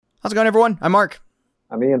How's it going, everyone? I'm Mark.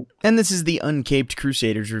 I'm Ian. And this is the Uncaped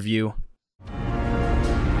Crusaders review.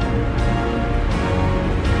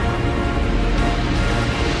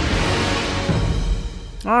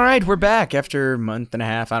 All right, we're back after a month and a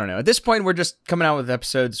half. I don't know. At this point, we're just coming out with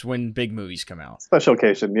episodes when big movies come out. Special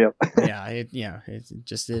occasion, yep. It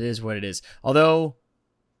is what it is. Although,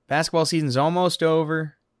 basketball season's almost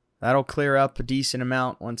over. That'll clear up a decent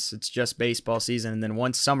amount once it's just baseball season. And then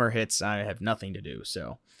once summer hits, I have nothing to do.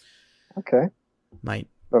 So, okay. Might.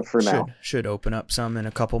 But for now. Should open up some in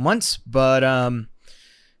a couple months. But,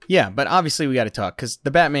 but obviously we got to talk because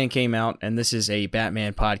the Batman came out and this is a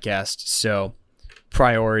Batman podcast. So,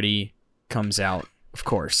 priority comes out, of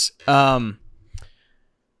course. I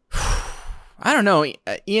don't know,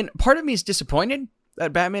 Ian. Part of me is disappointed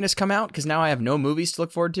that Batman has come out because now I have no movies to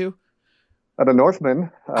look forward to. The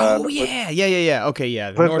Northman. Yeah. Okay,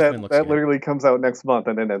 yeah. The Northman looks good. That literally comes out next month,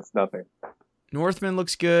 and then it's nothing. Northman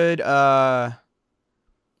looks good. That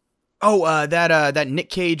Nick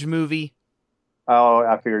Cage movie. Oh,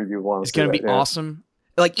 I figured you wanted. It's gonna be awesome.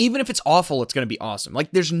 Like, even if it's awful, it's going to be awesome.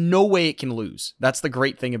 Like, there's no way it can lose. That's the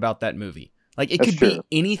great thing about that movie. Like, it could be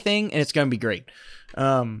anything, and it's going to be great. So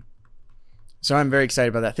I'm very excited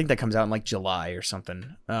about that. I think that comes out in, like, July or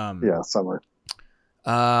something. Summer.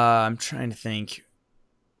 I'm trying to think.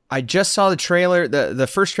 I just saw the trailer. The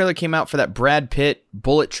first trailer came out for that Brad Pitt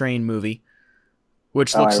Bullet Train movie,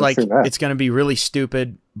 which looks like it's going to be really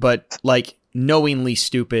stupid, but, like, knowingly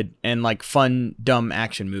stupid and, like, fun, dumb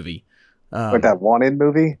action movie. Like that Wanted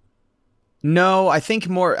movie? No, I think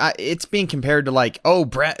more. It's being compared to like,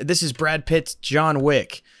 this is Brad Pitt's John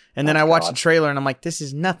Wick, and then I watched the trailer and I'm like, this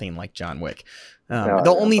is nothing like John Wick.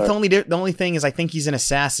 The only thing is I think he's an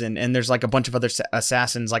assassin, and there's like a bunch of other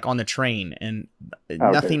assassins like on the train, and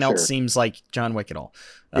nothing else seems like John Wick at all.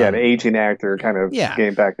 An aging actor kind of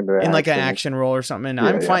getting back into that in like an action role or something. And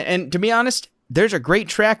I'm fine. And to be honest, there's a great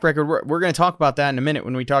track record. We're going to talk about that in a minute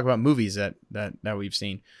when we talk about movies that we've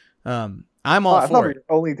seen. I'm all for it.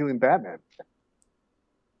 We're only doing Batman.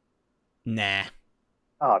 Nah.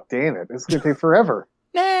 Oh, damn it. This is going to take forever.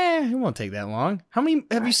 Nah, it won't take that long. How many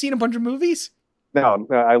have you seen? A bunch of movies? No,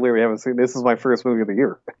 I literally haven't seen. This is my first movie of the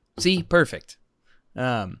year. See, perfect.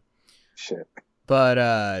 Shit.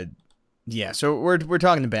 But so we're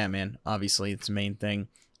talking to Batman. Obviously, it's the main thing.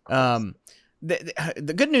 The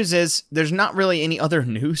good news is there's not really any other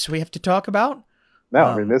news we have to talk about. No,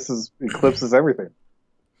 I mean, this eclipses everything.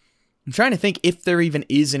 I'm trying to think if there even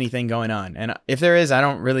is anything going on, and if there is, I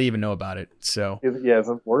don't really even know about it. So is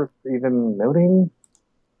it worth even noting?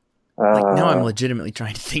 Now I'm legitimately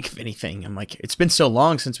trying to think of anything. I'm like, it's been so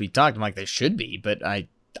long since we talked. I'm like, there should be, but I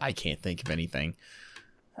can't think of anything.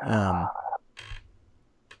 I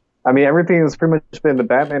mean, everything has pretty much been the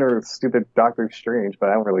Batman or stupid Doctor Strange, but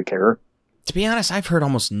I don't really care. To be honest, I've heard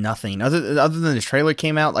almost nothing other than the trailer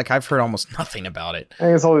came out. Like, I've heard almost nothing about it. I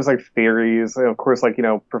think it's always like theories. And of course, like,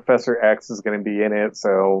 Professor X is going to be in it.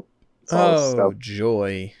 So, stuff.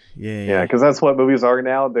 Joy. Yeah. Because that's what movies are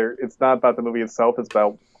now. It's not about the movie itself. It's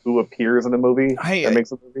about who appears in the movie that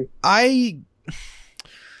makes a movie.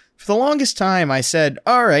 For the longest time, I said,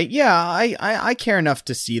 all right, I care enough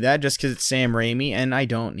to see that just because it's Sam Raimi, and I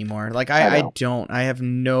don't anymore. Like, I don't. I have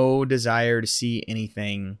no desire to see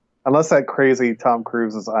anything. Unless that crazy Tom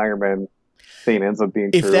Cruise's Iron Man thing ends up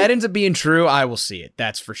being true. If that ends up being true, I will see it.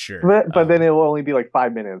 That's for sure. But then it will only be like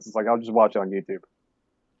 5 minutes. It's like, I'll just watch it on YouTube.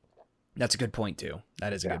 That's a good point, too.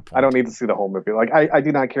 That is a good point. I don't need to see the whole movie. Like, I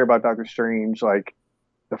do not care about Doctor Strange. Like,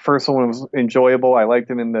 the first one was enjoyable. I liked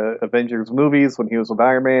him in the Avengers movies when he was with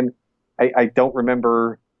Iron Man. I don't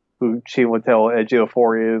remember who Chiwetel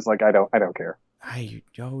Ejiofor is. Like, I don't care.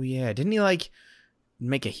 Didn't he, like,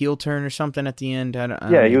 make a heel turn or something at the end?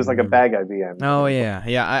 He was like a bad guy at the end. Oh yeah.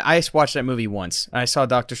 I watched that movie once. I saw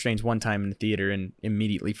Doctor Strange one time in the theater and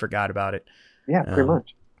immediately forgot about it. Yeah, pretty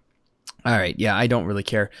much. All right. Yeah, I don't really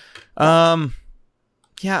care. All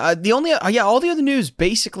the other news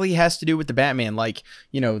basically has to do with the Batman, like,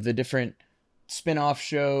 the different spin-off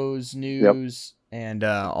shows, news, and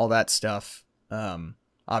all that stuff.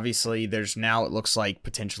 Obviously, there's now, it looks like,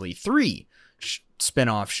 potentially 3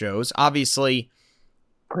 spin-off shows. Obviously,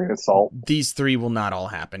 grain of salt. These 3 will not all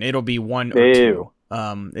happen. It'll be 1 or 2.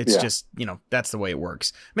 It's just, that's the way it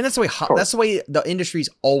works. I mean, that's the way the industry's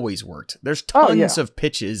always worked. There's tons of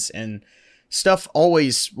pitches and stuff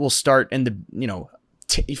always will start in the,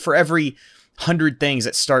 for every 100 things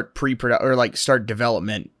that start pre-production or like start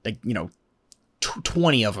development, like,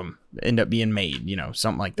 20 of them end up being made,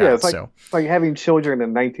 something like that. Yeah, it's like having children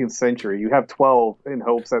in the 19th century. You have 12 in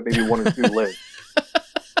hopes that maybe 1 or 2 live.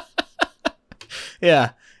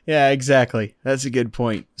 Yeah, exactly. That's a good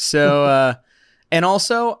point. So, and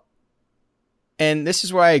also, and this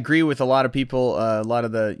is where I agree with a lot of people, a lot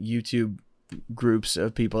of the YouTube groups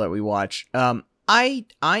of people that we watch. I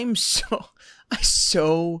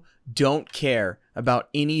so don't care about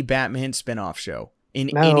any Batman spinoff show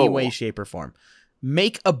in any way, shape, or form.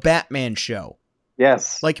 Make a Batman show.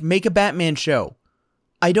 Yes. Like, make a Batman show.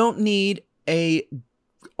 I don't need a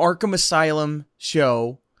Arkham Asylum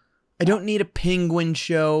show. I don't need a Penguin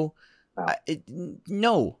show.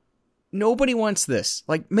 No. Nobody wants this.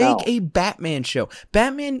 Like, make a Batman show.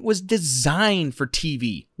 Batman was designed for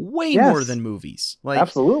TV way more than movies. Like,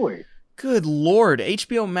 absolutely. Good Lord.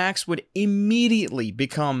 HBO Max would immediately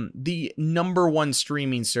become the #1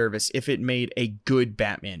 streaming service if it made a good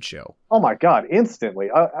Batman show. Oh my God,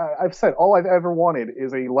 instantly. I've said all I've ever wanted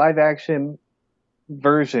is a live action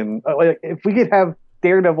version. Like, if we could have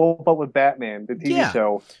Daredevil but with Batman, the TV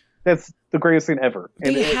show, that's the greatest thing ever.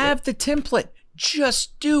 They have the template.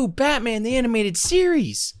 Just do Batman the animated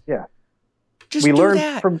series. Yeah. Just do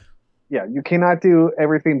that. You cannot do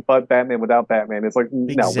everything but Batman without Batman. It's like,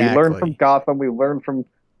 no, we learned from Gotham, we learned from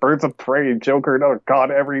Birds of Prey, Joker, no,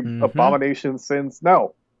 God, every abomination since.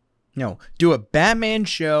 No, do a Batman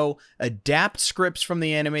show, adapt scripts from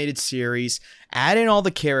the animated series, add in all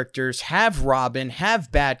the characters, have Robin,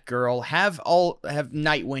 have Batgirl, have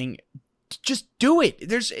Nightwing. Just do it.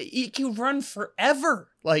 It can run forever.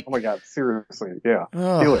 Like, oh my God, seriously, yeah,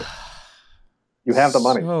 do it. You have the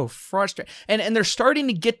money. So frustrating. And they're starting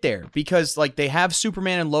to get there because, like, they have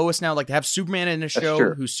Superman and Lois now. Like, they have Superman in the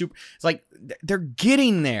show who's super. It's like they're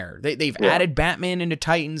getting there. They've added Batman into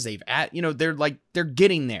Titans. They're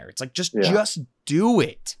getting there. It's like just do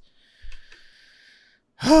it.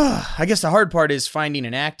 I guess the hard part is finding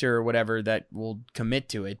an actor or whatever that will commit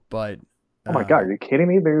to it. But oh my God, are you kidding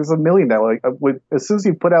me? There's a million that as soon as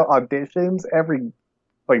you put out auditions, every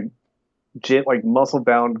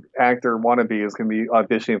muscle-bound actor wannabe is going to be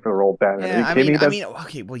auditioning for the role of Batman.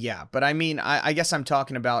 I guess I'm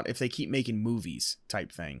talking about if they keep making movies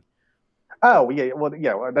type thing. Oh, yeah. Well,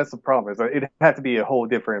 that's the problem. Is it had to be a whole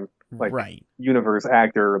different universe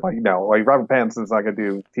actor. Like Robert Pattinson's not going to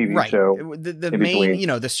do TV show. The main,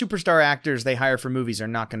 the superstar actors they hire for movies are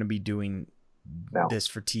not going to be doing this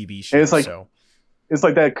for TV shows. It's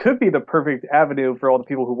like that could be the perfect avenue for all the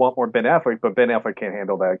people who want more Ben Affleck, but Ben Affleck can't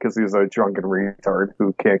handle that because he's a drunken retard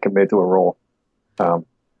who can't commit to a role.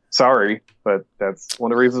 Sorry, but that's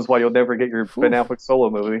one of the reasons why you'll never get your Ben Affleck solo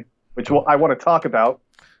movie, which I want to talk about.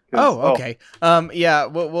 Okay. We'll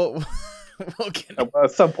get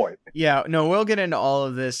at some point. Yeah, no, we'll get into all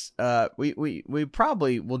of this. We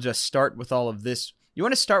probably will just start with all of this. You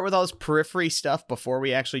want to start with all this periphery stuff before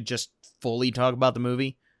we actually just fully talk about the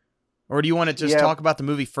movie? Or do you want to just talk about the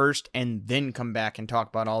movie first and then come back and talk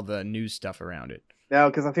about all the news stuff around it? No,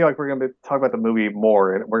 because I feel like we're going to talk about the movie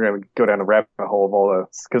more, and we're going to go down the rabbit hole of all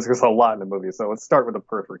this, because there's a lot in the movie. So let's start with the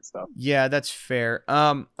periphery stuff. Yeah, that's fair.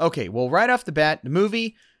 Okay, well, right off the bat, the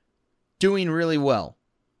movie doing really well.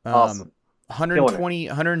 Awesome.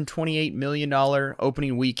 $128 million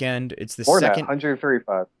opening weekend. It's the second.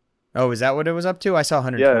 135. Oh, is that what it was up to? I saw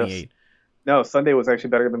 128. Yes. No, Sunday was actually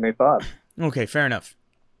better than they thought. Okay, fair enough.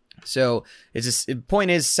 So the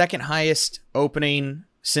point is second highest opening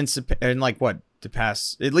since at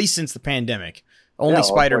least since the pandemic. Only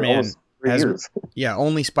Spider-Man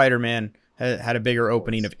only Spider-Man had a bigger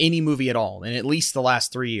opening of any movie at all in at least the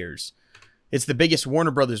last 3 years. It's the biggest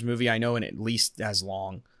Warner Brothers movie I know in at least as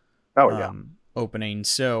long. Opening.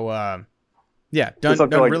 So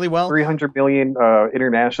done really well. 300 million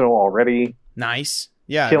international already. Nice.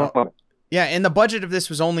 Yeah. Yeah, and the budget of this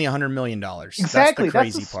was only $100 million. Exactly.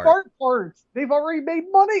 That's the smart part. They've already made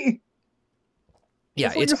money.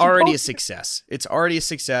 Yeah, it's already a success. It's already a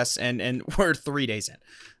success, and we're 3 days in.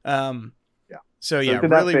 So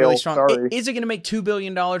really strong. Sorry. Is it going to make $2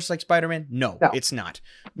 billion like Spider-Man? No, it's not.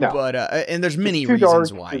 No. But and there's many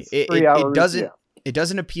reasons why. It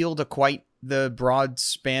doesn't appeal to quite the broad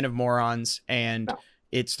span of morons, and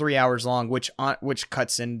it's 3 hours long, which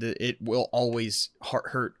cuts into it will always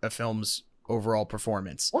hurt a film's overall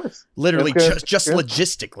performance. Of course. Literally, just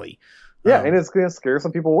logistically. Yeah, and it's going to scare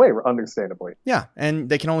some people away, understandably. Yeah, and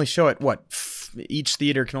they can only show it, each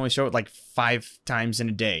theater can only show it like 5 times in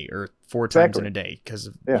a day or 4 times in a day because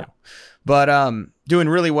of, But doing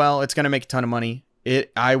really well. It's going to make a ton of money.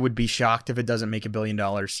 I would be shocked if it doesn't make $1 billion.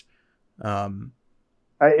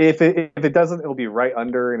 If it doesn't, it'll be right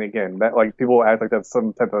under. And again, that people act like that's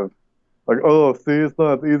some type of see, it's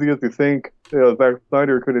not as easy as you think. Zack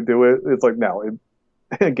Snyder couldn't do it. It's like, no.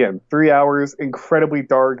 Again, 3 hours, incredibly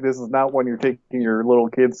dark. This is not when you're taking your little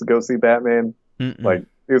kids to go see Batman. Mm-mm.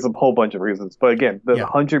 There's a whole bunch of reasons. But again, the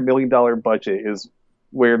 $100 million budget is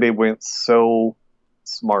where they went so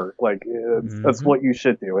smart. Like that's what you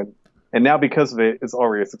should do. And now because of it, it's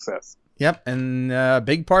already a success. Yep, and a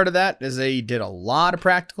big part of that is they did a lot of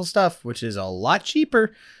practical stuff, which is a lot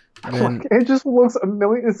cheaper. It just looks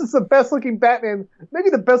amazing. This is the best looking Batman, maybe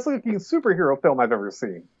the best looking superhero film I've ever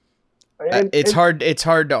seen. And it's hard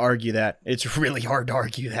to argue that. It's really hard to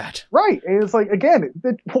argue that. Right, and it's like, again,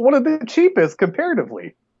 one of the cheapest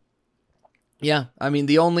comparatively. Yeah, I mean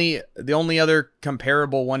the only other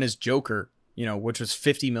comparable one is Joker, which was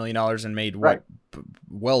 $50 million and made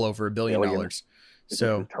well over $1 billion.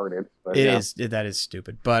 So retarded, that is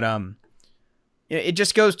stupid. But it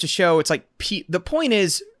just goes to show, it's like the point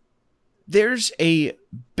is there's a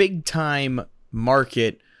big time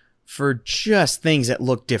market for just things that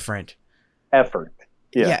look different. Effort.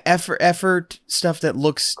 Yeah, effort stuff that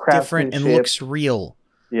looks different and looks real.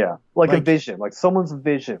 Yeah, like a vision, like someone's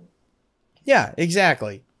vision. Yeah,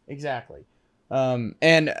 exactly.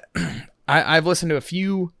 And I've listened to a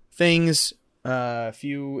few things, a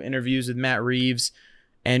few interviews with Matt Reeves,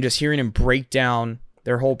 and just hearing him break down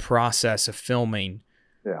their whole process of filming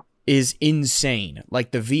is insane.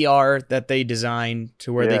 Like the VR that they designed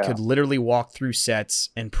to where they could literally walk through sets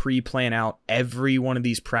and pre-plan out every one of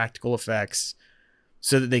these practical effects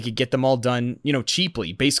so that they could get them all done,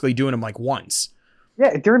 cheaply, basically doing them like once.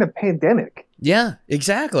 Yeah, during a pandemic. Yeah,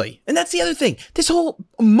 exactly. And that's the other thing.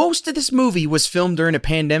 Most of this movie was filmed during a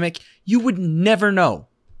pandemic. You would never know.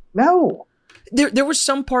 No. There were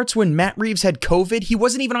some parts when Matt Reeves had COVID. He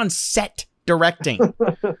wasn't even on set directing.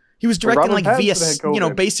 He was directing like via,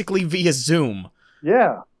 basically via Zoom.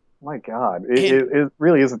 Yeah. My God. It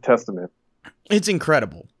really is a testament. It's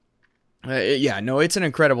incredible. It's an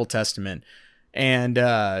incredible testament. And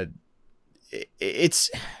it's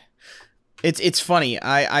funny.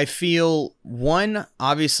 I feel, one,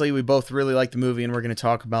 obviously we both really like the movie and we're going to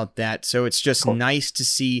talk about that. So it's just nice to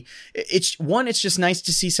see. It's just nice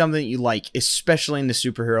to see something that you like, especially in the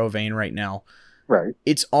superhero vein right now. Right.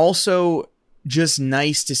 It's also just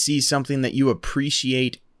nice to see something that you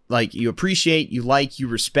appreciate, you like, you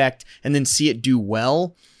respect, and then see it do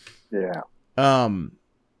well. Yeah. And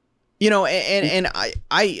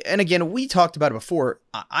again, we talked about it before.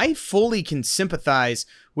 I fully can sympathize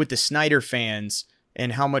with the Snyder fans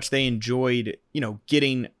and how much they enjoyed,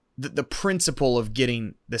 getting the principle of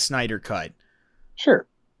getting the Snyder cut. Sure.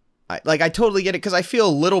 I totally get it, because I feel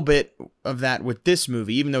a little bit of that with this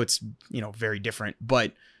movie, even though it's, very different.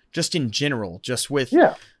 But just in general, just with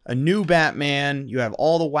a new Batman, you have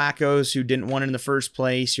all the wackos who didn't want it in the first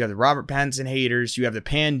place. You have the Robert Pattinson haters. You have the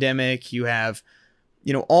pandemic. You have,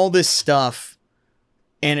 all this stuff.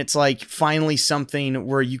 And it's like finally something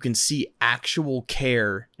where you can see actual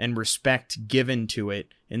care and respect given to it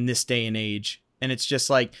in this day and age. And it's just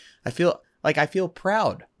like, I feel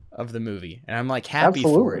proud of the movie, and I'm like happy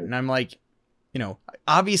for it. And I'm like,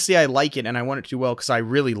 obviously I like it and I want it to do well because I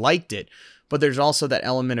really liked it. But there's also that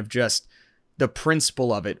element of just the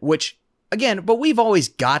principle of it, which but we've always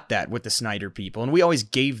got that with the Snyder people, and we always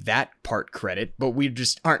gave that part credit, but we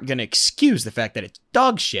just aren't going to excuse the fact that it's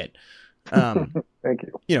dog shit. Thank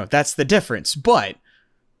you. That's the difference. But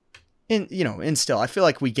still, I feel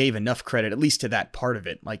like we gave enough credit, at least to that part of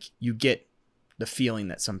it. Like, you get the feeling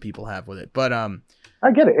that some people have with it. But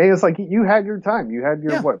I get it. It's like you had your time. You had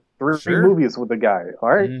your three movies with the guy. All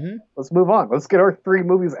right, let's move on. Let's get our 3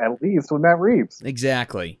 movies at least with Matt Reeves.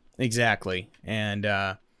 Exactly. And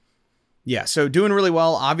so doing really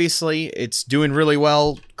well. Obviously, it's doing really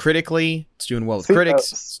well critically. It's doing well with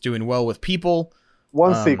critics. It's doing well with people.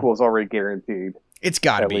 One sequel is already guaranteed. It's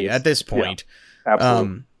got to be at this point. Yeah,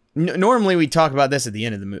 absolutely. Normally we talk about this at the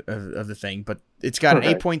end of the thing, but it's got an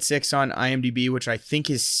 8.6 on IMDb, which I think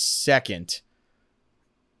is second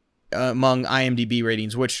among IMDb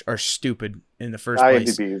ratings, which are stupid in the first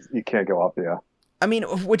place. IMDb, you can't go off, yeah. I mean,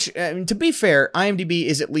 to be fair, IMDb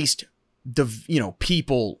is at least the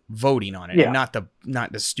people voting on it, and not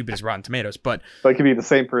the stupidest Rotten Tomatoes, but it could be the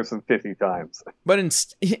same person 50 times. But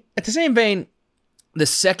at the same vein, the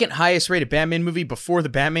second highest rated Batman movie before the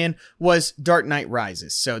Batman was Dark Knight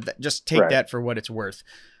Rises. So just take that for what it's worth.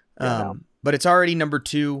 But it's already number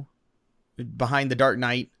 2 behind the Dark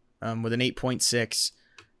Knight with an 8.6.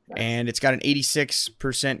 And it's got an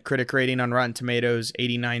 86% critic rating on Rotten Tomatoes,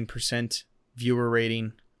 89% viewer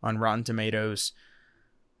rating on Rotten Tomatoes.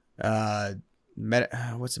 What's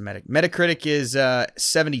the Metacritic is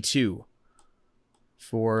 72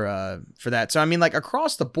 for that. So I mean, like,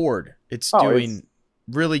 across the board, it's doing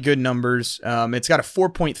really good numbers. It's got a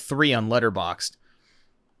 4.3 on Letterboxd,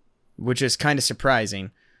 which is kind of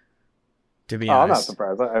surprising, to be honest. I'm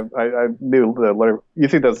not surprised. I knew the letter. You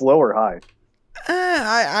think that's low or high?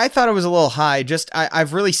 I thought it was a little high. Just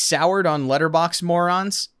I've really soured on Letterboxd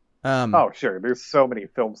morons. Oh sure, there's so many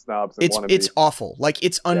film snobs. It's awful. Like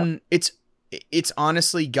it's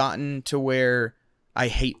honestly gotten to where I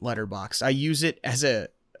hate Letterboxd. I use it as a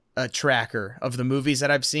tracker of the movies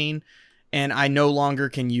that I've seen, and I no longer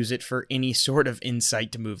can use it for any sort of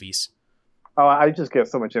insight to movies. Oh, I just get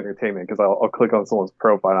so much entertainment because I'll click on someone's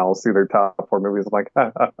profile and I'll see their top 4 movies. I'm like,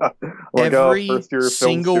 every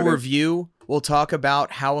single review will talk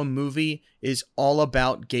about how a movie is all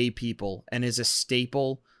about gay people and is a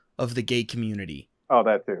staple of the gay community. Oh,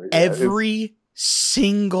 that too. Yeah, every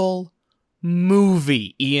single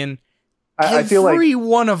movie, Ian. I feel like every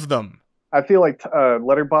one of them. I feel like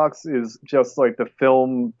Letterboxd is just like the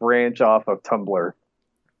film branch off of Tumblr.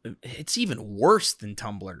 It's even worse than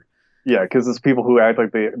Tumblr. Yeah, because it's people who act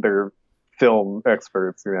like they're film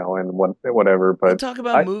experts, you know, and whatever. But we'll talk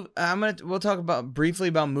about we'll talk about briefly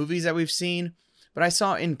about movies that we've seen. But I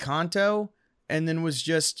saw Encanto, and then was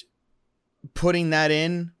just putting that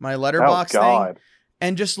in my Letterboxd thing,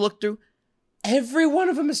 and just looked through. Every one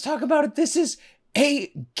of them is talking about it. This is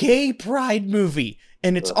a gay pride movie,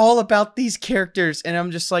 and it's all about these characters. And I'm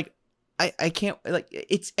just like, I can't, like,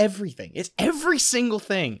 it's everything. It's every single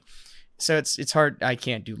thing. So it's hard. I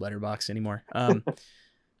can't do Letterboxd anymore.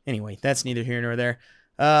 Anyway, that's neither here nor there.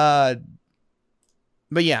 But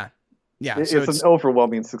yeah. It's an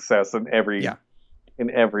overwhelming success in every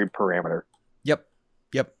parameter. Yep.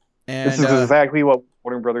 And this is exactly what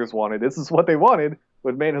Warner Brothers wanted. This is what they wanted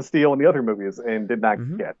with Man of Steel and the other movies, and did not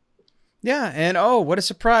get. Yeah, and what a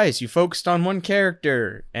surprise! You focused on one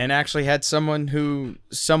character and actually had someone who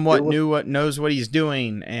somewhat knows what he's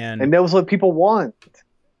doing and knows what people want.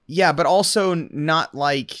 Yeah, but also not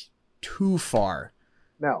like too far.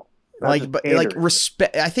 No, like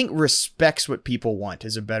respect. I think respects what people want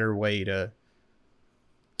is a better way to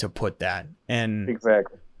put that. And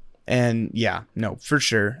exactly. And yeah, no, for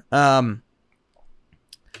sure.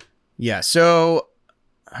 Yeah. So,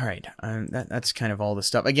 all right, that's kind of all the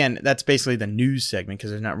stuff. Again, that's basically the news segment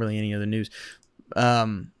because there's not really any other news.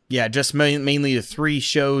 Yeah, just mainly the 3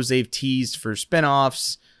 shows they've teased for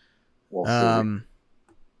spinoffs.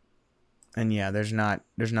 And yeah, there's not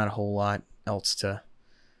a whole lot else to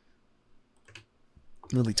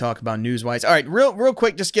really talk about news-wise. All right, real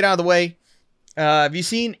quick, just get out of the way. Have you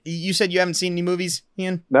seen? You said you haven't seen any movies,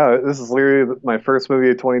 Ian? No, this is literally my first movie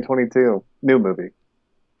of 2022. New movie.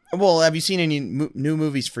 Well, have you seen any new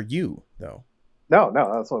movies for you though? No,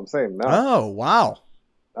 that's what I'm saying. No. Oh, wow.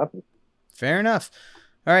 Nothing. Fair enough.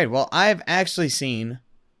 All right. Well, I've actually seen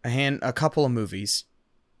a couple of movies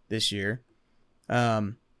this year.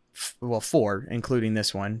 4, including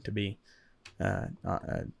this one to be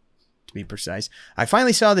precise. I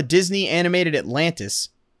finally saw the Disney animated Atlantis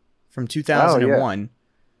from 2001,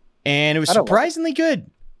 and it was surprisingly good.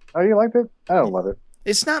 Oh, you liked it? I don't love it.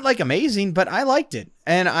 It's not like amazing, but I liked it,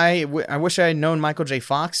 and I wish I had known Michael J.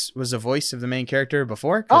 Fox was the voice of the main character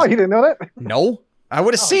before. Oh, you didn't know that? No, I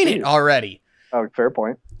would have seen it already. Oh, fair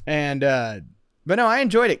point. And but no, I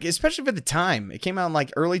enjoyed it, especially for the time. It came out in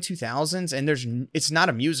like early 2000s, and it's not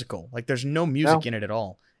a musical. Like there's no music in it at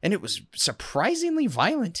all, and it was surprisingly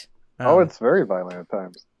violent. It's very violent at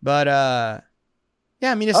times. But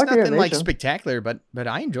yeah, I mean, it's nothing like spectacular, but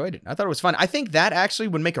I enjoyed it. I thought it was fun. I think that actually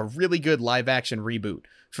would make a really good live action reboot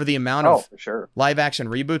for the amount of live action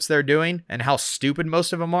reboots they're doing and how stupid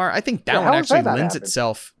most of them are. I think that one actually lends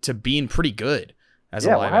itself to being pretty good as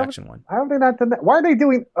a live action one. How have they not done that? Why are they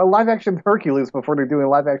doing a live action Hercules before they're doing a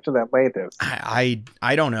live action Atlantis? I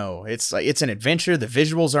don't know. It's like it's an adventure. The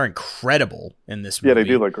visuals are incredible in this movie. Yeah, they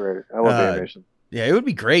do look great. I love the animation. Yeah, it would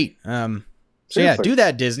be great. So yeah, do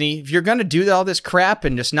that, Disney. If you're gonna do all this crap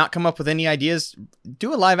and just not come up with any ideas,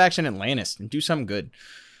 do a live action Atlantis and do something good.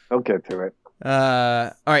 I'll get to it.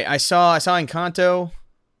 All right, I saw Encanto.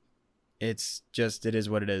 It is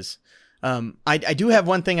what it is. I do have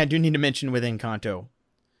one thing I do need to mention with Encanto.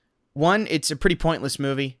 One, it's a pretty pointless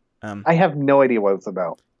movie. I have no idea what it's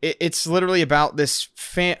about. It's literally about this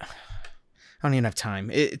I don't even have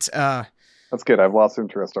time. That's good. I've lost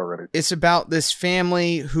interest already. It's about this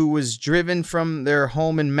family who was driven from their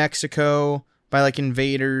home in Mexico by like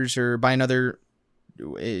invaders or by another.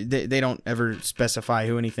 They don't ever specify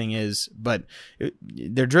who anything is, but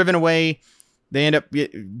they're driven away. They end up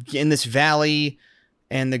in this valley,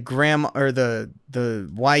 and the grandma or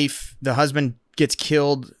the wife, the husband gets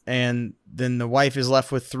killed, and then the wife is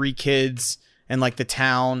left with 3 kids and like the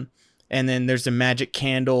town, and then there's a magic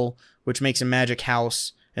candle which makes a magic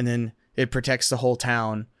house, and then it protects the whole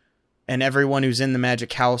town, and everyone who's in the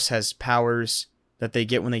magic house has powers that they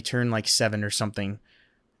get when they turn like 7 or something.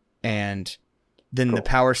 And then the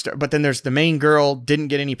power but then there's the main girl didn't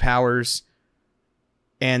get any powers,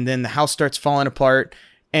 and then the house starts falling apart,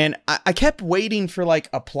 and I kept waiting for like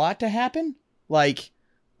a plot to happen, like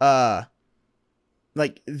them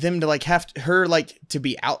to like have her like to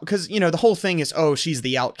be out, because the whole thing is, oh, she's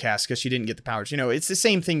the outcast because she didn't get the powers. It's the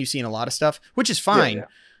same thing you see in a lot of stuff, which is fine.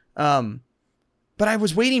 But I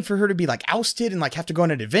was waiting for her to be like ousted and like have to go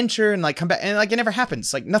on an adventure and like come back, and like it never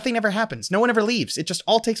happens. Like nothing ever happens. No one ever leaves. It just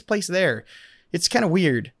all takes place there. It's kind of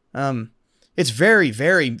weird. It's very,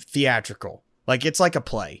 very theatrical. Like it's like a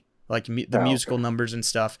play, like the musical numbers and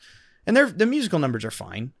stuff. And the musical numbers are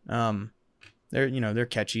fine. They're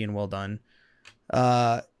catchy and well done.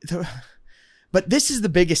 But this is the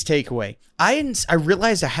biggest takeaway. I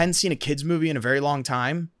realized I hadn't seen a kids movie in a very long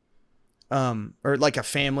time. Or like a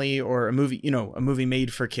family or a movie, a movie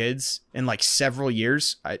made for kids in like several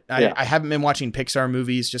years. I haven't been watching Pixar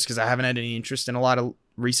movies just because I haven't had any interest in a lot of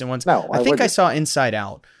recent ones. No, I think I saw Inside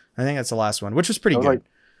Out. I think that's the last one, which was pretty good.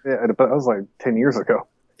 But that was like 10 years ago.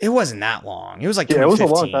 It wasn't that long. It was like 2015.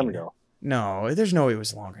 It was a long time ago. No, there's no way it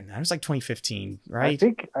was longer than that. It was like 2015, right? I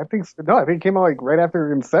think it came out like right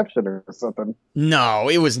after Inception or something. No,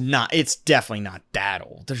 it was not. It's definitely not that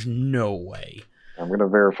old. There's no way. I'm going to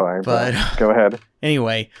verify, but go ahead.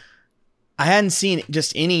 Anyway, I hadn't seen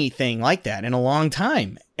just anything like that in a long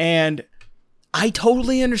time. And I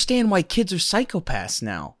totally understand why kids are psychopaths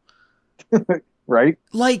now. Right?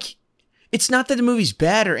 Like, it's not that the movie's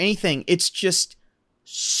bad or anything. It's just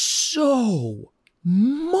so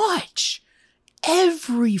much.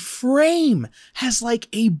 Every frame has like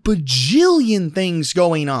a bajillion things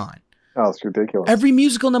going on. Oh, it's ridiculous. Every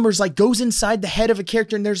musical number is like goes inside the head of a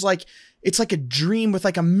character, and there's like, it's like a dream with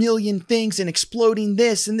like a million things and exploding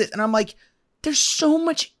this and this. And I'm like, there's so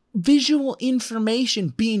much visual information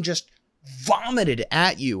being just vomited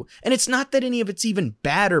at you. And it's not that any of it's even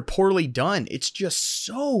bad or poorly done. It's just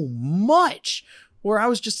so much where I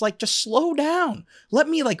was just like, just slow down. Let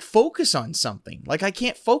me like focus on something. Like I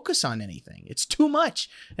can't focus on anything. It's too much.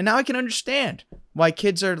 And now I can understand why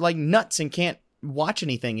kids are like nuts and can't watch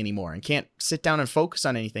anything anymore and can't sit down and focus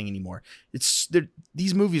on anything anymore.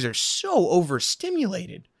 These movies are so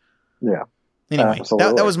overstimulated. Yeah. Anyway,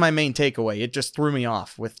 that was my main takeaway. It just threw me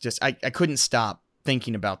off with just, I couldn't stop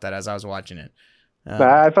thinking about that as I was watching it.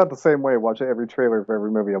 I felt the same way watching every trailer for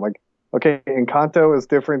every movie. I'm like, okay, Encanto is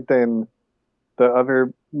different than the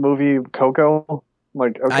other movie, Coco. I'm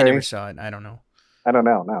like, okay. I never saw it. I don't know. I don't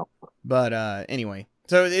know. No. But anyway,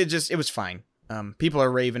 so it was fine. People are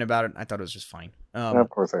raving about it. I thought it was just fine. Of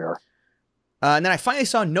course they are. And then I finally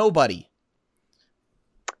saw Nobody.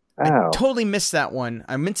 Oh. I totally missed that one.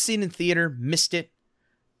 I meant to see it in theater, missed it.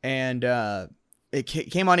 And it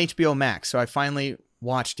came on HBO Max, so I finally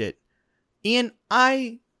watched it. Ian,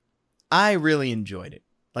 I really enjoyed it.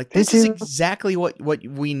 Like, this is exactly what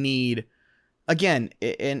we need. Again,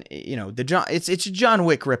 and it's a John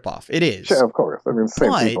Wick ripoff. It is. Sure, of course. I mean,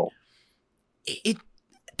 same people.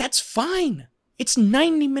 That's fine. It's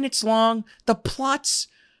 90 minutes long. The plot's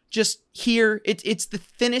just here. It's the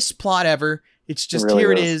thinnest plot ever. It's just it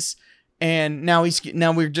really is. And now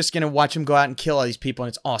we're just going to watch him go out and kill all these people, and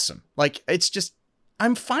it's awesome. Like, it's just,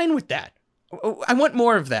 I'm fine with that. I want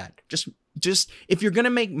more of that. Just if you're going to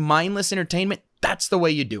make mindless entertainment, that's the way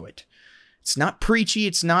you do it. It's not preachy.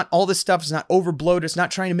 It's not all this stuff. It's not overbloated. It's not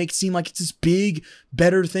trying to make it seem like it's this big,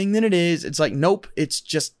 better thing than it is. It's like, nope. It's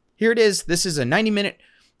just, here it is. This is a 90-minute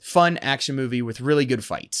fun action movie with really good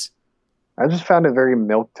fights. I just found it very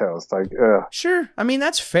milquetoast. Like, sure. I mean,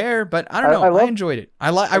 that's fair, but I don't know. I enjoyed it. I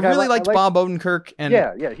really liked Bob Odenkirk. And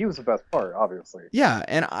yeah, he was the best part, obviously. Yeah,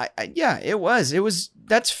 and it was.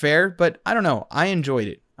 That's fair, but I don't know. I enjoyed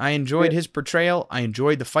it. I enjoyed his portrayal. I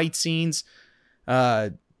enjoyed the fight scenes. Yeah,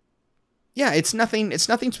 it's nothing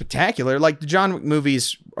spectacular. Like, the John Wick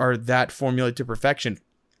movies are that formula to perfection,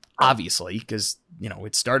 obviously, because,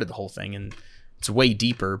 it started the whole thing and it's way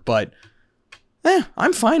deeper, but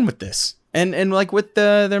I'm fine with this. And like with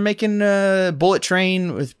they're making Bullet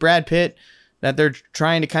Train with Brad Pitt, that they're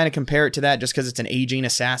trying to kind of compare it to that just because it's an aging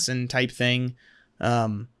assassin type thing.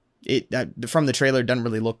 From the trailer, it doesn't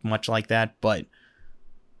really look much like that, but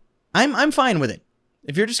I'm fine with it.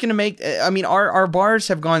 If you're just gonna make, I mean, our bars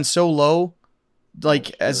have gone so low.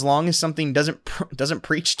 Like, as long as something doesn't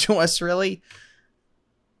preach to us, really,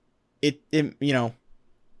 it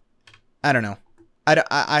I don't know.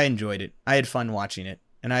 I enjoyed it. I had fun watching it,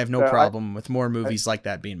 and I have no problem with more movies like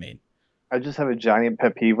that being made. I just have a giant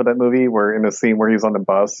pet peeve with that movie, where in the scene where he's on the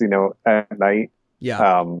bus, at night.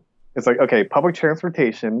 Yeah. It's like, okay, public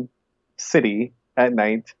transportation, city at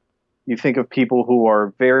night. You think of people who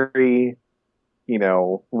are very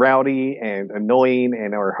rowdy and annoying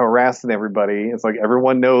and are harassing everybody. It's like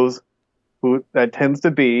everyone knows who that tends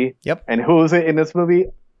to be. Yep. And who is it in this movie?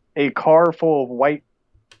 A car full of white,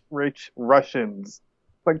 rich Russians.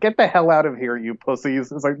 Like, get the hell out of here, you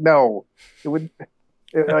pussies. It's like, no.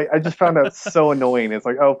 I just found that so annoying. It's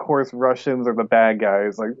like, oh, of course, Russians are the bad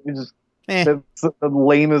guys. Like, it's just it's the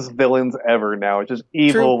lamest villains ever now. It's just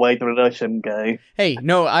evil, white Russian guy. Hey,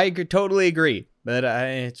 no, I totally agree. But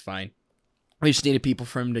it's fine. We just needed people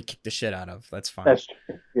for him to kick the shit out of. That's fine. That's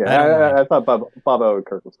true. Yeah, I thought Bob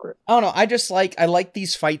Odenkirk was great. I don't know. I like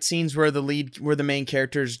these fight scenes where the main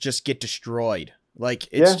characters just get destroyed. Like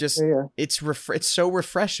it's so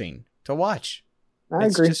refreshing to watch.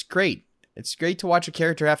 It's just great. It's great to watch a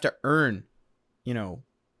character have to earn,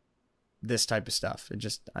 this type of stuff.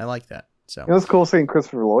 I like that. So it was cool seeing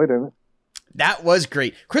Christopher Lloyd in it. That was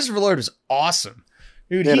great. Christopher Lloyd was awesome.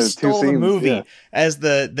 Dude, he stole the movie as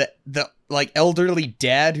the like elderly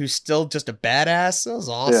dad who's still just a badass. That was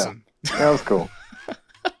awesome. Yeah, that was cool.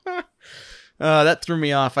 That threw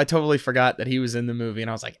me off. I totally forgot that he was in the movie, and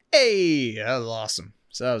I was like, "Hey, that was awesome."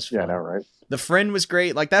 So that was fun. Yeah, no, right. The Friend was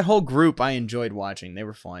great. Like that whole group, I enjoyed watching. They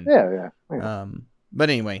were fun. Yeah. But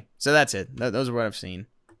anyway, so that's it. Those are what I've seen.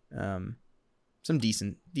 Some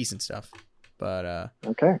decent stuff. But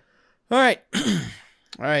okay. All right, all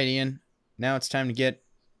right, Ian. Now it's time to get,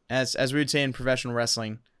 as we would say in professional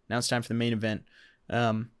wrestling, now it's time for the main event.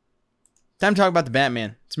 Time to talk about the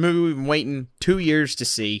Batman. It's a movie we've been waiting 2 years to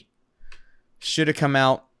see. Should have come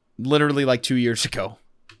out literally like 2 years ago.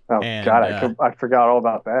 Oh, God, I forgot all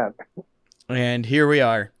about that. And here we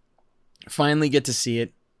are. Finally get to see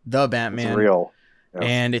it. The Batman. It's real. Yes.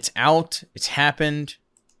 And it's out. It's happened.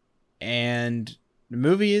 And the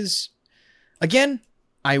movie is, again,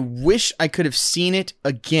 I wish I could have seen it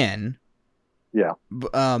again. Yeah.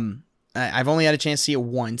 I've only had a chance to see it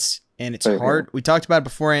once, and it's hard. We talked about it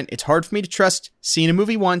beforehand. It's hard for me to trust seeing a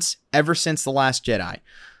movie once ever since The Last Jedi.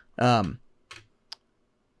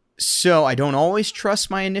 So I don't always trust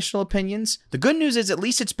my initial opinions. The good news is at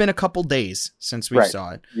least it's been a couple days since we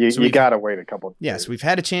saw it. You got to wait a couple days. Yes, we've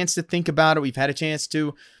had a chance to think about it. We've had a chance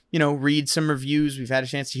to, read some reviews. We've had a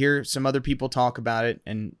chance to hear some other people talk about it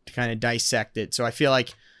and to kind of dissect it. So I feel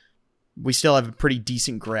like we still have a pretty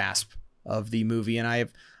decent grasp of the movie, and I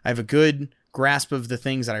have a good grasp of the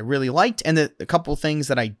things that I really liked and a couple things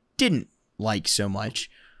that I didn't like so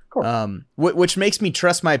much. Which makes me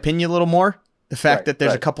trust my opinion a little more. The fact that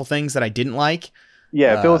there's a couple things that I didn't like.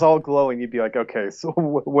 Yeah, if it was all glowing, you'd be like, okay, so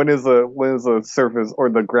when is the surface or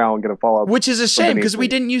the ground going to fall off? Which is a shame because we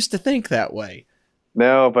didn't used to think that way.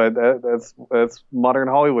 No, but that's modern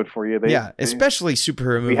Hollywood for you. Especially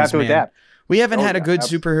superhero movies. We have to adapt. We haven't had a good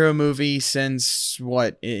superhero movie since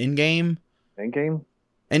what, Endgame? Endgame?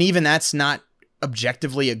 And even that's not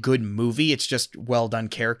objectively a good movie. It's just well done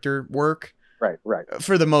character work. Right.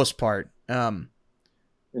 For the most part. And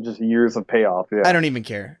just years of payoff. Yeah. I don't even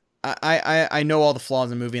care. I know all the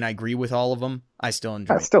flaws in the movie and I agree with all of them. I still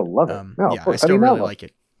enjoy it. I still love it. I still really like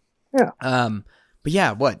it. Yeah. But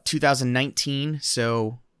yeah, 2019?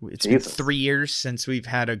 So it's been 3 years since we've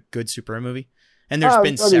had a good superhero movie. And there's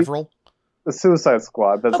been several. The Suicide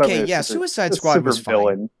Squad. Suicide Squad was fine.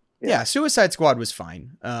 Villain. Yeah, Suicide Squad was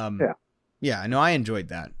fine. Yeah, no, I enjoyed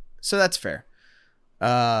that. So that's fair.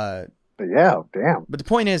 But yeah, damn. But the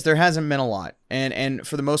point is, there hasn't been a lot. And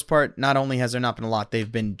for the most part, not only has there not been a lot,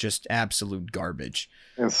 they've been just absolute garbage.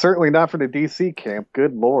 And certainly not for the DC camp.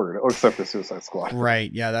 Good Lord. Except for Suicide Squad.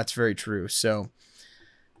 Right. Yeah, that's very true. So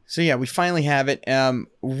yeah, we finally have it.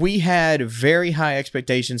 We had very high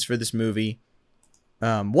expectations for this movie.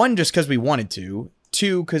 One, just because we wanted to.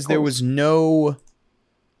 Two, because there was no...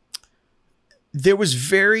 There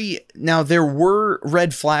were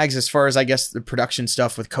red flags as far as, I guess, the production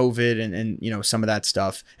stuff with COVID and some of that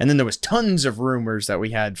stuff. And then there was tons of rumors that we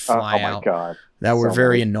had fly out. God. That were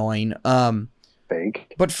very annoying.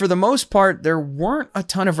 Fake. But for the most part, there weren't a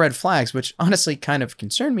ton of red flags, which honestly kind of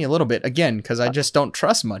concerned me a little bit. Again, because I just don't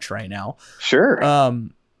trust much right now. Sure.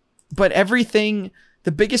 But everything...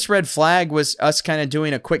 The biggest red flag was us kind of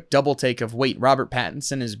doing a quick double take of, wait, Robert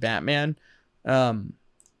Pattinson is Batman. I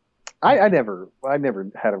never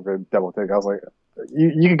had a red double take. I was like,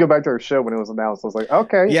 you could go back to our show when it was announced. I was like,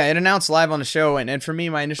 okay. Yeah, it announced live on the show. And for me,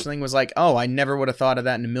 my initial thing was like, oh, I never would have thought of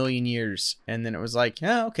that in a million years. And then it was like,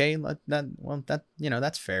 yeah, okay.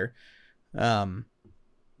 That's fair.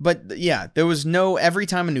 But yeah, there was every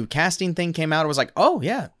time a new casting thing came out, it was like, oh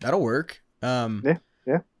yeah, that'll work. Yeah.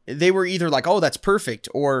 They were either like, oh, that's perfect,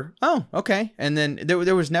 or, oh, okay. And then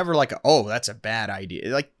there was never like, oh, that's a bad idea.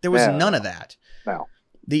 Like, there was none of that. No.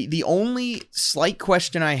 The only slight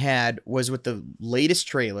question I had was with the latest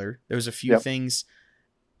trailer. There was a few things,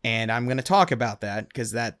 and I'm going to talk about that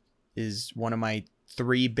because that is one of my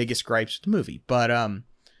 3 biggest gripes with the movie. But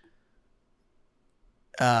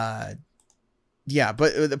yeah,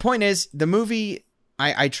 but the point is, the movie,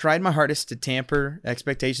 I tried my hardest to tamper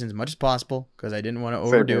expectations as much as possible because I didn't want to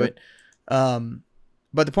overdo it.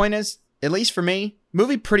 But the point is, at least for me,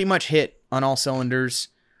 movie pretty much hit on all cylinders.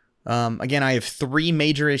 Again, I have 3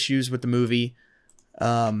 major issues with the movie.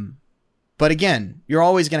 But again, you're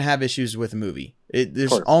always going to have issues with a movie.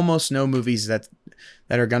 There's almost no movies that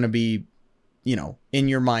are going to be, you know, in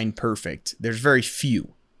your mind perfect. There's very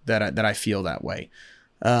few that I feel that way.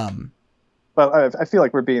 But I feel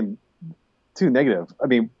like we're being too negative. I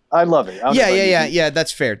mean, I love it. Yeah.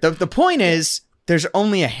 That's fair. The point is, there's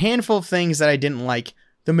only a handful of things that I didn't like.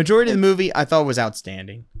 The majority of the movie I thought was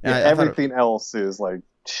outstanding. Yeah, everything else is like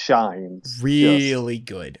shines. Really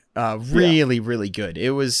good. Really good.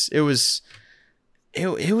 It was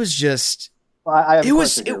just.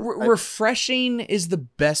 Refreshing is the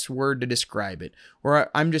best word to describe it.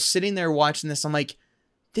 Where I'm just sitting there watching this, I'm like,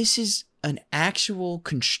 this is an actual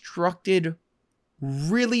constructed,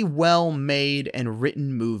 really well made and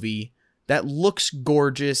written movie that looks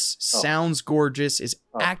gorgeous, sounds gorgeous, is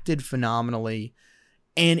acted phenomenally,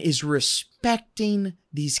 and is respecting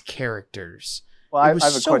these characters. Well, it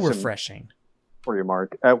was so refreshing. For you,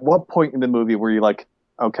 Mark. At what point in the movie were you like,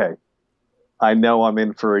 okay, I know I'm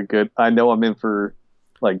in for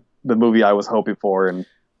like the movie I was hoping for? And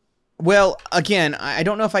well, again, I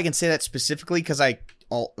don't know if I can say that specifically because I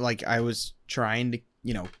was trying to,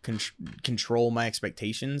 you know, control my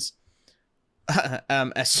expectations.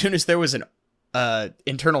 As soon as there was an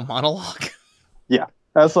internal monologue. Yeah,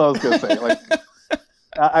 that's what I was gonna say. Like,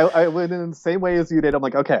 I went in the same way as you did. I'm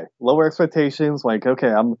like, okay, lower expectations. Like, okay,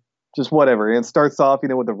 I'm just whatever. And it starts off, you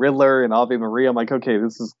know, with the Riddler and Ave Maria. I'm like, okay,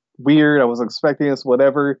 this is weird. I was expecting this,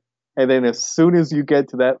 whatever. And then as soon as you get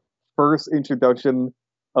to that first introduction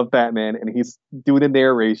of Batman, and he's doing a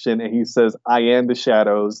narration, and he says, "I am the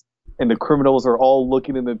shadows," and the criminals are all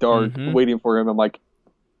looking in the dark, waiting for him. I'm like,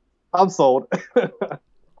 I'm sold. I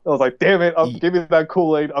was like, damn it, give me that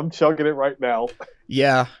Kool-Aid. I'm chugging it right now.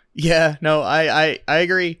 Yeah. No, I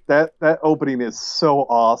agree. That opening is so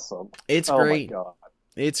awesome. It's great. Oh my God.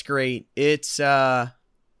 It's great. It's the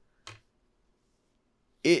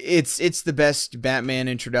best Batman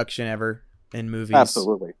introduction ever in movies.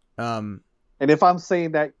 Absolutely. And if I'm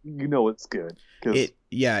saying that, you know it's good.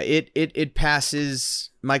 It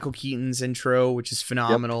passes Michael Keaton's intro, which is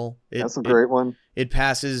phenomenal. Yep. That's a great one. It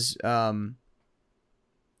passes. The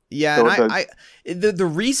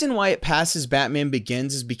reason why it passes Batman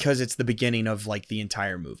Begins is because it's the beginning of like the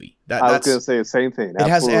entire movie. I was going to say the same thing. It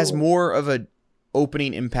has more of a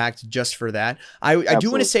opening impact just for that. I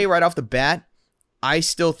do want to say right off the bat, I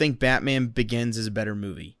still think Batman Begins is a better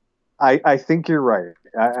movie. I think you're right.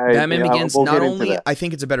 Batman Begins, not only I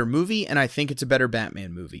think it's a better movie, and I think it's a better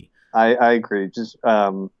Batman movie. I agree. Just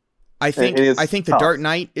I think The Dark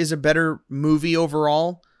Knight is a better movie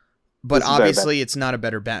overall, but obviously it's not a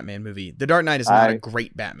better Batman movie. The Dark Knight is not a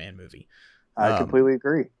great Batman movie. I completely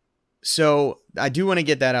agree. So I do want to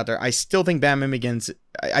get that out there. I still think Batman Begins.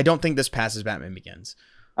 I don't think this passes Batman Begins.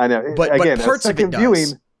 I know, but again, parts of it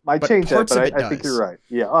does. Might change that, but I think you're right.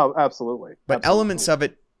 Yeah, absolutely. But elements of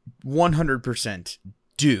it 100%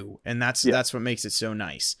 do, and that's what makes it so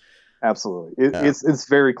nice. Absolutely, it's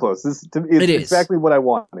very close. It's exactly what I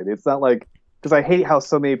wanted. It's not like, because I hate how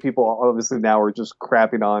so many people obviously now are just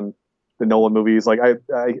crapping on the Nolan movies. Like I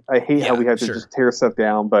hate how we have to just tear stuff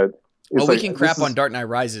down. But we can crap on Dark Knight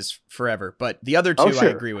Rises forever, but the other two I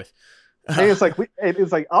agree with. And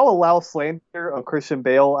it's like I'll allow slander of Christian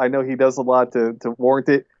Bale. I know he does a lot to warrant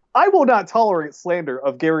it. I will not tolerate slander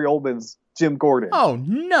of Gary Oldman's Jim Gordon. Oh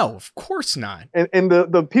no, of course not. And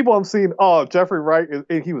the people I'm seeing, Jeffrey Wright,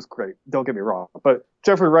 he was great. Don't get me wrong, but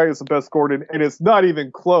Jeffrey Wright is the best Gordon, and it's not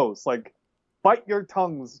even close. Like, bite your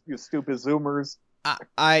tongues, you stupid Zoomers.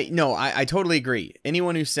 I totally agree.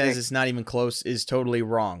 Anyone who says it's not even close is totally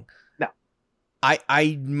wrong. No,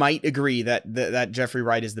 I might agree that Jeffrey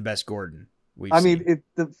Wright is the best Gordon.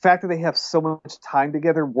 The fact that they have so much time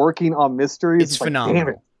together working on mysteries, it's phenomenal. Like,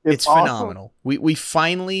 damn it. It's awesome. phenomenal. We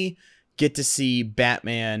finally get to see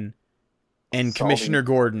Batman and Commissioner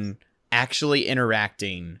Gordon actually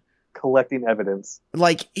interacting, collecting evidence.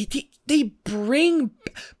 Like they bring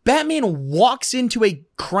Batman walks into a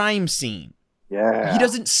crime scene. Yeah. He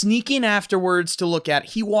doesn't sneak in afterwards to look at.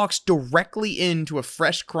 He walks directly into a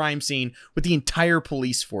fresh crime scene with the entire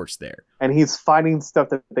police force there. And he's finding stuff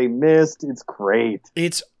that they missed. It's great.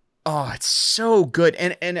 It's so good.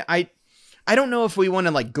 And I don't know if we want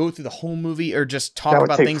to like go through the whole movie or just talk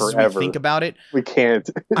about things as we think about it. We can't.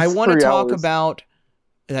 I want to talk about.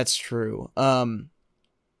 That's true.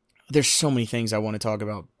 There's so many things I want to talk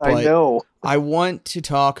about. But I know. I want to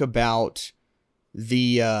talk about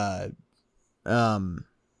the I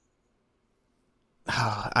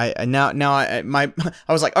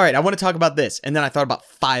was like, all right, I want to talk about this, and then I thought about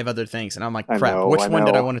 5 other things, and I'm like, crap, which one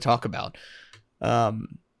did I want to talk about?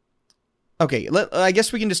 Okay, I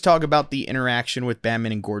guess we can just talk about the interaction with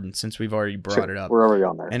Batman and Gordon since we've already brought it up. We're already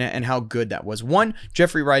on there. And how good that was. One,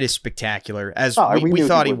 Jeffrey Wright is spectacular, as we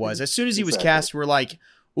thought he was. As soon as he was cast, we're like,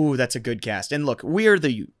 ooh, that's a good cast. And look, we are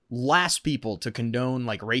the last people to condone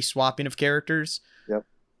like race swapping of characters. Yep.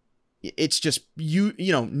 It's just, you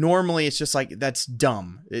know, normally it's just like, that's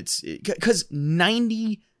dumb. It's because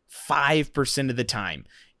 95% of the time,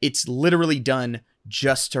 it's literally done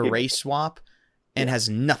just to race swap. And has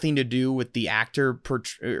nothing to do with the actor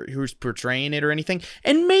who's portraying it or anything.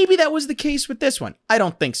 And maybe that was the case with this one. I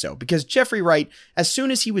don't think so. Because Jeffrey Wright, as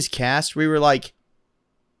soon as he was cast, we were like,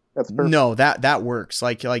 that's perfect. No, that works.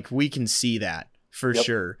 Like we can see that for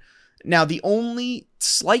sure. Now, the only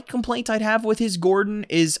slight complaint I'd have with his Gordon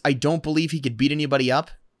is I don't believe he could beat anybody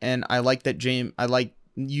up. And I like that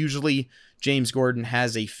usually James Gordon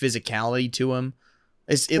has a physicality to him.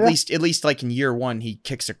 At least like in year 1, he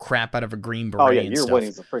kicks the crap out of a Green Beret. Oh yeah, year 1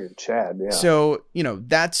 he's a freaking Chad. Yeah. So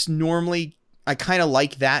that's normally, I kind of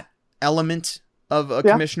like that element of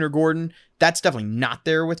Commissioner Gordon. That's definitely not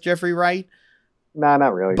there with Jeffrey Wright. Nah,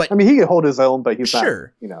 not really. But I mean, he can hold his own, but he's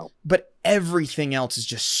not. But everything else is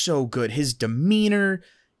just so good. His demeanor,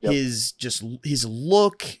 his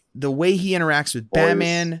look, the way he interacts with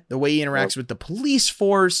Batman, the way he interacts with the police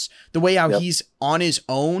force, the way how he's on his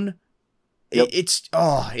own. Yep.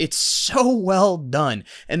 It's so well done.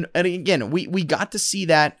 And again, we got to see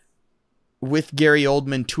that with Gary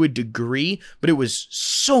Oldman to a degree, but it was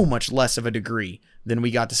so much less of a degree than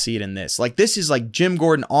we got to see it in this. Like, this is like Jim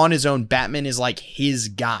Gordon on his own. Batman is like his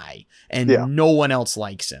guy, and no one else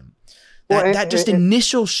likes him. That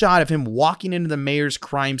initial shot of him walking into the mayor's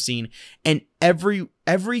crime scene, and every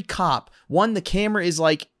cop, the camera is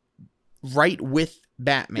like right with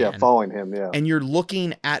Batman, following him, and you're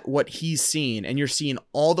looking at what he's seeing, and you're seeing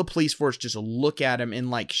all the police force just look at him in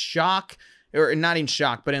like shock, or not in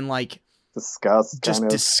shock, but in like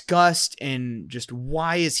disgust, and just,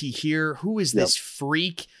 why is he here? Who is this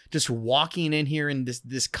freak just walking in here in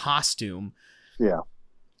this costume?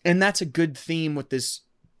 And that's a good theme with this.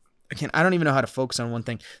 Again, I don't even know how to focus on one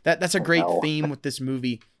thing. That's a great theme with this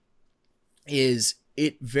movie. Is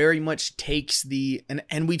it very much takes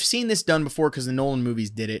and we've seen this done before because the Nolan movies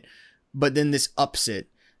did it, but then this ups it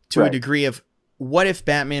to a degree of, what if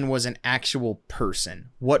Batman was an actual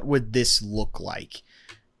person? What would this look like?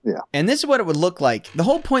 Yeah. And this is what it would look like. The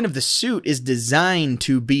whole point of the suit is designed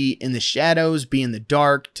to be in the shadows, be in the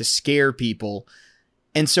dark, to scare people.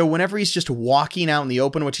 And so whenever he's just walking out in the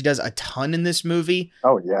open, which he does a ton in this movie,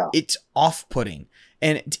 it's off-putting.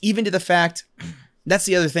 And it's even to the fact, that's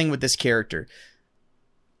the other thing with this character.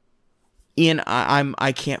 Ian,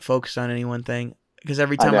 I can't focus on any one thing because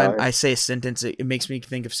every time I say a sentence, it makes me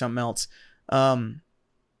think of something else.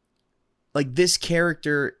 Like, this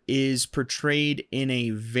character is portrayed in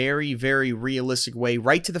a very, very realistic way,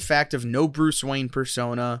 right to the fact of no Bruce Wayne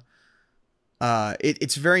persona.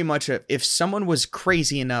 It's very much if someone was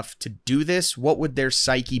crazy enough to do this, what would their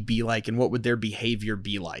psyche be like, and what would their behavior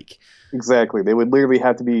be like? Exactly. They would literally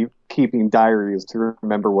have to be keeping diaries to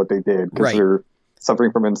remember what they did because they're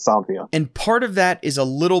suffering from insomnia. And part of that is a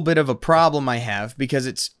little bit of a problem I have because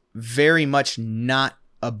it's very much not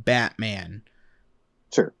a Batman.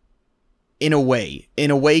 Sure. In a way,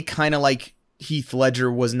 kind of like Heath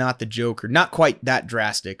Ledger was not the Joker. Not quite that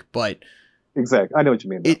drastic, but exactly. I know what you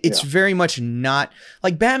mean. It's very much not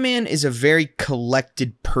like Batman is a very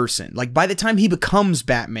collected person. Like, by the time he becomes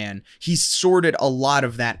Batman, he's sorted a lot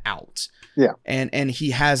of that out. Yeah. And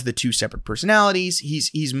he has the 2 separate personalities.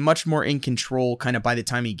 He's much more in control kind of by the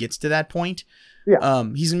time he gets to that point. Yeah.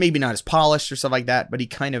 He's maybe not as polished or stuff like that, but he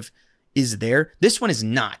kind of is there. This one is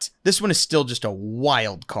not. This one is still just a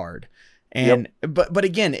wild card. And but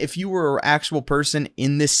again, if you were an actual person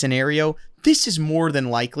in this scenario, this is more than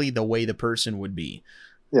likely the way the person would be.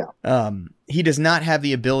 Yeah. He does not have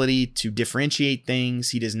the ability to differentiate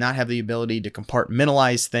things. He does not have the ability to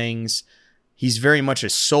compartmentalize things. He's very much a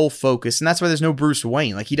soul focus, and that's why there's no Bruce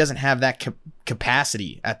Wayne. Like, he doesn't have that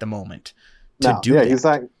capacity at the moment to do that. He's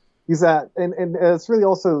that, and it's really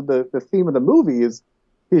also the theme of the movie is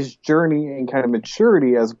his journey and kind of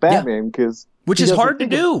maturity as Batman, which is hard to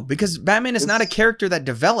do because Batman is not a character that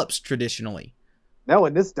develops traditionally. No,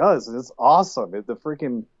 and this does. It's awesome. The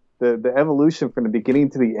the evolution from the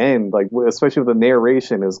beginning to the end, like especially with the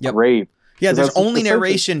narration, is great. Yeah, there's only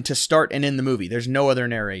narration to start and end the movie. There's no other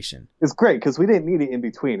narration. It's great because we didn't need it in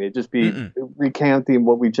between. It'd just be recounting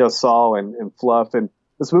what we just saw and fluff. And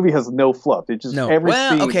this movie has no fluff. It just every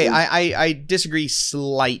scene. Okay, I disagree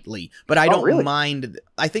slightly, but I don't mind.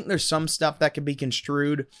 I think there's some stuff that could be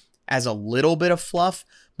construed as a little bit of fluff,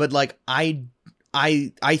 but like I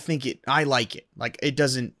think I like it. Like it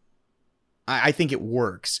doesn't. I think it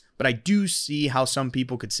works, but I do see how some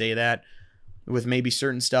people could say that with maybe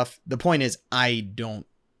certain stuff. The point is, I don't.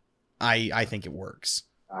 I think it works.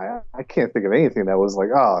 I can't think of anything that was like,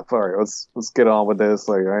 oh, sorry, let's get on with this.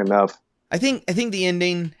 Like enough. I think the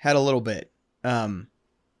ending had a little bit.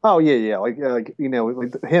 Oh yeah, like like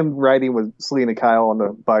him riding with Selena Kyle on the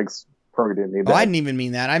bikes probably didn't need that. Oh, I didn't even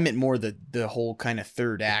mean that. I meant more the whole kind of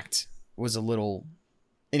third act was a little.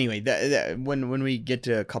 Anyway, when we get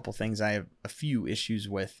to a couple things, I have a few issues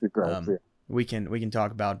with. We can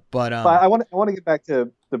talk about, but I want to get back to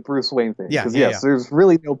the Bruce Wayne thing. Yeah, there's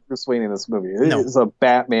really no Bruce Wayne in this movie. It is a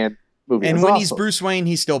Batman movie, and when he's Bruce Wayne,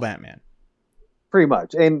 he's still Batman, pretty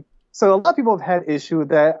much. And so a lot of people have had issue with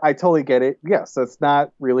that. I totally get it. Yes, that's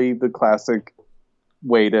not really the classic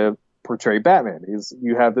way to portray Batman.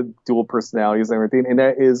 You have the dual personalities and everything, and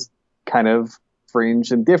that is kind of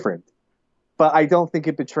fringe and different. But I don't think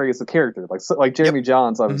it betrays the character. Like Jeremy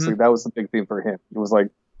Jahns, obviously, that was the big thing for him. It was like,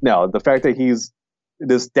 no, the fact that he's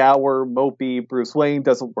this dour, mopey Bruce Wayne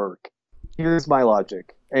doesn't work. Here's my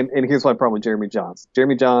logic. And here's my problem with Jeremy Jahns.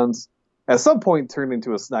 Jeremy Jahns, at some point, turned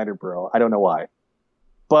into a Snyder bro. I don't know why.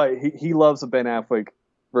 But he loves a Ben Affleck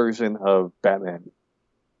version of Batman.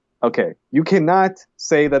 Okay, you cannot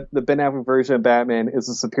say that the Ben Affleck version of Batman is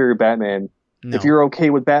a superior Batman if you're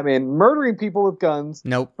okay with Batman murdering people with guns.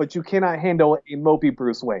 Nope. But you cannot handle a mopey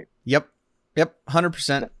Bruce Wayne. Yep,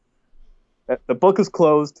 100%. The book is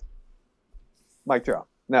closed. Mic drop.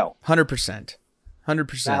 No. 100%.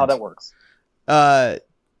 Not how that works.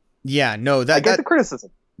 Yeah, no. I get the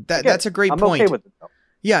criticism. That's a great point. I'm okay with it, though.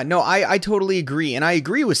 Yeah, no, I totally agree, and I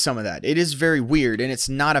agree with some of that. It is very weird, and it's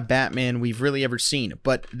not a Batman we've really ever seen.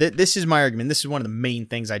 But this is my argument. This is one of the main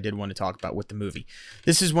things I did want to talk about with the movie.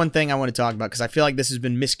 This is one thing I want to talk about because I feel like this has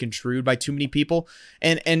been misconstrued by too many people,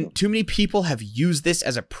 and too many people have used this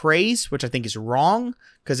as a praise, which I think is wrong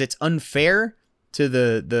because it's unfair to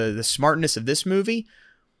the smartness of this movie.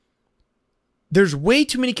 There's way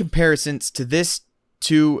too many comparisons to this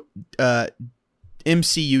to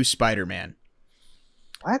MCU Spider-Man.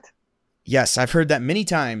 What? Yes, I've heard that many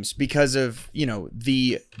times because of,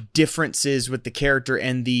 the differences with the character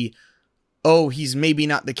and he's maybe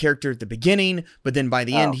not the character at the beginning, but then by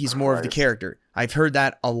the end, he's more of the character. I've heard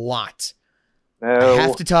that a lot. No. I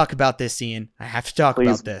have to talk about this, Ian. I have to talk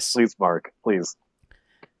about this. Please, Mark, please.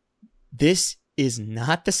 This is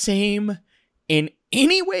not the same in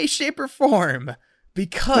any way, shape, or form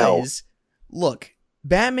because, look,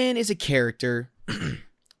 Batman is a character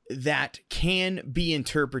that can be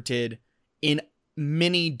interpreted in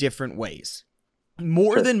many different ways.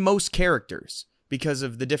 More than most characters because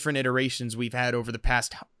of the different iterations we've had over the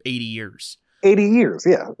past 80 years. 80 years,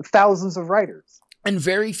 yeah. Thousands of writers. And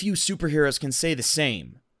very few superheroes can say the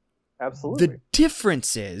same. Absolutely. The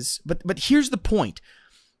difference is, but here's the point.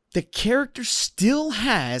 The character still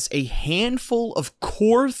has a handful of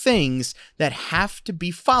core things that have to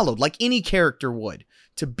be followed, like any character would.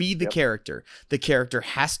 To be the character. The character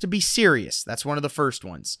has to be serious. That's one of the first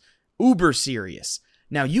ones. Uber serious.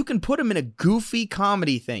 Now, you can put him in a goofy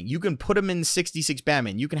comedy thing. You can put him in 66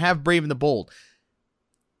 Batman. You can have Brave and the Bold.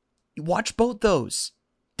 Watch both those.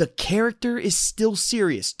 The character is still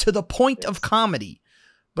serious to the point of comedy.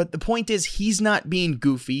 But the point is, he's not being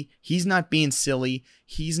goofy. He's not being silly.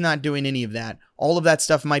 He's not doing any of that. All of that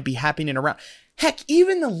stuff might be happening around. Heck,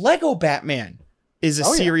 even the Lego Batman is a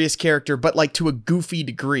serious character, but like to a goofy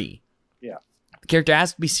degree. Yeah. The character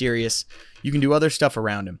has to be serious. You can do other stuff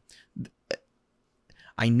around him.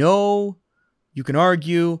 I know you can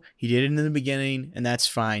argue he did it in the beginning, and that's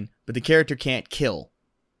fine, but the character can't kill.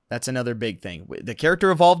 That's another big thing. The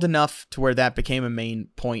character evolved enough to where that became a main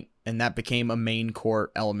point, and that became a main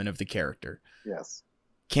core element of the character. Yes.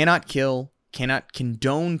 Cannot kill, cannot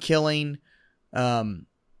condone killing.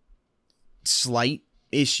 Slight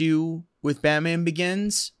issue with Batman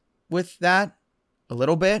Begins with that a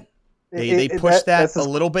little bit. They push that a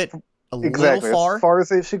little bit, little far. As far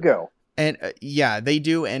as it should go. And they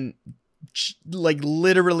do. And like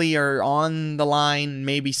literally are on the line,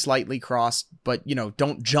 maybe slightly crossed, but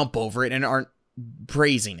don't jump over it and aren't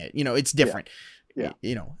praising it. It's different. Yeah.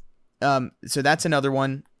 So that's another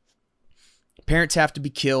one. Parents have to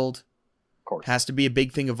be killed. Of course. Has to be a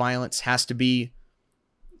big thing of violence. Has to be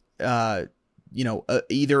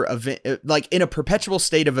either like in a perpetual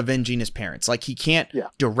state of avenging his parents. Like he can't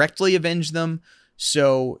directly avenge them.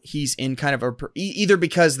 So he's in kind of either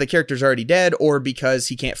because the character's already dead or because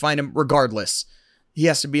he can't find him. Regardless, he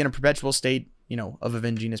has to be in a perpetual state, of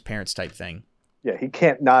avenging his parents type thing. Yeah, he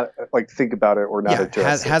can't not like think about it or not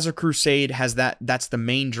address it. Has a crusade, has that. That's the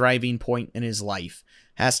main driving point in his life.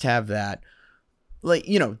 Has to have that. Like,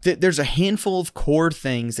 there's a handful of core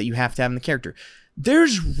things that you have to have in the character.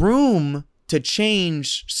 There's room to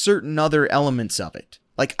change certain other elements of it.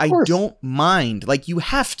 Like, I don't mind. Like, you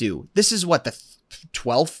have to. This is what, the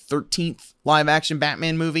 12th, 13th live action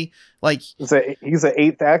Batman movie? Like, he's an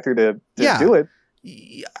 8th actor to do it.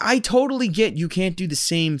 I totally get you can't do the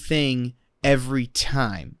same thing every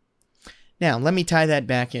time. Now, let me tie that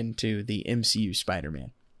back into the MCU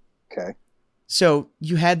Spider-Man. Okay. So,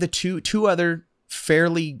 you had the two other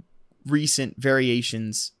fairly recent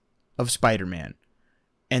variations of Spider-Man.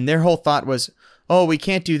 And their whole thought was, oh, we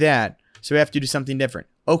can't do that, so we have to do something different.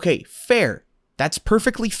 Okay, fair. That's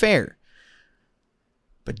perfectly fair.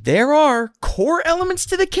 But there are core elements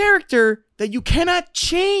to the character that you cannot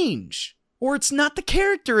change, or it's not the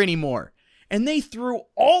character anymore. And they threw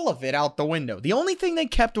all of it out the window. The only thing they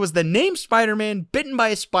kept was the name Spider-Man, bitten by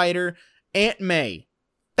a spider, Aunt May.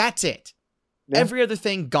 That's it. Yeah. Every other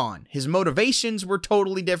thing gone. His motivations were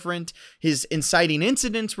totally different. His inciting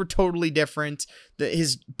incidents were totally different.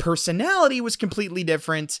 His personality was completely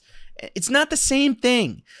different. It's not the same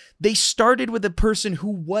thing. They started with a person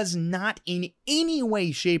who was not in any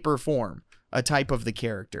way, shape, or form a type of the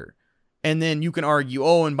character. And then you can argue,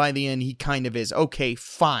 oh, and by the end, he kind of is. Okay,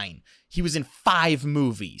 fine. He was in 5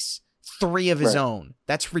 movies. 3 of his own.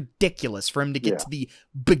 That's ridiculous for him to get to the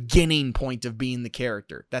beginning point of being the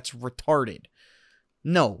character. That's retarded.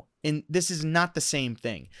 No, and this is not the same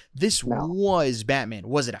thing. This was Batman.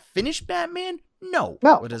 Was it a finished Batman? No.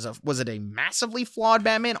 Was it a massively flawed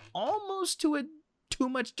Batman? Almost to a too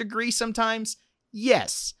much degree sometimes?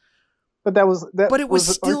 Yes. But it was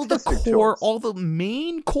still the core, choice. All the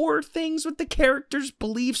main core things with the characters,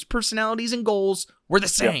 beliefs, personalities, and goals were the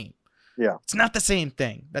same. Yeah. It's not the same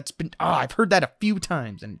thing. I've heard that a few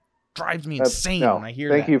times and it drives me insane when I hear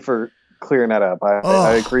that. Thank you for clearing that up.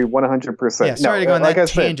 I agree 100%. Yeah, sorry to go on that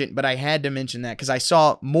tangent, but I had to mention that because I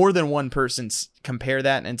saw more than one person compare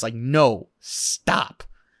that, and it's like, no, stop.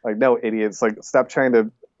 Like, no, idiots. Like, stop trying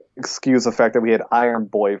to excuse the fact that we had Iron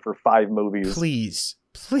Boy for 5 movies. Please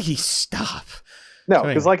stop. No,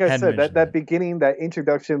 because like I said, that beginning, that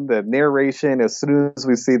introduction, the narration, as soon as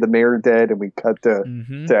we see the mayor dead and we cut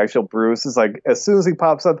to actual Bruce, is like, as soon as he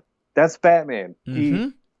pops up, that's Batman.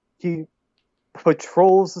 He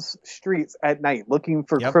patrols the streets at night looking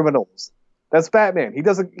for criminals. That's Batman. He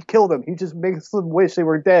doesn't kill them. He just makes them wish they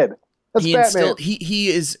were dead. That's Batman. He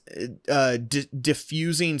is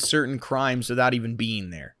diffusing certain crimes without even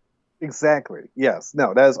being there. Exactly. Yes.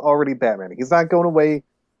 No, that is already Batman. He's not going away.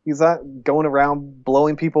 He's not going around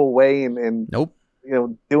blowing people away and nope.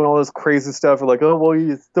 Doing all this crazy stuff. We're like, oh, well,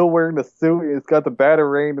 he's still wearing the suit. He's got the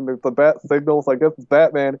Batarang and there's the bat signals. I guess it's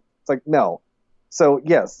Batman. It's like, no. So,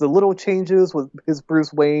 yes, the little changes with his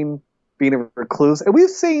Bruce Wayne being a recluse. And we've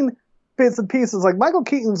seen bits and pieces. Like, Michael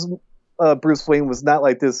Keaton's Bruce Wayne was not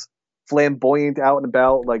like this flamboyant, out and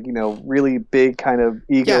about, like, really big kind of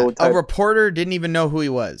ego type. A reporter didn't even know who he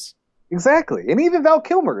was. Exactly. And even Val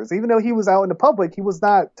Kilmer's, even though he was out in the public, he was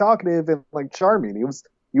not talkative and, like, charming. He was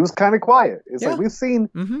kind of quiet. It's like we've seen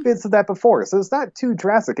bits of that before. So it's not too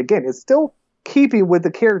drastic. Again, it's still keeping with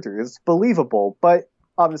the character. It's believable, but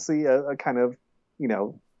obviously a kind of,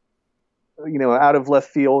 out of left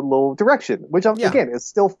field little direction, which again is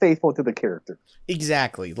still faithful to the character.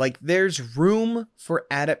 Exactly. Like, there's room for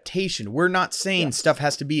adaptation. We're not saying stuff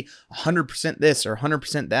has to be 100% this or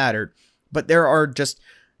 100% that, but there are just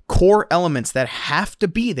core elements that have to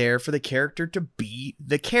be there for the character to be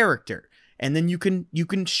the character. And then you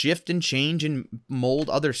can shift and change and mold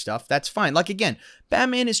other stuff. That's fine. Like, again,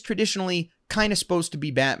 Batman is traditionally kind of supposed to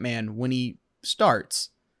be Batman when he starts.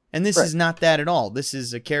 And this is not that at all. This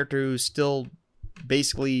is a character who's still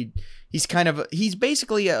basically, he's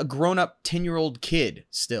basically a grown-up 10-year-old kid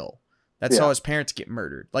still. That's how his parents get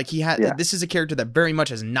murdered. Like, this is a character that very much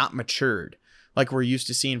has not matured like we're used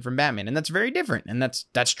to seeing from Batman. And that's very different. And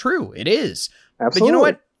that's true. It is. Absolutely. But you know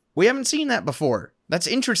what? We haven't seen that before. That's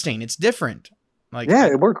interesting. It's different. Like,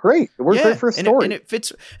 it worked great. It worked great for a story. And it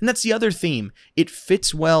fits. And that's the other theme. It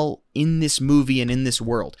fits well in this movie and in this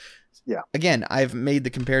world. Yeah. Again, I've made the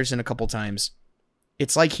comparison a couple times.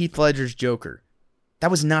 It's like Heath Ledger's Joker. That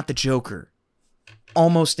was not the Joker,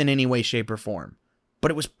 almost in any way, shape, or form. But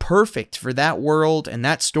it was perfect for that world and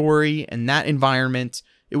that story and that environment.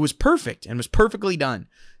 It was perfect and was perfectly done.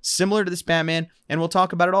 similar to this Batman, and we'll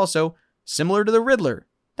talk about it also, similar to the Riddler.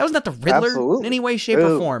 That was not the Riddler in any way, shape,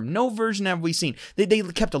 or form. No version have we seen. They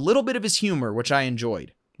kept a little bit of his humor, which I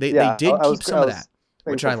enjoyed. They did keep some of that,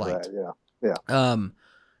 which I liked.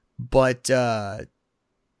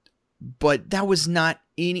 But that was not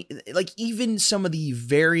any, like, even some of the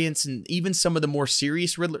variants and even some of the more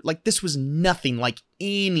serious Riddler, like, this was nothing like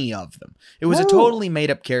any of them. It was a totally made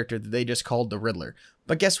up character that they just called the Riddler.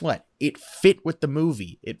 But guess what? It fit with the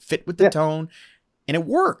movie. It fit with the tone, and it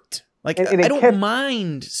worked. Like, I don't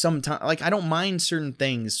mind sometimes, like, I don't mind certain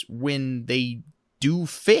things when they do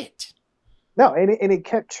fit. No, and it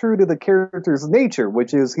kept true to the character's nature,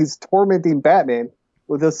 which is he's tormenting Batman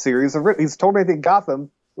with a series of, he's tormenting Gotham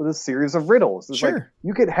with a series of riddles. It's like,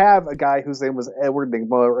 you could have a guy whose name was Edward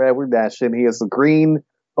Nygma or Edward Nashvin. He has a green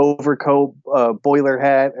overcoat, boiler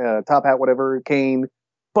hat, top hat, whatever, cane,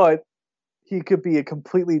 but he could be a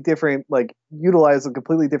completely different, like, utilized a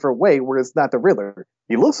completely different way where it's not the Riddler.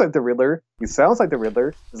 He looks like the Riddler. He sounds like the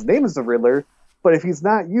Riddler. His name is the Riddler. But if he's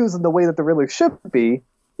not used in the way that the Riddler should be,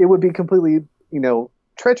 it would be completely,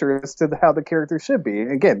 treacherous to how the character should be.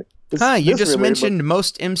 Again, you just mentioned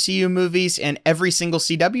most MCU movies and every single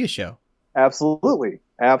CW show. Absolutely.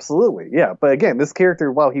 Yeah. But again, this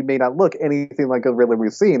character, while he may not look anything like a Riddler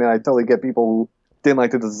we've seen, and I totally get people who didn't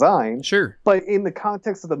like the design. Sure. But in the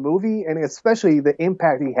context of the movie, and especially the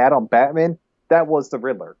impact he had on Batman, that was the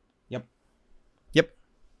Riddler. Yep.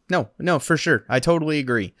 No, for sure. I totally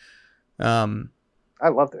agree. I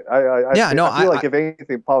loved it. I feel like if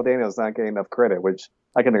anything, Paul Dano's not getting enough credit, which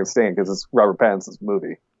I can understand because it's Robert Pattinson's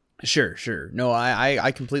movie. Sure. No,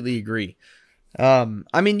 I completely agree.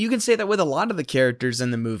 I mean, you can say that with a lot of the characters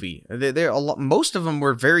in the movie. Most of them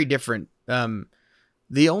were very different.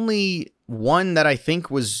 The only one that I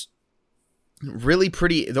think was really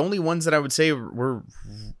pretty, the only ones that I would say were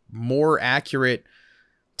more accurate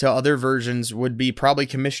to other versions would be probably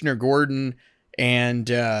Commissioner Gordon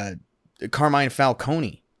and Carmine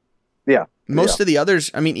Falcone. Yeah. Most of the others,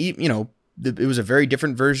 I mean, it was a very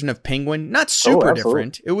different version of Penguin. Not super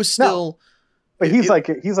different. It was still. No. But he's like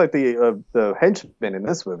the henchman in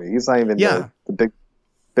this movie. He's not even the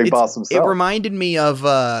big boss himself. It reminded me of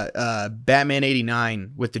Batman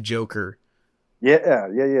 '89 with the Joker.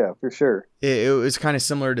 Yeah, for sure. It was kind of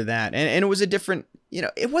similar to that, and it was a different.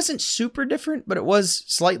 It wasn't super different, but it was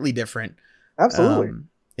slightly different. Absolutely.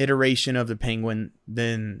 Iteration of the Penguin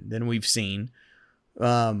than we've seen.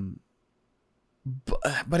 But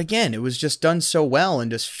again, it was just done so well and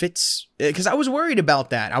just fits, because I was worried about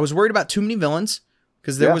that. I was worried about too many villains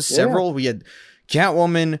because there was several. Yeah. We had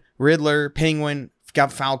Catwoman, Riddler, Penguin,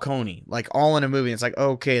 got Falcone, like all in a movie. It's like,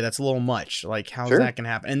 okay, that's a little much. Like, how's that gonna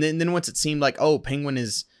happen? And then once it seemed like, oh, Penguin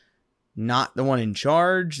is not the one in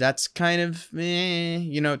charge, that's kind of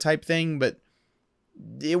type thing. But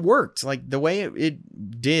it worked. Like, the way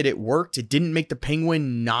it worked. It didn't make the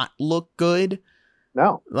Penguin not look good.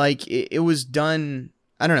 No. Like, it was done,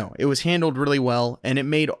 I don't know, it was handled really well, and it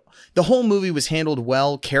made, the whole movie was handled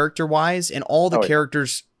well character-wise, and all the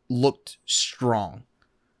characters looked strong.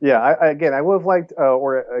 Yeah, I would have liked,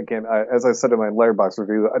 as I said in my Letterboxd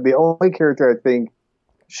review, the only character I think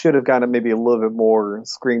should have gotten maybe a little bit more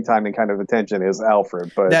screen time and kind of attention is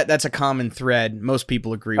Alfred. But that's a common thread. Most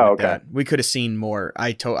people agree with that. We could have seen more.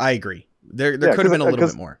 I agree. There could have been a little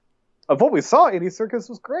bit more. Of what we saw, Andy Serkis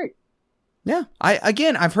was great. Yeah,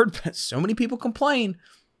 I've heard so many people complain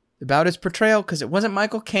about his portrayal because it wasn't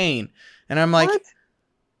Michael Caine, and I'm like, what?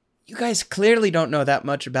 You guys clearly don't know that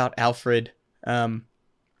much about Alfred. You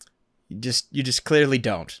just clearly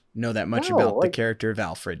don't know that much about the character of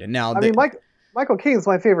Alfred. And now, Michael Caine's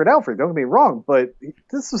my favorite Alfred. Don't get me wrong, but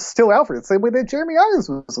this was still Alfred. The same way that Jeremy Irons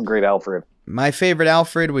was a great Alfred. My favorite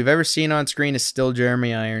Alfred we've ever seen on screen is still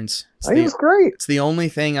Jeremy Irons. He was great. It's the only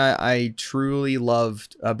thing I truly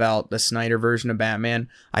loved about the Snyder version of Batman.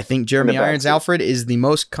 I think Jeremy Irons' Alfred is the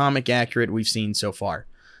most comic accurate we've seen so far.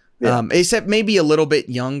 Yeah. Except maybe a little bit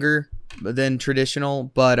younger than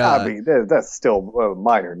traditional, but that's still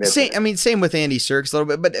minor. Same with Andy Serkis a little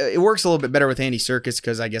bit, but it works a little bit better with Andy Serkis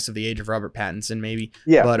because I guess of the age of Robert Pattinson, maybe.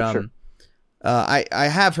 Yeah, but sure. I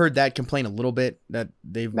have heard that complaint a little bit, that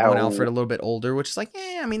they've won Alfred a little bit older, which is like,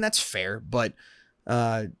 that's fair, but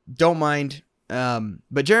don't mind.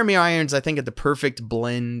 But Jeremy Irons, I think, at the perfect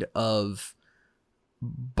blend of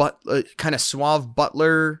kind of suave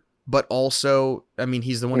butler. But also,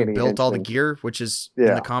 he's the one who built all the gear, which is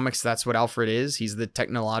in the comics. That's what Alfred is. He's the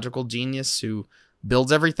technological genius who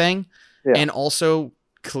builds everything, and also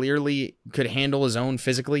clearly could handle his own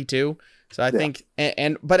physically too. So I think,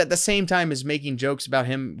 but at the same time is making jokes about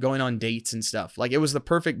him going on dates and stuff. Like, it was the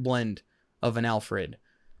perfect blend of an Alfred.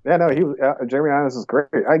 Yeah, no, Jeremy Irons is great.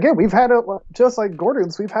 Again, we've had just like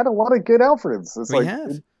Gordon's, we've had a lot of good Alfreds. It's We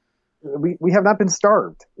have. We have not been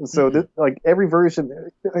starved. So like every version,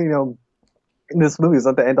 in this movie is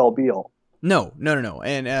not the end all be all. No.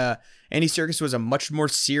 And Andy Serkis was a much more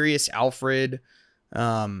serious Alfred,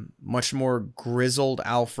 much more grizzled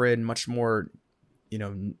Alfred, much more,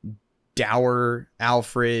 dour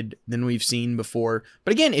Alfred than we've seen before.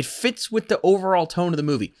 But again, it fits with the overall tone of the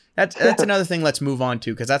movie. That's another thing let's move on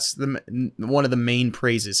to, because that's one of the main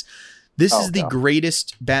praises. This is the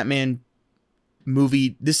greatest Batman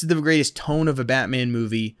movie. This is the greatest tone of a Batman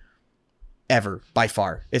movie ever, by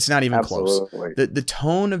far. It's not even close. The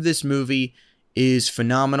tone of this movie is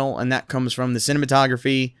phenomenal, and that comes from the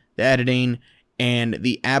cinematography, the editing, and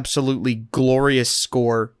the absolutely glorious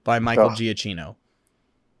score by Michael Giacchino.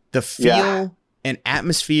 The feel and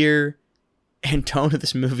atmosphere and tone of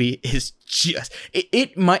this movie is just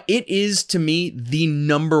it is to me the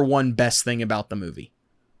number one best thing about the movie.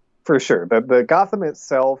 For sure. The Gotham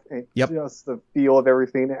itself and just the feel of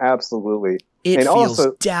everything, absolutely. It feels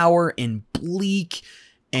also dour and bleak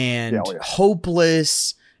and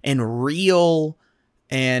hopeless and real.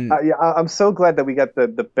 And I'm so glad that we got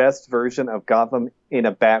the best version of Gotham in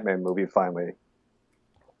a Batman movie finally.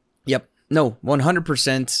 Yep. No,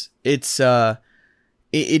 100%. It's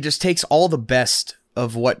it just takes all the best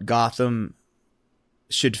of what Gotham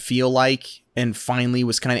should feel like and finally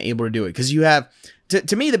was kind of able to do it. Because you have,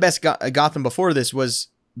 to me, the best Gotham before this was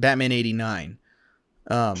Batman 89.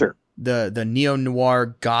 Sure. The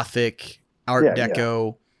neo-noir Gothic Art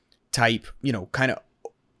Deco type, kind of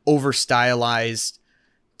over-stylized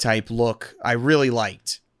type look I really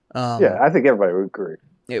liked. I think everybody would agree.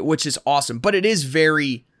 Which is awesome. But it is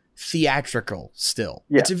very theatrical still.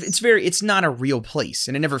 Yes. It's not a real place,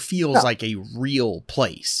 and it never feels like a real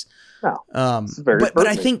place. No. But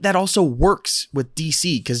I think that also works with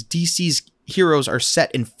DC, because DC's heroes are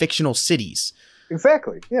set in fictional cities.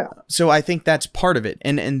 Exactly. Yeah. So I think that's part of it.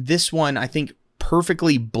 And this one, I think,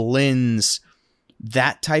 perfectly blends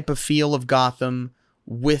that type of feel of Gotham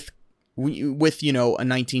with a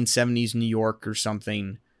 1970s New York or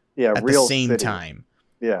something at the same city. Time.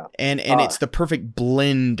 Yeah. And it's the perfect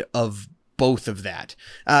blend of both of that.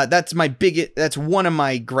 That's one of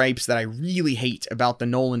my gripes that I really hate about the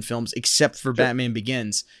Nolan films, except for Batman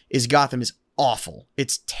Begins, is Gotham is awful.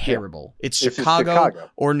 It's terrible. It's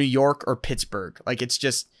Chicago or New York or Pittsburgh. Like, it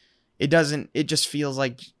just feels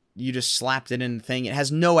like you just slapped it in the thing. It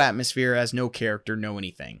has no atmosphere, has no character, no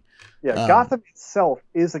anything. Yeah. Gotham itself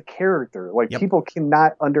is a character. Like, people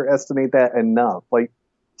cannot underestimate that enough. Like,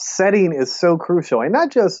 setting is so crucial, and not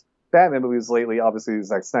just Batman movies lately. Obviously,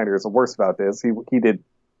 Zack Snyder is the worst about this. He did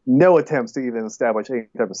no attempts to even establish any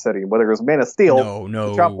type of setting, whether it was Man of Steel,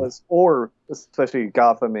 Metropolis, or especially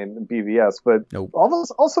Gotham and BVS. But all those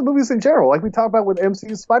also movies in general, like we talked about with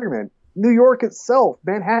MCU Spider-Man, New York itself,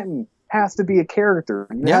 Manhattan has to be a character.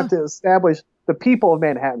 You have to establish the people of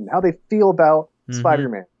Manhattan, how they feel about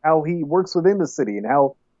Spider-Man, how he works within the city, and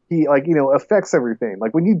how he affects everything.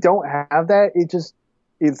 Like, when you don't have that, it's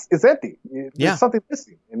empty. There's something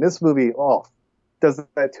missing. And this movie, does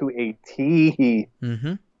that to a T.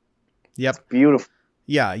 Mm-hmm. Yep. It's beautiful.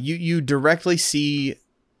 Yeah, you directly see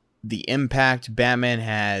the impact Batman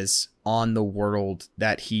has on the world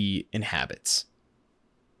that he inhabits.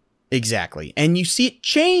 Exactly. And you see it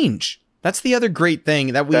change. That's the other great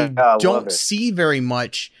thing that we don't see very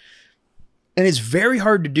much. And it's very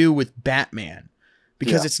hard to do with Batman,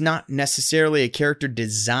 because it's not necessarily a character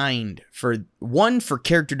designed for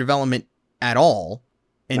character development at all.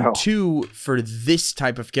 And two, for this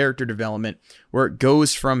type of character development, where it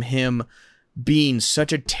goes from him being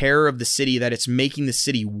such a terror of the city that it's making the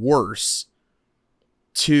city worse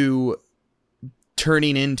to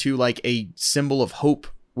turning into like a symbol of hope,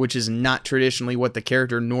 which is not traditionally what the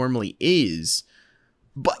character normally is.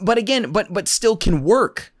 But still can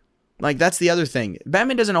work. Like, that's the other thing.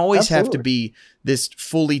 Batman doesn't always have to be this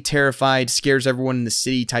fully terrified, scares everyone in the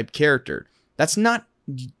city type character. That's not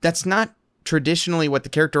traditionally what the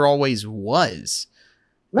character always was.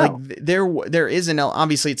 No. Like, there is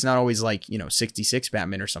obviously it's not always like, 66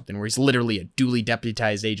 Batman or something where he's literally a duly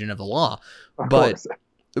deputized agent of the law. But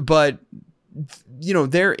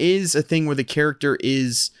there is a thing where the character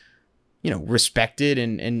is, respected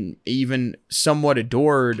and even somewhat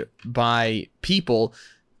adored by people.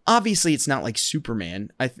 Obviously, it's not like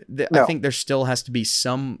Superman. I think there still has to be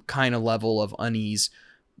some kind of level of unease.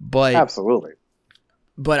 But absolutely.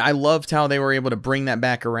 But I loved how they were able to bring that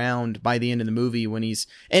back around by the end of the movie when he's...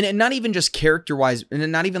 And not even just character-wise,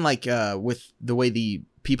 and not even like with the way the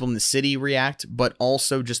people in the city react, but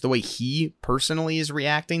also just the way he personally is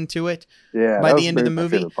reacting to it. Yeah. By the end of the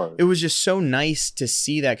movie, it was just so nice to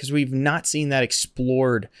see that, because we've not seen that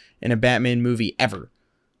explored in a Batman movie ever.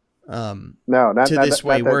 No, not to this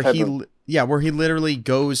way, where he literally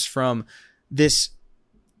goes from this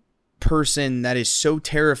person that is so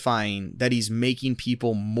terrifying that he's making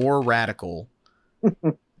people more radical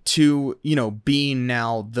to, you know, being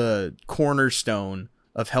now the cornerstone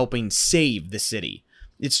of helping save the city.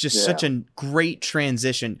 It's just such a great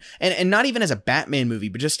transition. And not even as a Batman movie,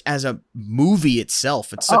 but just as a movie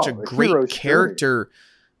itself. It's such a great character,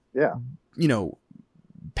 you know,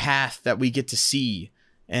 path that we get to see.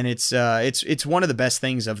 And it's one of the best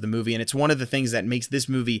things of the movie. And it's one of the things that makes this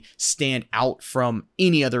movie stand out from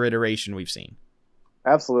any other iteration we've seen.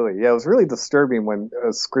 Absolutely. Yeah, it was really disturbing when a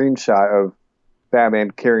screenshot of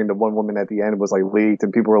Batman carrying the one woman at the end was like leaked,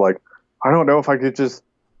 and people were like, I don't know if I could just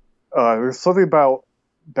there's something about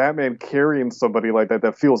Batman carrying somebody like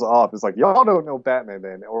that feels off. It's like, y'all don't know Batman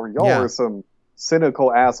then, or y'all are some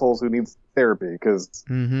cynical assholes who needs therapy, because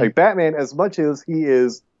like Batman, as much as he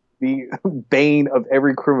is the bane of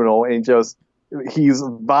every criminal and just he's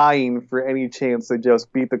vying for any chance to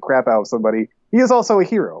just beat the crap out of somebody, he is also a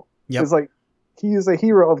hero. It's like he is a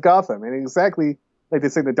hero of Gotham, and exactly like they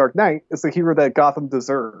say in The Dark Knight, it's the hero that Gotham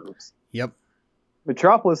deserves.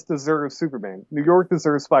 Metropolis deserves Superman. New York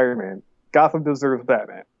deserves Spider-Man. Gotham deserves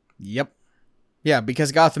Batman. Yeah,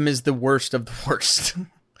 because Gotham is the worst of the worst.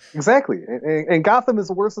 Exactly. And Gotham is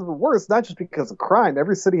the worst of the worst, not just because of crime.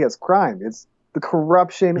 Every city has crime. It's the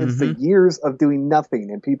corruption. It's the years of doing nothing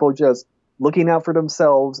and people just looking out for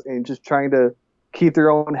themselves and just trying to keep their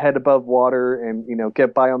own head above water and, you know,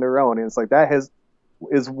 get by on their own. And it's like that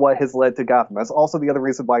is what has led to Gotham. That's also the other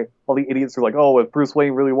reason why all the idiots are like, oh, if Bruce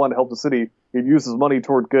Wayne really wanted to help the city, he'd use his money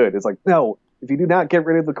toward good. It's like, no, if you do not get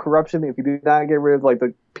rid of the corruption, if you do not get rid of like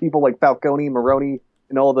the people like Falcone, Maroni,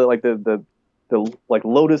 and all the like the like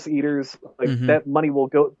Lotus Eaters, like that money will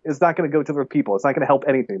go. It's not going to go to the people. It's not going to help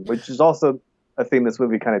anything, which is also a theme this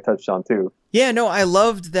movie kind of touched on too. Yeah, no, I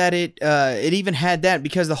loved that it even had that,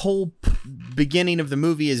 because the whole beginning of the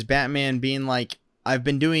movie is Batman being like, I've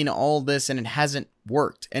been doing all this and it hasn't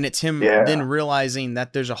worked. And it's him then realizing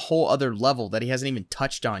that there's a whole other level that he hasn't even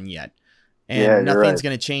touched on yet. And nothing's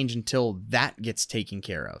going to change until that gets taken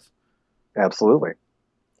care of. Absolutely.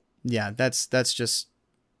 Yeah, that's just,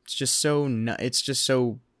 it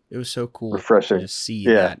was so cool. Refreshing. To just see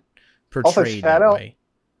that portrayed that way.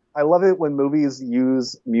 I love it when movies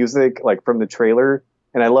use music like from the trailer.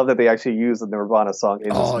 And I love that they actually use the Nirvana song in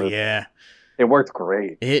this movie. Yeah. It worked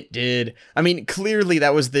great. It did. I mean, clearly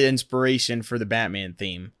that was the inspiration for the Batman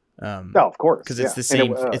theme. No, of course. Because it's the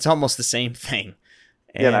same. It's almost the same thing.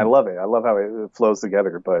 And I love it. I love how it flows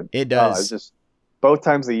together. But it does. It's just both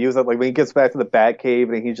times they use it. Like when he gets back to the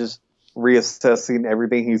Batcave and he's just reassessing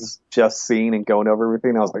everything he's just seen and going over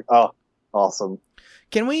everything. I was like, oh, awesome.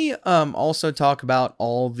 Can we also talk about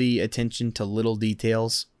all the attention to little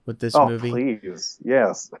details with this movie? Please,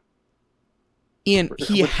 yes. Ian,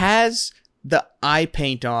 he has the eye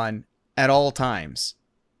paint on at all times.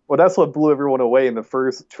 Well, that's what blew everyone away in the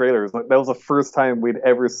first trailers. That was the first time we'd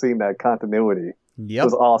ever seen that continuity. It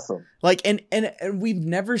was awesome. Like, and we've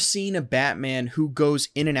never seen a Batman who goes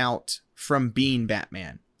in and out from being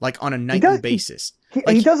Batman, like on a nightly basis.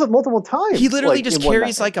 He does it multiple times. He literally just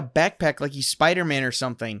carries like a backpack, like he's Spider-Man or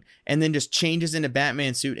something, and then just changes into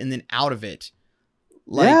Batman suit and then out of it,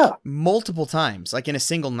 like multiple times, like in a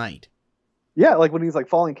single night. Yeah, like when he's like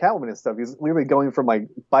following Catwoman and stuff, he's literally going from like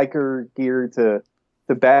biker gear to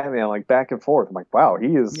Batman, like back and forth. I'm like, wow, he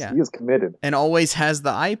is committed, and always has the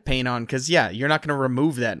eye paint on, because you're not going to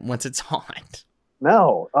remove that once it's on.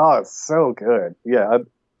 No, it's so good. Yeah,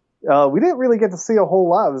 we didn't really get to see a whole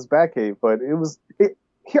lot of his Batcave, but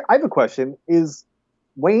here, I have a question: is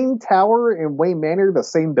Wayne Tower and Wayne Manor the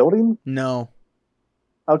same building? No.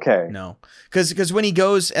 Okay. No, because when he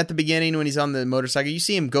goes at the beginning, when he's on the motorcycle, you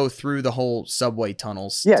see him go through the whole subway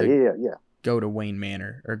tunnels. Yeah. Go to Wayne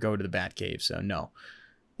Manor or go to the Batcave. So no,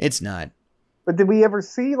 it's not. But did we ever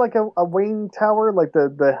see like a Wayne Tower, like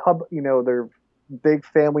the hub, you know, their big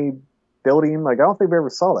family building? Like I don't think we ever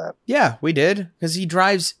saw that. Yeah, we did, because he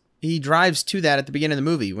drives to that at the beginning of the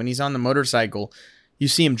movie when he's on the motorcycle. You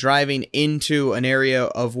see him driving into an area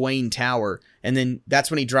of Wayne Tower, and then that's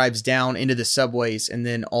when he drives down into the subways and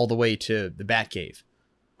then all the way to the Batcave.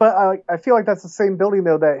 But I feel like that's the same building,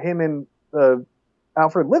 though, that him and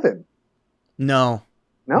Alfred live in. No,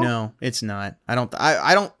 it's not.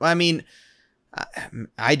 I mean,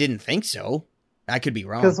 I didn't think so. I could be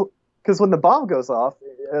wrong. Because when the bomb goes off,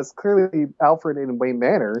 it's clearly Alfred in Wayne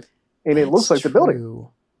Manor, and it looks like the building.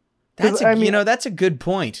 That's that's a good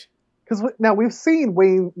point. Because now we've seen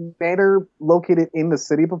Wayne Manor located in the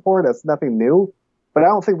city before. That's nothing new. But I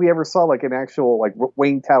don't think we ever saw like an actual like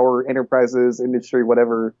Wayne Tower Enterprises industry,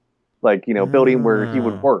 whatever, like, building where he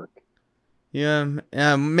would work. Yeah,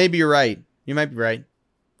 maybe you're right. You might be right.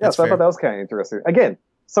 That's so fair. I thought that was kind of interesting. Again,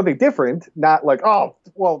 something different, not like, oh,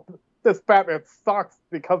 well, this Batman sucks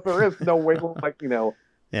because there is no way, like,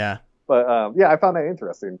 Yeah. But I found that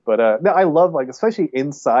interesting. But no, I love, like, especially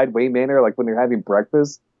inside Wayne Manor, like when they're having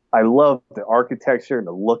breakfast. I love the architecture and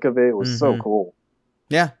the look of it. It was so cool.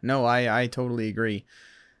 Yeah, no, I totally agree.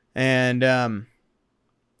 And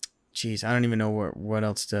geez, I don't even know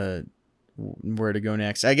where to go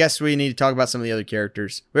next. I guess we need to talk about some of the other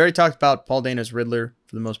characters. We already talked about Paul Dano's Riddler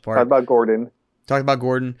for the most part. Talked about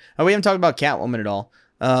Gordon. Oh, we haven't talked about Catwoman at all.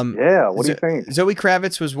 Yeah, what do you think? Zoe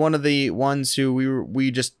Kravitz was one of the ones who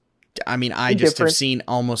I just have seen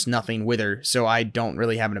almost nothing with her, so I don't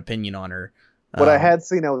really have an opinion on her. What I had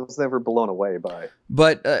seen, I was never blown away by.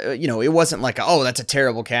 But, it wasn't like, oh, that's a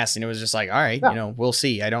terrible casting. It was just like, all right, we'll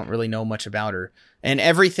see. I don't really know much about her. And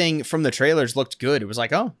everything from the trailers looked good. It was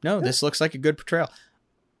like, oh, no, this looks like a good portrayal.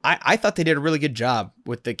 I thought they did a really good job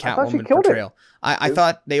with the Catwoman portrayal. I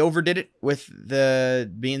thought they overdid it with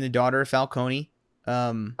being the daughter of Falcone.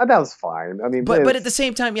 That was fine. I mean, but at the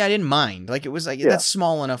same time, I didn't mind. Like, it was like, that's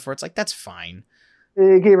small enough where it's like, that's fine.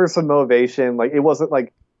 It gave her some motivation. Like, it wasn't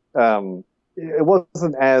like, it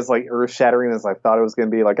wasn't as like earth shattering as I thought it was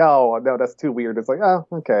going to be. Like, oh no, that's too weird. It's like, oh,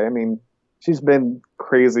 okay. I mean, she's been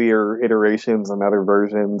crazier iterations and other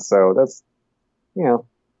versions, so that's,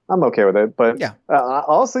 I'm okay with it. But yeah,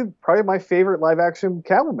 honestly, probably my favorite live action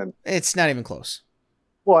Catwoman. It's not even close.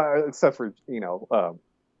 Well, except for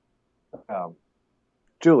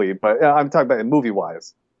Julie, but I'm talking about movie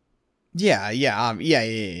wise.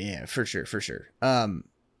 Yeah, for sure.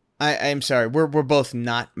 I'm sorry. We're both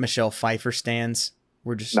not Michelle Pfeiffer stans.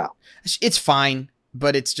 We're just no. It's fine,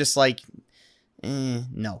 but it's just like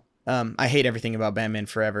no. I hate everything about Batman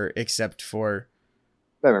Forever except for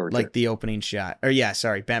like the opening shot. Or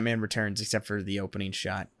Batman Returns except for the opening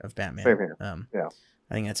shot of Batman. Same here. Yeah.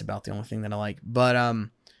 I think that's about the only thing that I like. But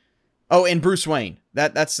and Bruce Wayne.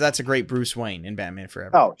 That's a great Bruce Wayne in Batman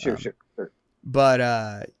Forever. Oh, sure.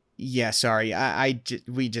 But sorry.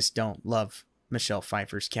 We just don't love Michelle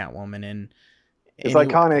Pfeiffer's Catwoman, and it's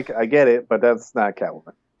iconic. I get it, but that's not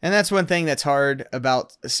Catwoman. And that's one thing that's hard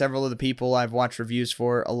about several of the people I've watched reviews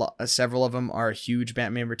for. Several of them are huge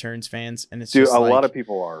Batman Returns fans, and it's just a lot of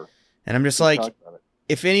people are. And I'm just like,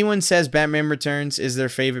 if anyone says Batman Returns is their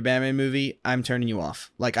favorite Batman movie, I'm turning you off.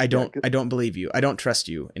 Like, I don't believe you. I don't trust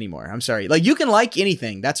you anymore. I'm sorry. Like, you can like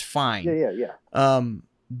anything, that's fine. Yeah.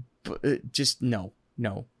 But just no.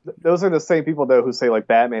 Those are the same people though who say like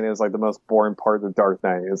Batman is like the most boring part of the Dark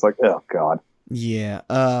Knight. It's like, oh god. Yeah.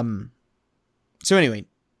 So anyway,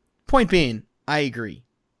 point being, I agree.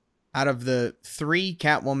 Out of the 3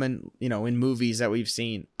 Catwoman, in movies that we've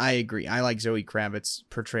seen, I agree. I like Zoe Kravitz's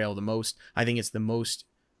portrayal the most. I think it's the most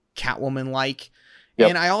Catwoman-like. Yep.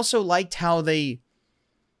 And I also liked how they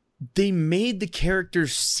made the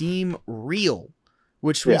characters seem real,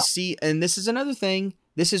 which we see. And this is another thing.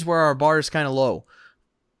 This is where our bar is kind of low.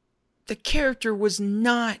 The character was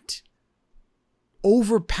not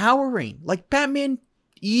overpowering. Like, Batman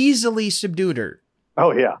easily subdued her.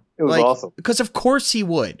 Oh, yeah. It was awesome. Because of course he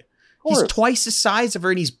would. He's twice the size of her,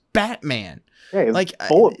 and he's Batman. Yeah, he's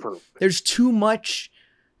bulletproof. There's too much.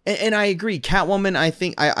 And I agree. Catwoman, I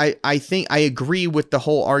think I agree with the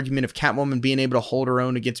whole argument of Catwoman being able to hold her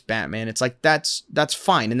own against Batman. It's like, that's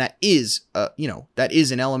fine. And that is, that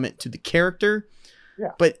is an element to the character.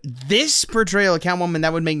 Yeah. But this portrayal of Catwoman,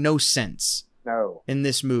 that would make no sense. No. In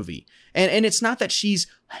this movie. And it's not that she's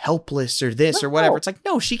helpless or this or whatever. It's like,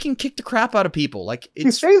 no, she can kick the crap out of people. Like,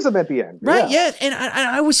 she saves them at the end. Right, yeah. And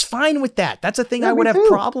I was fine with that. That's a thing I would have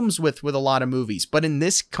problems with a lot of movies. But in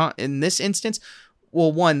this instance,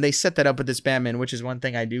 well, one, they set that up with this Batman, which is one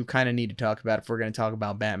thing I do kind of need to talk about if we're going to talk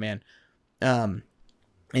about Batman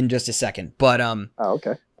in just a second. But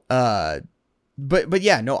okay. But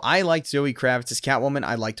yeah, no, I liked Zoe Kravitz's Catwoman.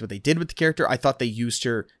 I liked what they did with the character. I thought they used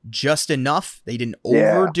her just enough. They didn't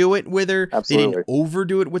overdo it with her. Absolutely. They didn't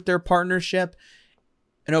overdo it with their partnership.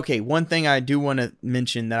 And okay, one thing I do want to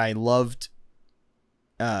mention that I loved,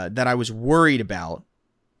 that I was worried about.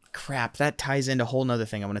 Crap, that ties into a whole nother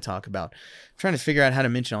thing I want to talk about. I'm trying to figure out how to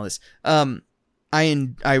mention all this.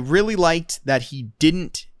 I really liked that he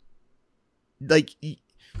didn't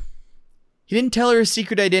He didn't tell her his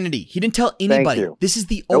secret identity. He didn't tell anybody. This is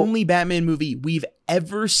the only Batman movie we've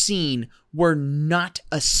ever seen where not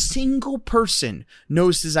a single person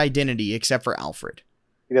knows his identity except for Alfred.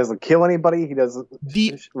 He doesn't kill anybody. He doesn't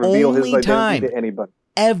reveal his identity to anybody.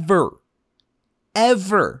 Ever.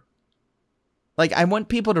 Like, I want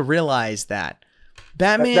people to realize that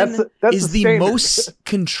Batman is the most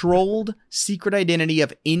controlled secret identity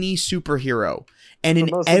of any superhero. And in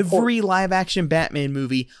every live action Batman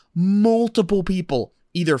movie, multiple people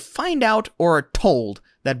either find out or are told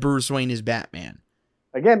that Bruce Wayne is Batman.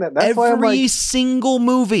 Again, that's why I'm like, every single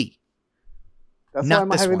movie. That's why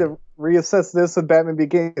I'm having to reassess this with Batman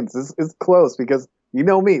Begins. It's close because you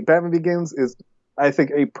know me. Batman Begins is, I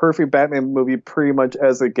think, a perfect Batman movie pretty much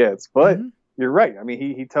as it gets. But you're right. I mean,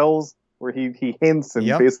 he tells where he hints and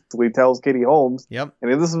basically tells Katie Holmes. Yep.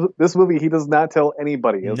 And in this movie, he does not tell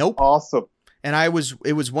anybody. It's awesome. And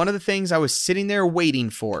it was one of the things I was sitting there waiting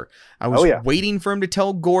for. I was waiting for him to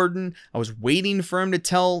tell Gordon. I was waiting for him to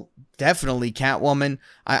tell definitely Catwoman.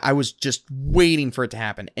 I was just waiting for it to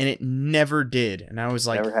happen, and it never did. And I was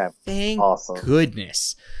like, thank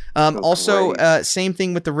goodness. Also, same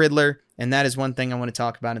thing with the Riddler, and that is one thing I want to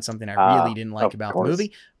talk about and something I really didn't like about the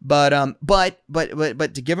movie. But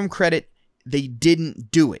to give them credit, they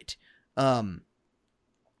didn't do it. But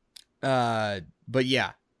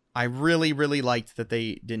yeah. I really, really liked that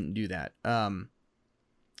they didn't do that.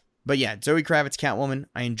 But yeah, Zoe Kravitz, Catwoman,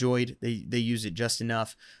 I enjoyed. They used it just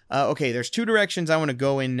enough. Okay, there's two directions I want to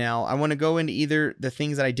go in now. I want to go into either the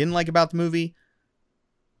things that I didn't like about the movie,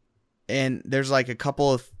 and there's like a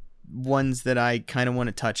couple of ones that I kind of want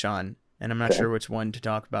to touch on, and I'm not sure which one to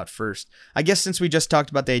talk about first. I guess since we just talked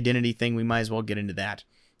about the identity thing, we might as well get into that,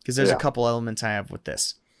 because there's a couple elements I have with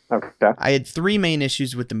this. Okay. I had three main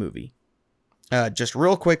issues with the movie. Just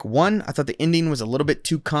real quick. One, I thought the ending was a little bit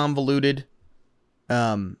too convoluted.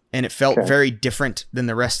 And it felt very different than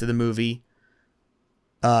the rest of the movie.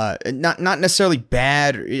 Not necessarily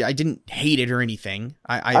bad. I didn't hate it or anything.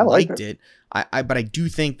 I liked it. But I do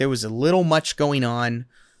think there was a little much going on,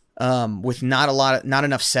 with not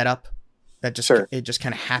enough setup. That just, it just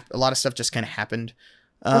kind of happened. A lot of stuff just kind of happened.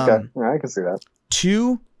 Okay. Yeah, I can see that.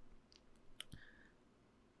 Two,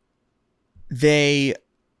 they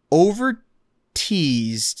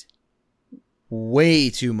over-teased way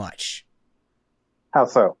too much. How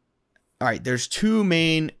so? All right, there's two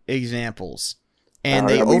main examples, and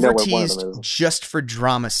they over-teased just for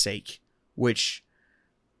drama's sake, which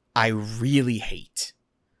I really hate.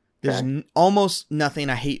 There's almost nothing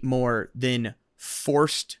I hate more than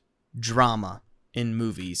forced drama in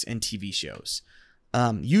movies and TV shows.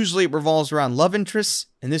 Usually it revolves around love interests.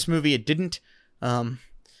 In this movie, it didn't.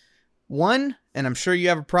 One, and I'm sure you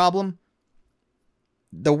have a problem,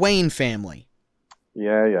 the Wayne family.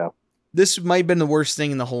 Yeah. This might have been the worst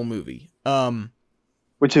thing in the whole movie.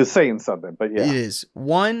 Which is saying something, but yeah. It is.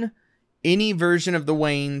 One, any version of the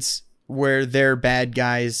Waynes where they're bad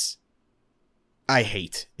guys, I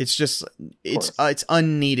hate. It's just, it's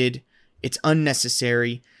unneeded. It's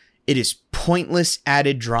unnecessary. It is pointless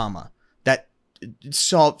added drama that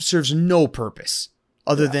serves no purpose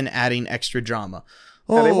other than adding extra drama.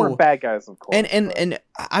 And they weren't bad guys, of course. And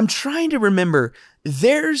I'm trying to remember.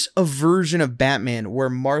 There's a version of Batman where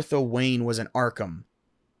Martha Wayne was an Arkham.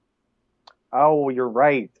 Oh, you're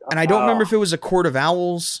right. And I don't remember if it was a Court of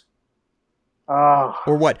Owls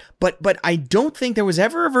or what. But I don't think there was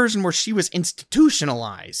ever a version where she was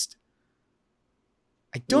institutionalized.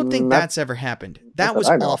 I don't think that's ever happened. That was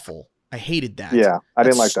awful. I hated that. Yeah, I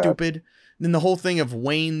didn't like that. Stupid. Then the whole thing of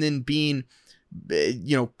Wayne then being,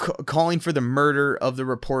 calling for the murder of the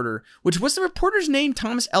reporter, which was the reporter's name,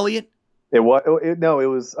 Thomas Elliot. It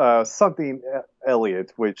was something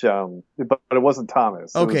Elliot, which but it wasn't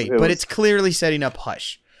Thomas. But it's clearly setting up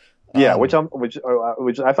Hush. Yeah, which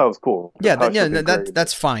I thought was cool. Yeah,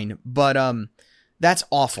 that's fine, but that's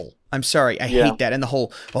awful. I'm sorry, I hate that, and the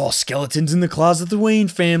whole skeletons in the closet of the Wayne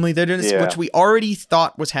family. They're doing this, which we already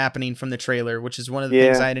thought was happening from the trailer, which is one of the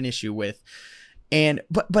things I had an issue with. And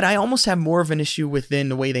but I almost have more of an issue with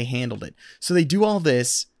the way they handled it. So they do all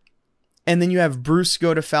this, and then you have Bruce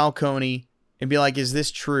go to Falcone and be like, "Is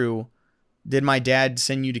this true? Did my dad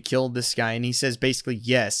send you to kill this guy?" And he says basically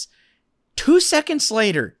yes. 2 seconds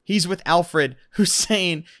later, he's with Alfred, who's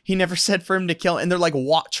saying he never said for him to kill. And they're like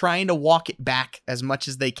trying to walk it back as much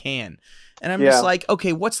as they can. And I'm just like,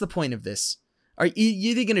 okay, what's the point of this? Are you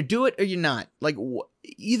either going to do it or you're not? Like,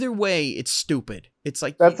 either way, it's stupid. It's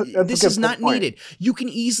like, this is not needed. You can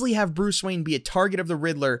easily have Bruce Wayne be a target of the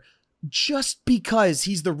Riddler just because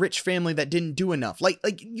he's the rich family that didn't do enough. Like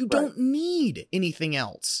you don't need anything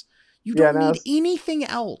else. You don't need anything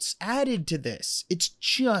else added to this. It's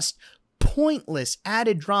just pointless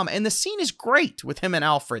added drama. And the scene is great with him and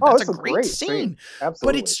Alfred. That's a great scene. Absolutely.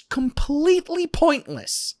 But it's completely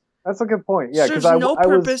pointless. That's a good point. Yeah, because no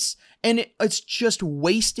purpose, and it's just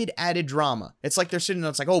wasted added drama. It's like they're sitting there,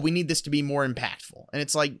 it's like, oh, we need this to be more impactful, and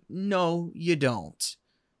it's like, no, you don't.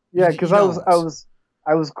 Yeah, because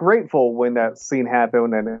I was grateful when that scene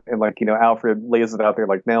happened, and like, you know, Alfred lays it out there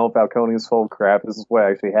like, now Falcone's full of crap. This is what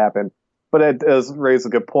actually happened. But it does raise a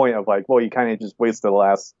good point of like, well, you kind of just wasted the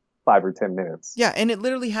last 5 or 10 minutes. Yeah, and it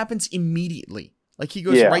literally happens immediately. Like he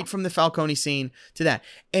goes right from the Falcone scene to that.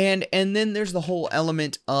 And then there's the whole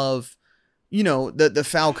element of, you know, the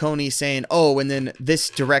Falcone saying, oh, and then this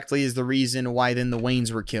directly is the reason why then the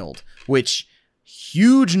Waynes were killed, which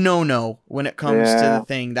huge no when it comes to the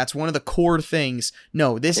thing. That's one of the core things.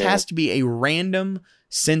 No, this has to be a random,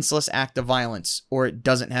 senseless act of violence, or it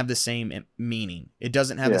doesn't have the same meaning. It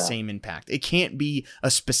doesn't have the same impact. It can't be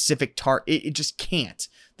a specific target. It just can't.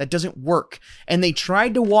 That doesn't work. And they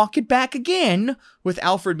tried to walk it back again with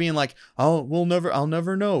Alfred being like, oh, I'll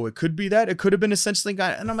never know. It could be that. It could have been essentially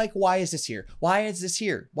guy. And I'm like, why is this here? Why is this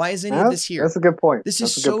here? Why is any of this here? That's a good point. This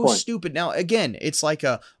is so stupid. Now, again, it's like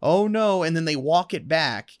oh no. And then they walk it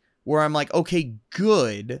back where I'm like, okay,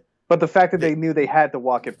 good. But the fact that they knew they had to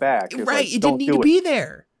walk it back. Right. Like, it didn't need to be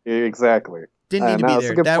there. Exactly. Didn't need to be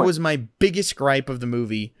there. That was my biggest gripe of the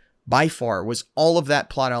movie by far, was all of that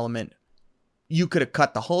plot element. You could have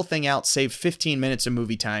cut the whole thing out, saved 15 minutes of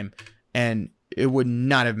movie time, and it would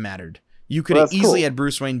not have mattered. You could have easily had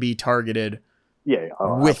Bruce Wayne be targeted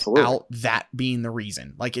without absolutely. That being the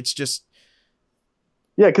reason. Like, it's just...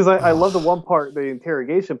 Yeah, because I love the one part, the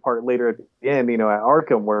interrogation part later at the end, you know, at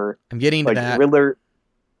Arkham, where... I'm getting to that. Riddler...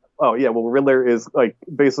 Oh, yeah, well, Riddler is, like,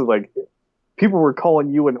 basically, like, people were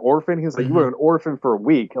calling you an orphan. He's like, you were an orphan for a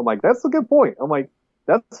week. I'm like, that's a good point. I'm like,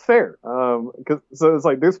 that's fair. So it's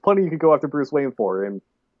like, there's plenty you could go after Bruce Wayne for.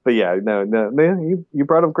 But yeah, no, man, you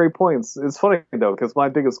brought up great points. It's funny, though, because my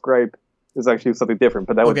biggest gripe is actually something different,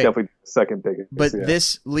 but that was definitely the second biggest. But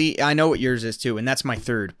this, Lee, I know what yours is too, and that's my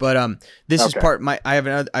third. But this is I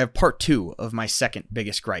have part 2 of my second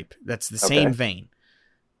biggest gripe. That's the same vein.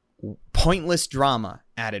 Pointless drama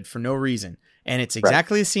added for no reason, and it's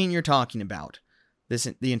exactly the scene you're talking about.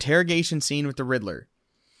 The interrogation scene with the Riddler.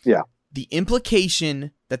 Yeah. The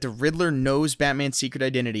implication that the Riddler knows Batman's secret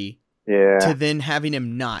identity to then having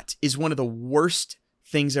him not is one of the worst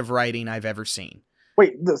things of writing I've ever seen.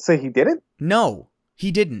 Wait, so he didn't? No,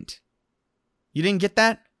 he didn't. You didn't get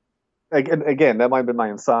that? Again, that might have been my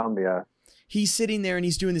insomnia. He's sitting there and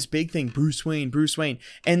he's doing this big thing, Bruce Wayne.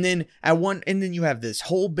 And then you have this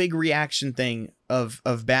whole big reaction thing of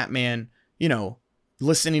Batman, you know,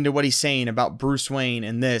 listening to what he's saying about Bruce Wayne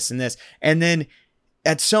and this. And then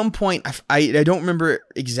at some point, I don't remember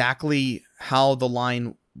exactly how the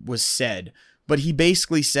line was said, but he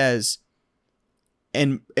basically says,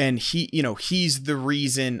 and he, you know, he's the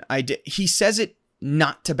reason he says it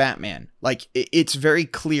not to Batman. Like, it's very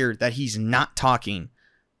clear that he's not talking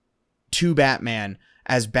to Batman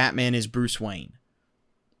as Batman is Bruce Wayne.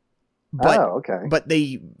 But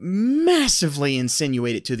they massively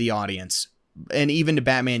insinuate it to the audience and even to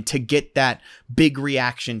Batman to get that big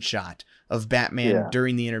reaction shot of Batman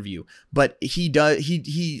during the interview. But he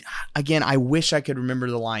again, I wish I could remember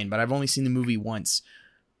the line, but I've only seen the movie once.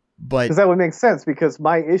 But because that would make sense, because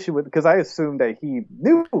my issue with, because I assumed that he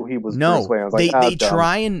knew he was Bruce Wayne. I was like, they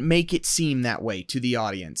try and make it seem that way to the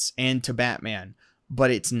audience and to Batman,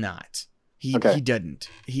 but it's not. He doesn't.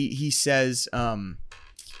 He says,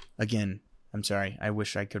 again, I'm sorry, I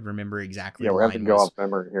wish I could remember exactly. Yeah, we're having to go off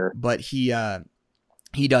memory here. But he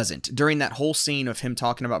doesn't. During that whole scene of him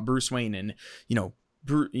talking about Bruce Wayne and,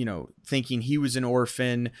 thinking he was an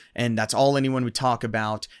orphan and that's all anyone would talk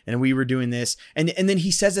about, and we were doing this, and then he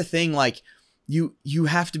says a thing like, you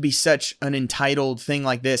have to be such an entitled thing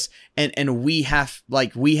like this, and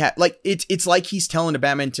it's like he's telling the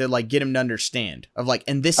Batman to like get him to understand of like,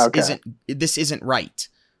 and this isn't right.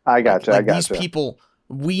 I gotcha. I gotcha. These people,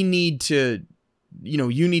 we need to,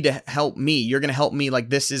 you need to help me. You're going to help me. Like,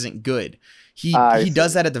 this isn't good. He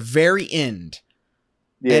does that at the very end.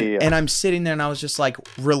 And I'm sitting there and I was just like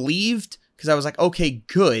relieved, because I was like, okay,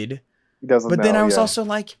 good. Then I was also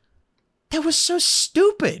like, that was so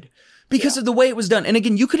stupid because of the way it was done. And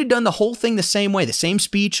again, you could have done the whole thing the same way, the same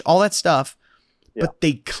speech, all that stuff. Yeah. But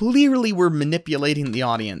they clearly were manipulating the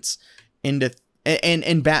audience into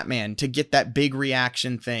and Batman to get that big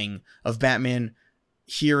reaction thing of Batman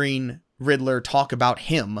hearing Riddler talk about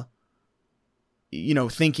him,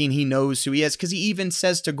 thinking he knows who he is. Cause he even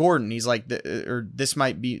says to Gordon, he's like, this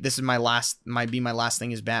might be my last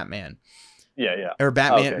thing as Batman. Yeah. Or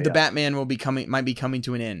Batman, Batman might be coming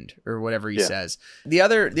to an end, or whatever he says. The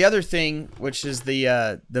other thing, which is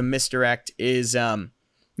the misdirect, is,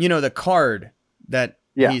 the card that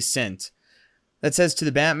he sent. that says to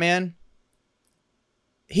the Batman.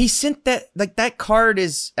 He sent that card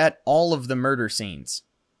is at all of the murder scenes.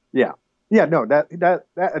 Yeah. Yeah, no,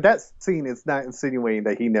 that scene is not insinuating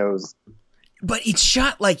that he knows. But it's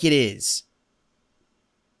shot like it is.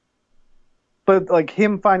 But like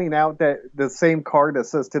him finding out that the same card that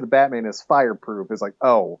says to the Batman is fireproof is like,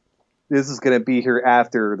 oh, this is going to be here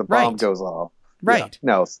after the bomb goes off. Right. Yeah,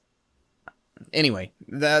 no. Anyway,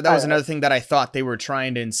 that was another thing that I thought they were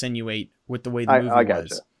trying to insinuate with the way the movie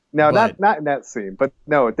was. No, not in that scene, but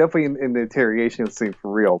no, definitely in the interrogation scene for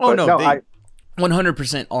real. Oh, but no, they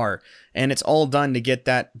 100% are. And it's all done to get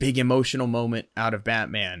that big emotional moment out of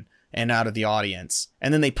Batman and out of the audience.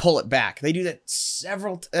 And then they pull it back. They do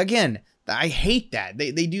that again, I hate that.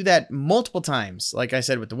 They do that multiple times, like I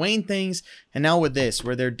said, with the Wayne things, and now with this,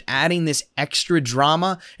 where they're adding this extra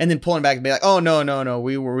drama and then pulling back and be like, oh, no,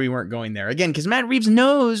 we weren't going there. Again, because Matt Reeves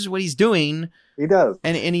knows what he's doing. He does.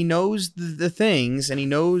 And he knows the things, and he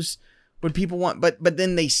knows what people want, but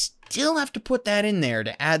then they still have to put that in there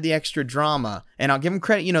to add the extra drama. And I'll give them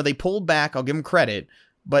credit. They pulled back. I'll give them credit,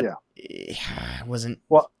 but it wasn't.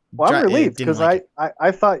 Well, I'm relieved because I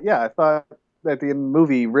thought at the end of the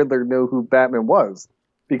movie Riddler knew who Batman was.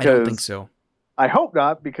 Because I don't think so. I hope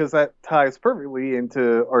not, because that ties perfectly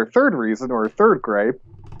into our third reason or third gripe,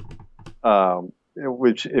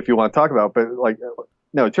 which if you want to talk about, but like,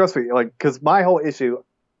 no, trust me, like, because my whole issue.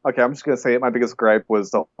 Okay, I'm just going to say it. My biggest gripe was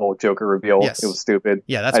the whole Joker reveal. Yes. It was stupid.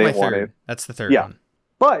 Yeah, that's my third. That's the third one.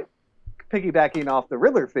 But piggybacking off the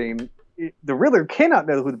Riddler theme, the Riddler cannot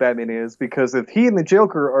know who the Batman is, because if he and the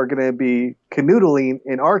Joker are going to be canoodling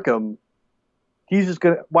in Arkham, he's just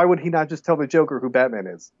going to... Why would he not just tell the Joker who Batman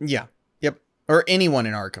is? Yeah. Yep. Or anyone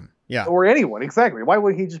in Arkham. Yeah. Or anyone, exactly. Why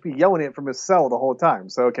would he just be yelling it from his cell the whole time?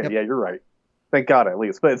 So, okay, yeah, you're right. Thank God, at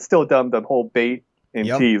least. But it's still dumb. The whole bait and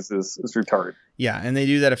tease is retarded. Yeah, and they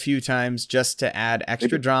do that a few times just to add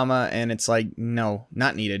extra drama, and it's like, no,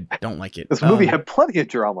 not needed. Don't like it. This movie had plenty of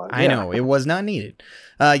drama. I know, it was not needed.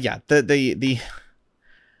 The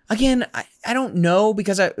again, I don't know,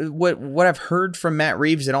 because what I've heard from Matt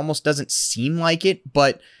Reeves, it almost doesn't seem like it,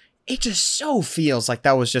 but it just so feels like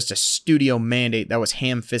that was just a studio mandate that was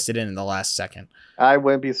ham-fisted in the last second. I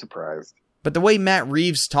wouldn't be surprised. But the way Matt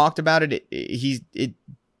Reeves talked about it, it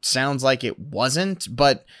sounds like it wasn't,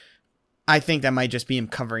 but I think that might just be him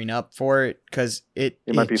covering up for it, because it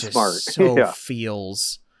might be just smart. So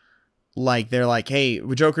feels like they're like, hey,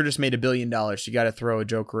 Joker just made $1 billion. You got to throw a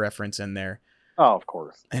Joker reference in there. Oh, of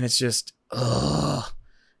course. And it's just,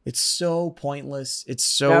 it's so pointless. It's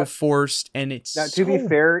so forced, and it's now, to be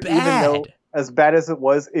fair, bad. Even though as bad as it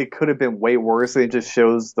was, it could have been way worse. It just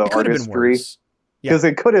shows the artistry, because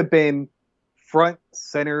it could have been front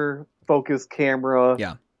center focused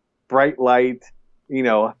camera, bright light.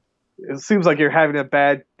 It seems like you're having a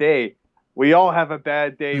bad day. We all have a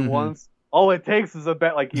bad day once. All it takes is a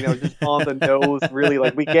bad, just on the nose, really,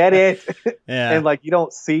 like, we get it. Yeah. And, like, you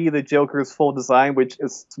don't see the Joker's full design, which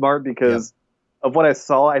is smart because of what I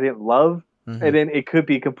saw, I didn't love. Mm-hmm. And then it could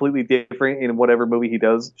be completely different in whatever movie he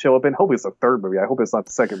does show up in. Hopefully it's the third movie. I hope it's not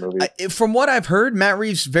the second movie. From what I've heard, Matt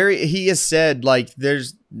Reeves he has said, like,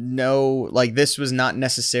 there's no, like, this was not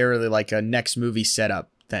necessarily like a next movie setup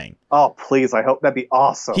thing. Oh, please. I hope that'd be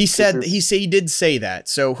awesome. He did say that.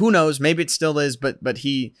 So who knows? Maybe it still is, but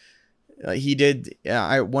he did.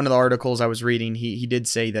 One of the articles I was reading, he did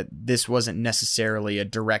say that this wasn't necessarily a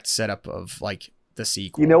direct setup of like the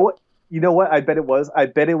sequel. You know what? I bet it was. I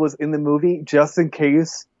bet it was in the movie just in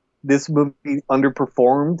case this movie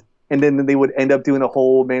underperformed, and then they would end up doing a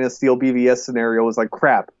whole Man of Steel BVS scenario. It was like,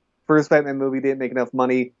 crap, first Batman movie didn't make enough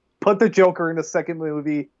money. Put the Joker in the second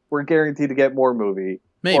movie. We're guaranteed to get more movie.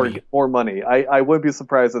 Maybe. Or more money. I would be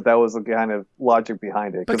surprised if that was the kind of logic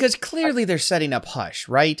behind it. Because clearly they're setting up Hush,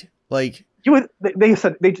 right? Like, they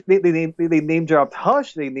said they name dropped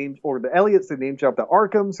Hush, they named the Elliots, they name dropped the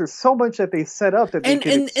Arkhams. There's so much that they set up that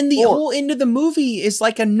and the whole end of the movie is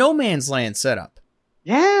like a No Man's Land setup.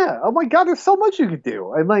 Yeah. Oh my God, there's so much you could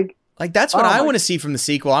do. And like that's what I want to see from the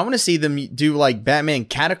sequel. I want to see them do like Batman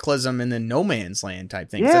Cataclysm and then No Man's Land type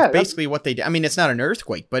thing. Yeah, that's basically what they do. I mean, it's not an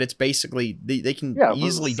earthquake, but it's basically they can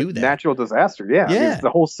easily do that. Natural disaster. Yeah. I mean, the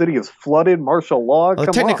whole city is flooded. Martial law. Well,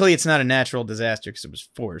 technically, it's not a natural disaster because it was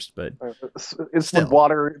forced, but it's the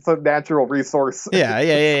water. It's a natural resource.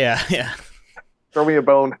 Yeah. Throw me a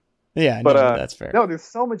bone. Yeah, but that's fair. No, there's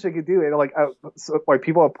so much I could do, and like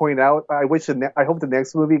people have pointed out, I hope the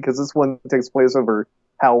next movie, because this one takes place over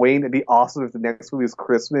Halloween, it'd be awesome if the next movie is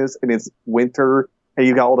Christmas and it's winter and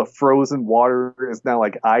you got all the frozen water is now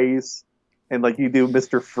like ice, and like you do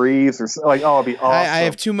Mr. Freeze or like, oh, it'd be awesome. I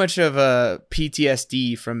have too much of a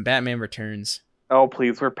PTSD from Batman Returns. Oh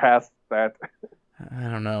please, we're past that. I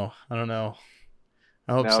don't know.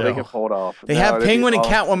 I hope no, so. They can pull it off. They have Penguin and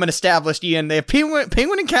Catwoman established, Ian. They have Penguin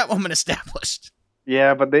and Catwoman established.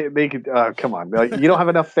 Yeah, but they could. Come on, like, you don't have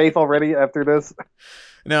enough faith already after this.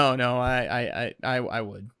 No, I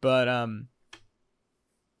would, but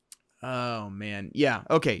oh man, yeah,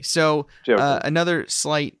 okay. So another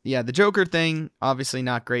slight, the Joker thing, obviously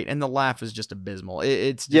not great, and the laugh is just abysmal.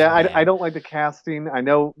 It's just I don't like the casting. I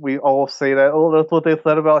know we all say that. Oh, that's what they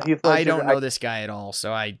said about Heath Ledger. I don't know this guy at all,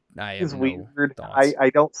 so I he's have weird. No thoughts.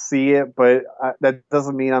 I don't see it, but that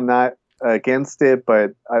doesn't mean I'm not against it.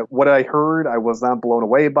 But what I heard, I was not blown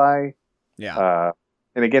away by. Yeah.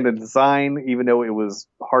 And again, the design, even though it was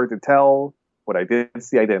hard to tell, what I did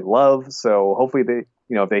see, I didn't love. So hopefully they,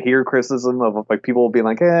 if they hear criticism of like people being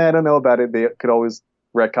like, I don't know about it, they could always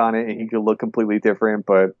retcon it and he could look completely different.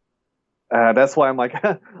 But that's why I'm like,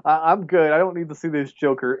 I'm good. I don't need to see this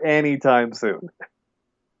Joker anytime soon.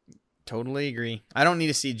 Totally agree. I don't need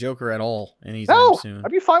to see Joker at all anytime soon.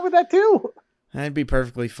 I'd be fine with that too. I'd be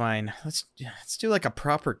perfectly fine. Let's do like a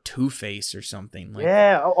proper Two-Face or something.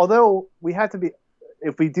 Although we have to be.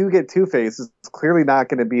 If we do get Two-Face, it's clearly not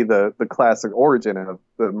going to be the classic origin of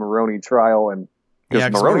the Maroney trial. And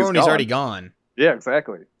because Maroni's already gone. Yeah,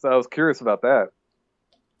 exactly. So I was curious about that.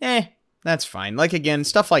 That's fine. Like, again,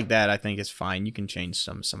 stuff like that I think is fine. You can change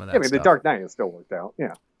some of that stuff. I mean, The Dark Knight has still worked out.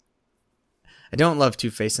 Yeah. I don't love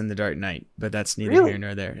Two-Face in The Dark Knight, but that's neither here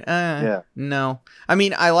nor there. No. I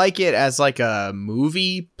mean, I like it as like a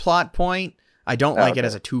movie plot point. I don't like it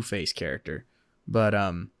as a Two-Face character. But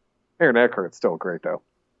Aaron Eckhart's still great, though.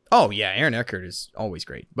 Oh, yeah. Aaron Eckhart is always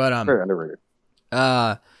great. But very underrated.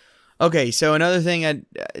 Okay, so another thing,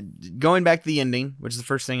 going back to the ending, which is the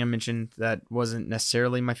first thing I mentioned that wasn't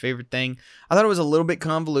necessarily my favorite thing. I thought it was a little bit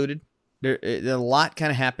convoluted. A lot kind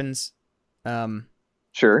of happens.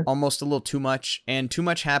 Sure. Almost a little too much, and too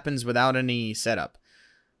much happens without any setup.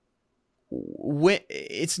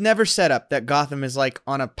 It's never set up that Gotham is like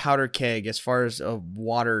on a powder keg as far as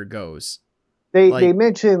water goes. They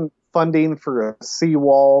mention funding for a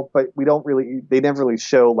seawall, but they never really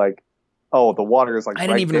show like, oh, the water is like. I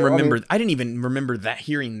didn't even remember that.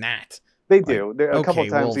 Hearing that they do. A couple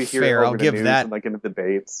times you hear it over the news and like in the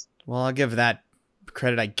debates. Well, I'll give that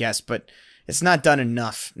credit, I guess, but it's not done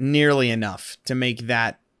nearly enough to make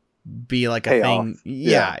that be like a thing.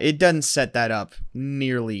 Yeah, it doesn't set that up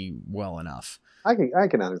nearly well enough. I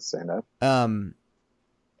can understand that.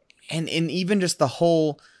 And even just the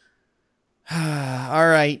whole. All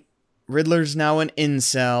right, Riddler's now an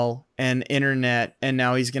incel and internet, and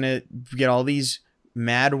now he's gonna get all these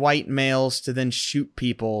mad white males to then shoot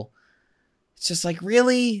people. It's just like,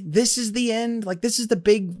 really? This is the end? Like, this is the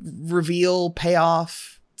big reveal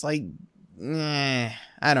payoff? It's like, I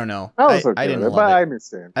don't know. I didn't love it. I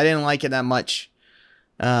understand. I didn't like it that much.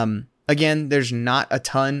 Again, there's not a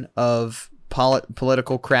ton of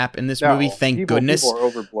political crap in this movie, thank goodness. People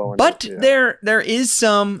are overblowing but there is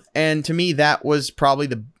some, and to me that was probably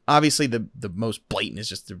obviously the most blatant is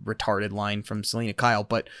just the retarded line from Selena Kyle,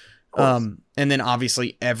 but and then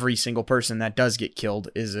obviously every single person that does get killed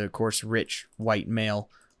is of course rich white male.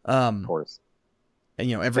 Of course.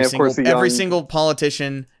 And every single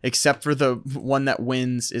politician except for the one that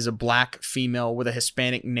wins is a black female with a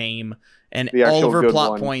Hispanic name. And all of her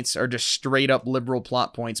plot points are just straight up liberal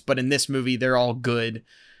plot points. But in this movie, they're all good.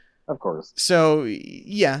 Of course. So,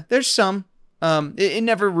 yeah, there's some. It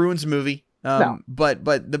never ruins a movie. No. But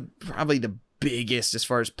probably the biggest as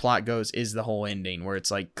far as plot goes is the whole ending where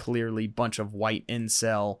it's like clearly a bunch of white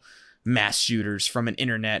incel mass shooters from an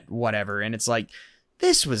internet, whatever. And it's like,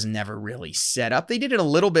 this was never really set up. They did it a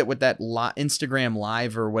little bit with that Instagram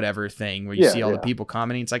Live or whatever thing where you see all the people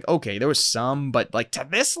commenting. It's like, okay, there was some, but like to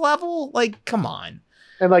this level, like, come on.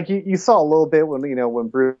 And like you saw a little bit when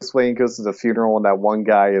Bruce Wayne goes to the funeral and that one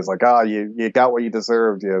guy is like, you got what you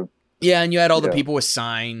deserved. Yeah, and you had all the people with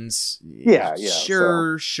signs. Yeah.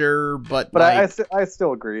 Sure, but like, I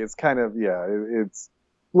still agree. It's kind of it's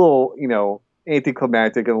a little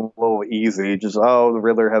anticlimactic and a little easy. Just the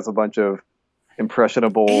Riddler has a bunch of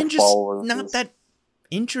impressionable and just followers. Not that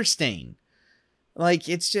interesting. Like,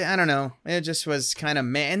 it's just, I don't know. It just was kind of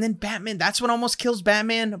meh. And then Batman, that's what almost kills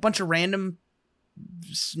Batman. A bunch of random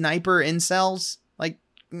sniper incels. Like,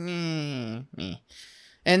 meh.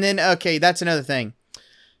 And then, okay, that's another thing.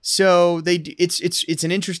 So it's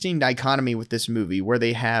an interesting dichotomy with this movie where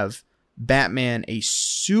they have Batman a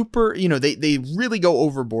super, they really go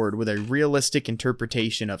overboard with a realistic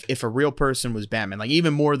interpretation of if a real person was Batman, like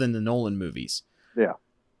even more than the Nolan movies. Yeah.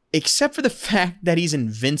 Except for the fact that he's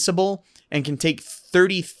invincible and can take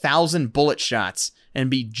 30,000 bullet shots and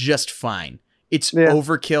be just fine. It's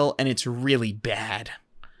overkill and it's really bad.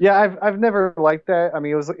 Yeah, I've never liked that. I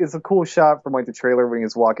mean, it's a cool shot from like the trailer when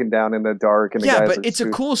he's walking down in the dark and the guys but it's a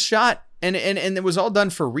cool shot, and it was all done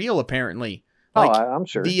for real apparently. Like, I'm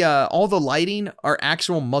sure the all the lighting are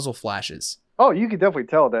actual muzzle flashes. Oh, you can definitely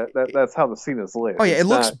tell that's how the scene is lit. Oh yeah, it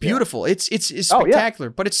looks beautiful. Yeah. It's spectacular,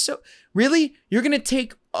 but it's so really you're gonna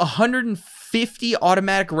take 150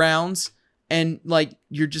 automatic rounds and like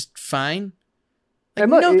you're just fine. Like,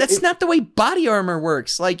 look, no, that's not the way body armor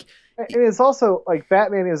works. Like, and it's also like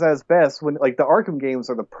Batman is at his best when like the Arkham games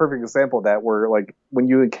are the perfect example of that, where like when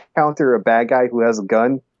you encounter a bad guy who has a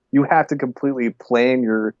gun, you have to completely plan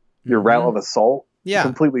your route of assault. Yeah,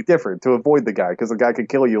 completely different to avoid the guy because the guy could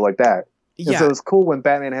kill you like that. And so it's cool when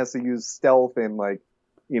Batman has to use stealth and like,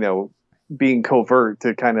 you know, being covert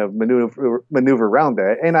to kind of maneuver around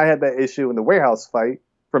that. And I had that issue in the warehouse fight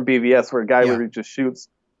from BVS where a guy literally just shoots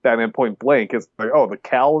Batman point blank. It's like, oh, the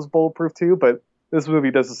cowl is bulletproof too, but this movie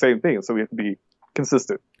does the same thing, so we have to be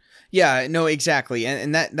consistent. Yeah, no, exactly,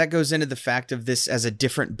 and that goes into the fact of this as a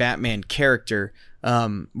different Batman character,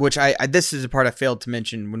 which I this is the part I failed to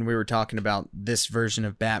mention when we were talking about this version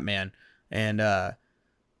of Batman, and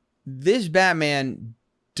this Batman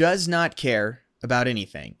does not care about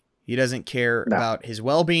anything. He doesn't care about his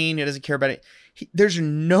well-being. He doesn't care about it. There's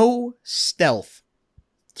no stealth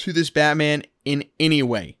to this Batman in any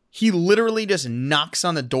way. He literally just knocks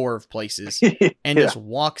on the door of places and just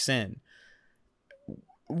walks in,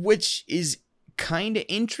 which is kind of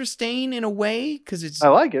interesting in a way because it's I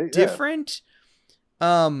like it, different.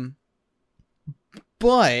 But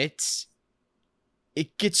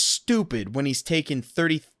it gets stupid when he's taking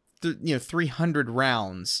 300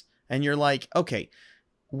 rounds and you're like, okay,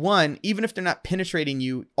 one, even if they're not penetrating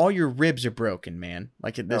you, all your ribs are broken, man.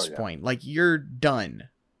 Like at this point, like you're done.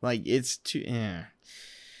 Like it's too,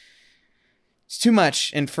 it's too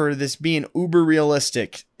much. And for this being uber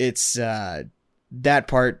realistic, it's, that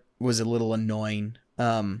part was a little annoying.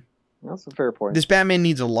 That's a fair point. This Batman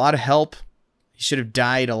needs a lot of help. He should have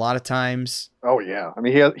died a lot of times. Oh yeah. I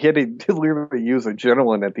mean, he had to literally use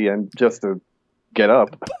adrenaline at the end just to get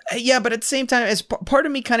up. Yeah, but at the same time, as part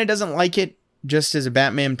of me kind of doesn't like it, just as a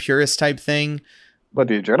Batman purist type thing. But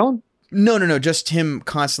the adrenaline? No. Just him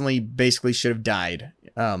constantly basically should have died,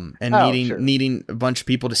 and needing a bunch of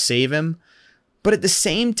people to save him. But at the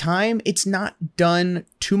same time, it's not done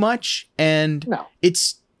too much, and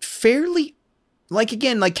it's fairly like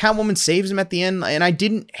Catwoman saves him at the end, and I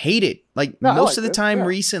didn't hate it. Like most of the time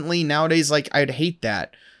recently nowadays, like I'd hate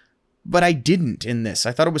that. But I didn't in this.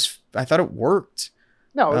 I thought it worked.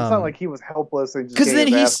 No, it's not like he was helpless. Because then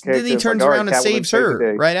he turns around and saves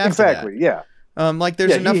her right after that. Exactly, yeah. Like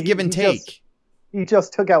there's enough give and take. He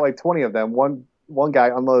just took out like 20 of them. One guy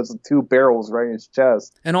unloads 2 barrels right in his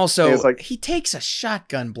chest. And also, he takes a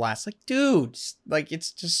shotgun blast. Like, dude, like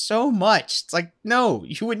it's just so much. It's like, no,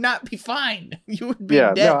 you would not be fine. You would be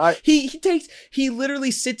dead. No, he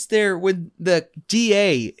literally sits there with the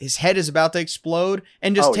DA. His head is about to explode,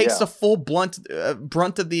 and just takes the full brunt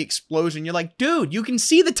of the explosion. You're like, dude, you can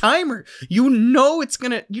see the timer. You know it's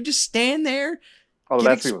gonna. You just stand there. Oh,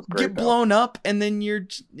 that scene was great. Get blown up, and then you're.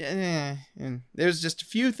 There's just a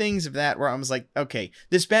few things of that where I was like, okay,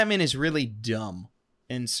 this Batman is really dumb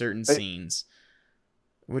in certain scenes,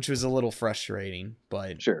 which was a little frustrating.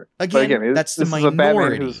 But again, that's the minority. Is a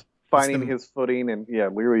Batman who's finding his footing and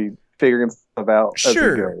literally figuring stuff out.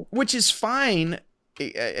 Sure, which is fine,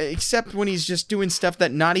 except when he's just doing stuff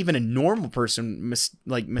that not even a normal person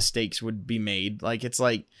mistakes would be made. Like it's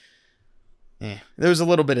like. There was a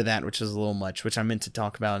little bit of that, which was a little much, which I meant to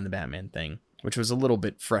talk about in the Batman thing, which was a little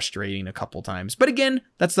bit frustrating a couple times. But again,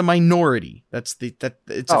 that's the minority. It's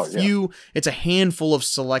a handful of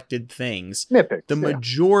selected things. Nitpicks, the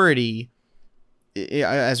majority,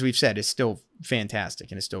 as we've said, is still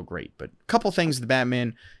fantastic and is still great. But a couple things with the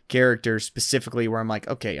Batman character specifically where I'm like,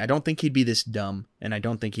 okay, I don't think he'd be this dumb, and I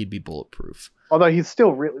don't think he'd be bulletproof. Although he's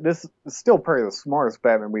still this is still probably the smartest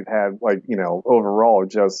Batman we've had, overall,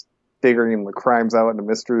 just figuring the crimes out and the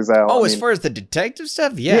mysteries out. Oh, as far as the detective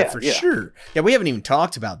stuff? Yeah, for sure. Yeah, we haven't even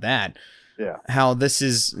talked about that. Yeah. How this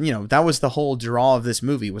is, that was the whole draw of this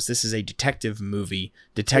movie, was this is a detective movie,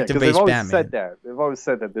 detective-based Batman. They've always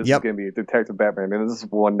said that this is going to be a detective Batman, and this is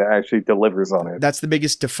one that actually delivers on it. That's the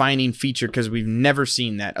biggest defining feature, because we've never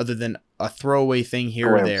seen that other than a throwaway thing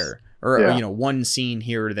here or there. Or, one scene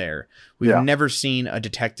here or there. We've never seen a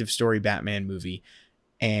detective story Batman movie,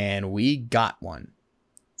 and we got one.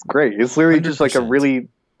 Great. It's literally 100%. Just like a really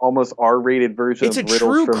almost R-rated version of Riddles. It's a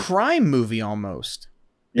true crime movie almost.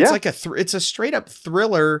 It's like it's a straight up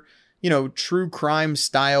thriller, true crime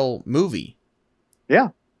style movie. Yeah.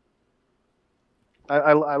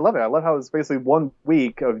 I love it. I love how it's basically 1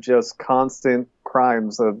 week of just constant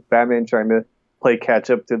crimes of Batman trying to play catch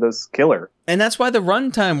up to this killer. And that's why the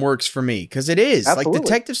runtime works for me, because it is. Absolutely. Like,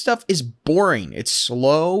 detective stuff is boring. It's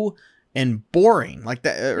slow and boring. Like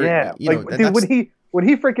that. Yeah. Like, dude, when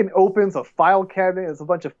he freaking opens a file cabinet, it's a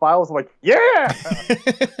bunch of files. I'm like, yeah!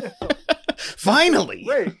 Finally!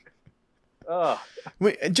 Great.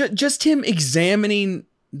 Just him examining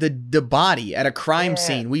the body at a crime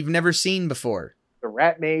scene we've never seen before. The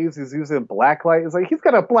rat maze is using blacklight. It's like, he's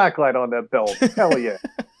got a blacklight on that belt. Hell yeah.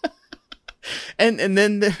 And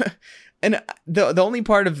then the only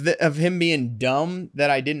part of him being dumb that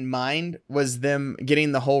I didn't mind was them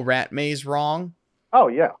getting the whole rat maze wrong. Oh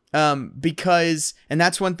yeah. Because, and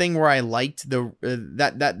that's one thing where I liked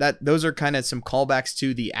that those are kind of some callbacks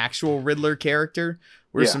to the actual Riddler character,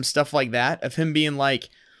 where some stuff like that of him being like,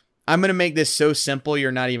 I'm going to make this so simple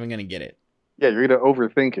you're not even going to get it. Yeah, you're going to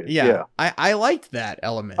overthink it. Yeah. I liked that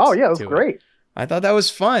element. Oh yeah, it was great. I thought that was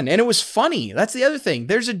fun, and it was funny. That's the other thing.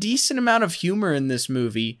 There's a decent amount of humor in this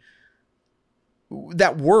movie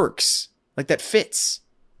that works, like that fits.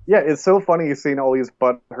 Yeah, it's so funny seeing all these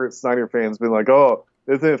butthurt Snyder fans being like, "Oh,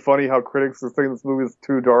 isn't it funny how critics are saying this movie is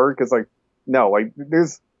too dark?" It's like, no, like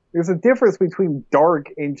there's a difference between dark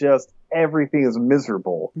and just everything is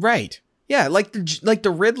miserable. Right. Yeah, like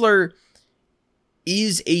the Riddler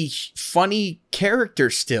is a funny character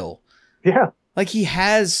still. Yeah. Like, he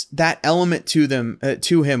has that element to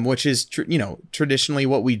him, which is traditionally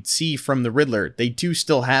what we'd see from the Riddler. They do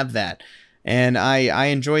still have that, and I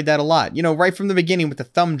enjoyed that a lot. Right from the beginning with the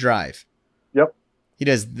thumb drive. Yep. He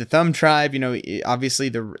does the thumb drive. Obviously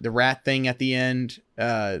the rat thing at the end.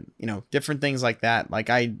 Different things like that. Like,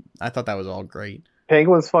 I thought that was all great.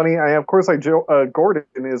 Penguin's funny. Gordon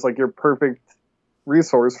is like your perfect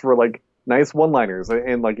resource for like nice one-liners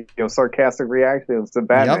and like sarcastic reactions to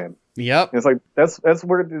Batman. Yep. And it's like that's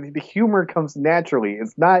where the humor comes naturally.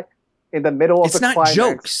 It's not in the middle of the climax. It's not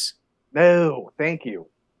jokes. No, thank you.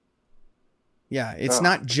 Yeah, it's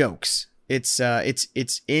not jokes. It's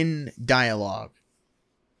in dialogue.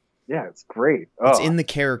 Yeah, it's great. It's in the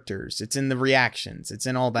characters. It's in the reactions. It's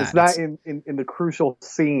in all that. It's not in the crucial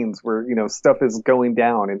scenes where stuff is going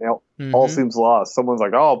down and all seems lost. Someone's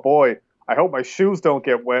like, "Oh boy, I hope my shoes don't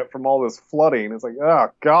get wet from all this flooding." It's like,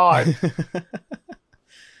 oh God.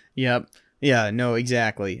 Yep. Yeah, no,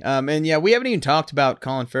 exactly. And yeah, we haven't even talked about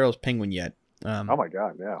Colin Farrell's Penguin yet. Oh my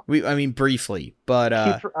God, yeah. Briefly, but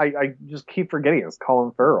I just keep forgetting it's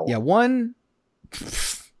Colin Farrell. Yeah,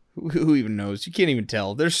 who even knows? You can't even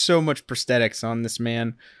tell. There's so much prosthetics on this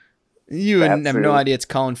man. You have no idea it's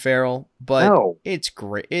Colin Farrell, but it's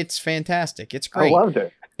great. It's fantastic. It's great. I loved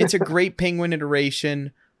it. It's a great Penguin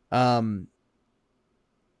iteration. Again,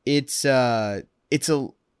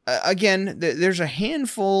 there's a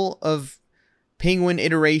handful of Penguin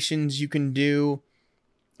iterations you can do,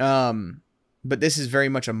 but this is very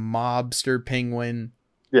much a mobster Penguin.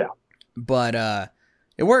 Yeah, but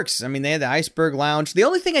it works. I mean, they had the Iceberg Lounge. The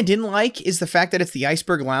only thing I didn't like is the fact that it's the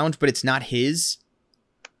Iceberg Lounge, but it's not his.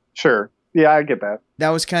 Sure. Yeah, I get that. That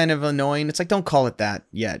was kind of annoying. It's like, don't call it that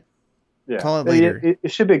yet. Yeah. Call it later.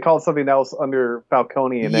 It should be called something else under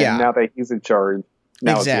Falcone, and then now that he's in charge.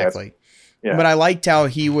 Exactly. Yeah. But I liked how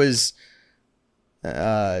he was,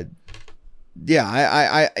 it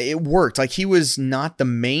worked. Like, he was not the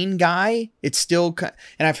main guy. It's still,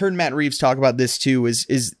 and I've heard Matt Reeves talk about this too,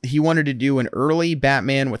 is he wanted to do an early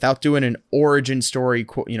Batman without doing an origin story,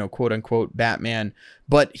 quote unquote Batman.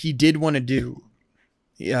 But he did want to do,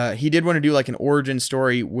 like an origin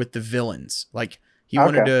story with the villains. Like, he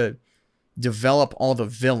wanted to develop all the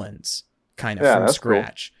villains kind of from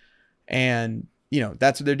scratch. Cool. And,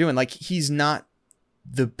 that's what they're doing. Like, he's not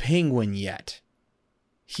the Penguin yet.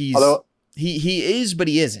 He is, but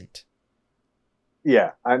he isn't.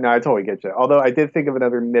 Yeah, I totally get you. Although I did think of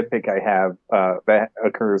another nitpick I have that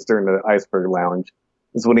occurs during the Iceberg Lounge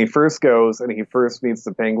is when he first goes and he first meets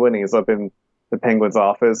the Penguin. He's up in the Penguin's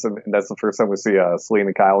office, and that's the first time we see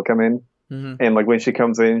Selena Kyle come in. Mm-hmm. And like when she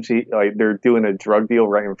comes in, they're doing a drug deal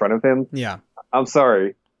right in front of him. Yeah, I'm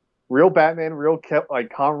sorry, real Batman,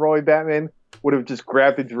 Conroy Batman would have just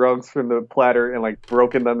grabbed the drugs from the platter and like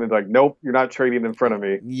broken them and like, nope, you're not trading in front of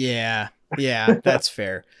me. Yeah, that's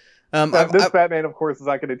fair. Batman, of course, is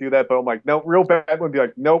not going to do that, but I'm like, no, real Batman would be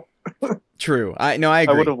like, nope. True. I agree. I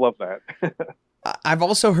would have loved that. I've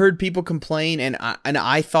also heard people complain, and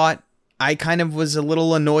I thought I kind of was a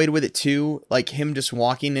little annoyed with it too, like him just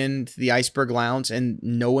walking into the Iceberg Lounge and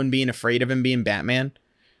no one being afraid of him being Batman.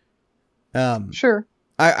 Sure.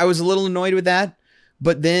 I was a little annoyed with that.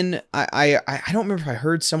 But then I don't remember if I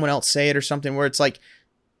heard someone else say it or something where it's like,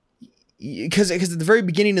 because at the very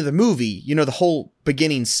beginning of the movie, the whole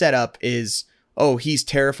beginning setup is, oh, he's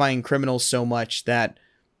terrifying criminals so much that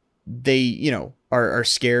they, you know, are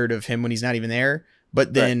scared of him when he's not even there.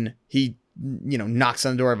 But then he, you know, knocks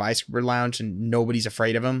on the door of Iceberg Lounge and nobody's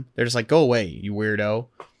afraid of him. They're just like, go away, you weirdo.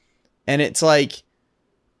 And it's like,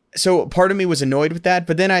 so part of me was annoyed with that.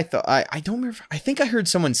 But then I thought, I don't remember. I think I heard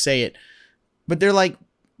someone say it, but they're like,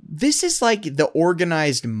 this is like the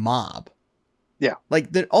organized mob. Yeah. Like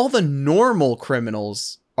all the normal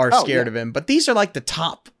criminals are scared of him, but these are like the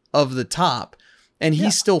top of the top. And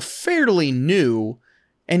he's still fairly new.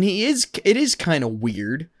 And it is kind of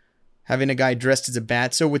weird having a guy dressed as a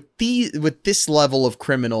bat. So with this level of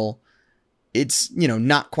criminal, it's, you know,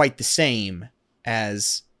 not quite the same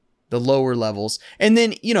as the lower levels. And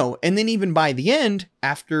then, you know, even by the end,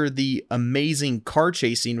 after the amazing car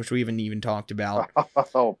chase scene, which we haven't even talked about,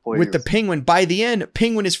 with the Penguin, by the end,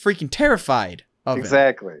 Penguin is freaking terrified of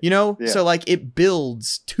him, you know? Yeah. So like it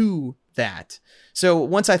builds to that. So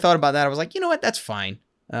once I thought about that, I was like, you know what? That's fine.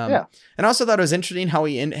 And I also thought it was interesting how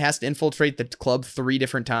he has to infiltrate the club 3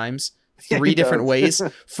 different times. 3 different ways.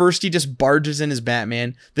 First, he just barges in as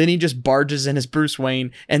Batman. Then he just barges in as Bruce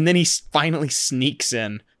Wayne. And then he finally sneaks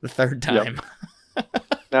in the 3rd time.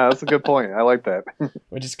 No, that's a good point. I like that.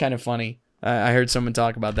 Which is kind of funny. I heard someone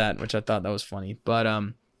talk about that, which I thought that was funny. But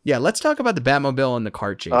yeah, let's talk about the Batmobile and the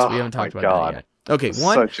car chase. We haven't talked about that yet. Okay,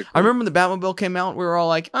 I remember when the Batmobile came out, we were all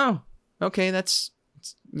like, oh, okay, that's,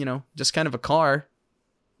 you know, just kind of a car.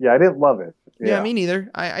 Yeah, I didn't love it. Yeah, me neither.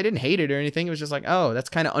 I didn't hate it or anything. It was just like, oh, that's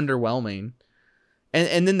kind of underwhelming.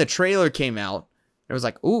 And then the trailer came out. It was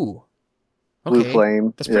like, ooh, okay, Blue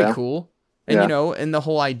Flame. That's pretty cool. And you know, and the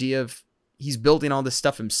whole idea of he's building all this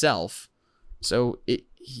stuff himself, so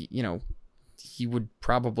he would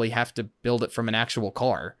probably have to build it from an actual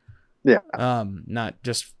car. Yeah. Not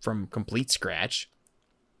just from complete scratch.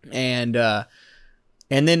 And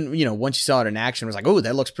then, you know, once you saw it in action, it was like, oh,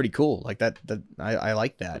 that looks pretty cool. Like that I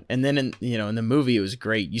like that. And then in the movie, it was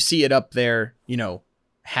great. You see it up there, you know,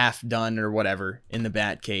 half done or whatever in the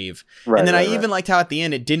Batcave. Right, and then I even liked how at the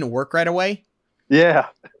end it didn't work right away. Yeah.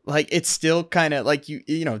 Like it's still kind of like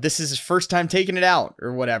you know, this is his first time taking it out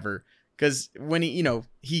or whatever. Because when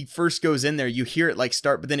he first goes in there, you hear it like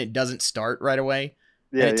start, but then it doesn't start right away.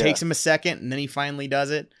 Yeah. And it takes him a second, and then he finally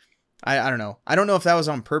does it. I don't know. I don't know if that was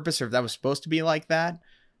on purpose or if that was supposed to be like that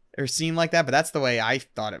or seem like that, but that's the way I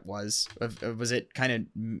thought it was. Was it kind of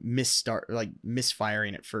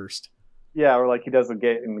misfiring at first? Yeah, or like he doesn't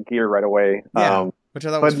get in the gear right away. Yeah, which I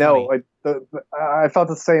thought was funny. I felt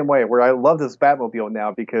the same way, where I love this Batmobile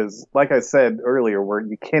now because, like I said earlier, where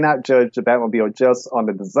you cannot judge the Batmobile just on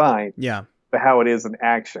the design, but how it is in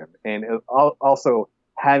action. And also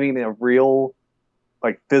having a real,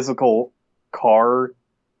 like, physical car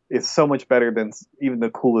is so much better than even the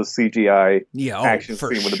coolest CGI action scene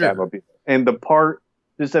with the Batmobile. And the part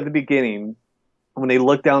just at the beginning, when they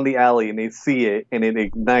look down the alley and they see it and it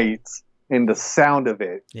ignites, and the sound of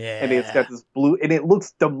it, and it's got this blue, and it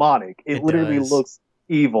looks demonic. It literally looks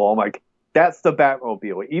evil. I'm like, that's the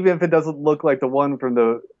Batmobile. Even if it doesn't look like the one from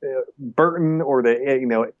the Burton or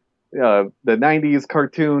the 90s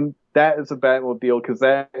cartoon, that is a Batmobile because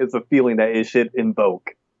that is a feeling that it should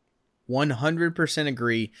invoke. 100%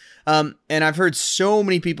 agree. And I've heard so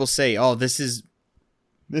many people say, oh, this is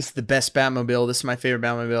the best Batmobile. This is my favorite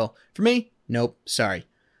Batmobile. For me, nope. Sorry.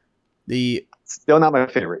 Still not my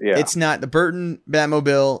favorite. Yeah. It's not. The Burton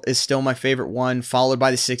Batmobile is still my favorite one, followed by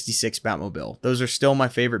the 66 Batmobile. Those are still my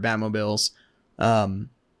favorite Batmobiles.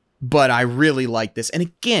 But I really like this. And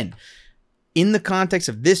again, in the context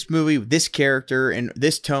of this movie, this character and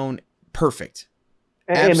this tone, perfect.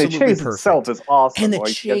 And the chase itself is awesome. And the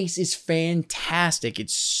chase is fantastic.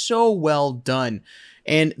 It's so well done.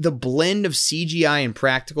 And the blend of CGI and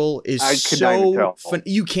practical is so fun.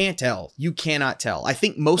 You can't tell. You cannot tell. I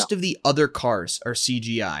think most of the other cars are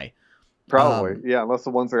CGI. Probably. Yeah, unless the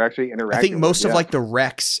ones that are actually interacting. I think most of like the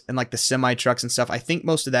wrecks and like the semi trucks and stuff, I think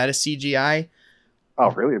most of that is CGI. Oh,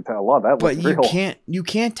 really? A lot of that looks real. But you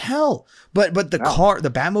can't tell. But the car, the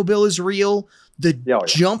Batmobile is real. The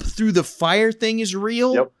jump through the fire thing is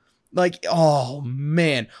real. Yep. Like, oh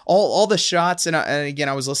man, all the shots. And again,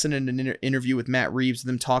 I was listening to an interview with Matt Reeves,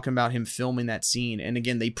 them talking about him filming that scene. And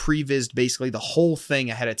again, they prevised basically the whole thing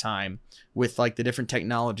ahead of time with like the different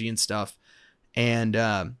technology and stuff. And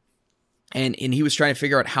he was trying to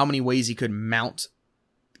figure out how many ways he could mount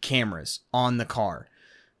cameras on the car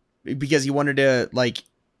because he wanted to like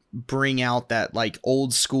bring out that like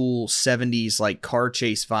old school 70s like car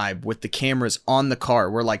chase vibe with the cameras on the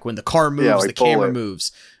car where like when the car moves, the camera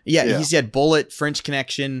moves. Yeah, he said Bullet, French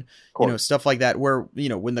Connection, stuff like that, where,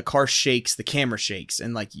 when the car shakes, the camera shakes,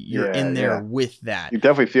 and like you're in there with that. You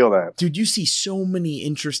definitely feel that. Dude, you see so many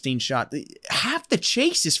interesting shots. Half the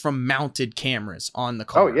chase is from mounted cameras on the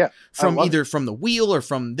car. Oh, yeah. From either from the wheel or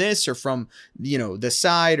from this or from, the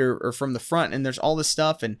side or from the front. And there's all this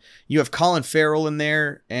stuff. And you have Colin Farrell in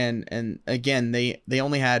there. And again, they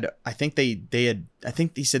only had, I think they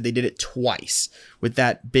said they did it twice with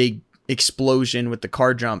that big explosion with the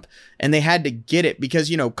car jump, and they had to get it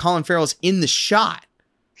because Colin Farrell's in the shot,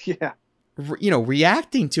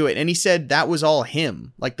 reacting to it, and he said that was all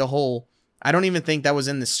him, like the whole, I don't even think that was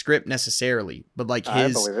in the script necessarily, but like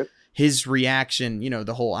his reaction,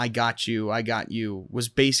 the whole I got you was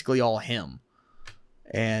basically all him.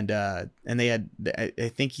 And they had, I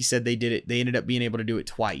think he said they ended up being able to do it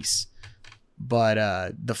twice, but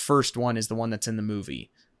the first one is the one that's in the movie.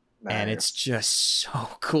 Nice. And it's just so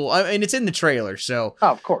cool. I mean, it's in the trailer, so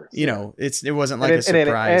of course, it wasn't like a surprise.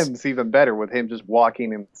 And it ends even better with him just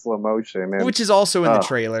walking in slow motion, which is also in the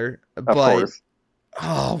trailer. But of course.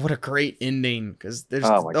 Oh, what a great ending! Because there's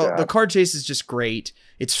the car chase is just great.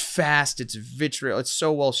 It's fast. It's vitriol. It's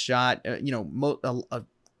so well shot. A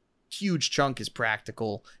huge chunk is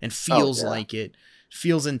practical and feels like it.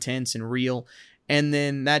 Feels intense and real. And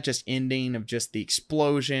then that just ending of just the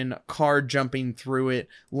explosion, car jumping through it,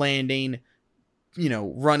 landing,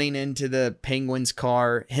 running into the Penguin's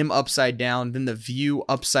car, him upside down, then the view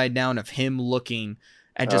upside down of him looking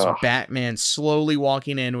at just Batman slowly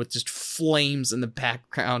walking in with just flames in the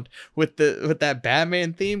background with that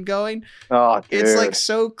Batman theme going. Oh, dude. It's like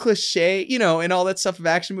so cliche, and all that stuff of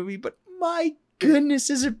action movie, but my goodness,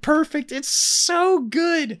 is it perfect? It's so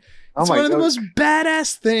good. It's one of the most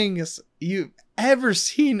badass things you've ever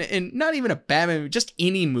seen in not even a Batman movie, just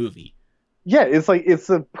any movie. Yeah, it's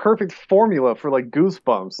the perfect formula for like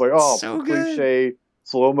Goosebumps. Like, so cliche,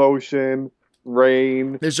 slow motion,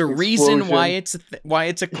 rain. There's a reason why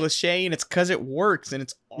it's a cliche, and it's because it works, and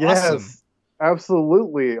it's awesome. Yes,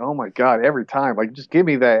 absolutely. Oh my god, every time. Like, just give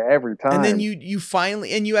me that every time. And then you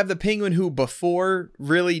finally, and you have the Penguin who before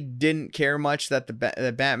really didn't care much that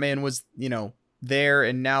the Batman was, there,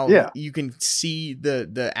 and now you can see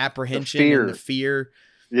the apprehension and the fear.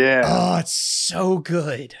 Yeah. Oh, it's so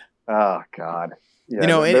good. Oh god.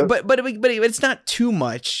 Yeah, but it's not too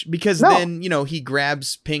much because then he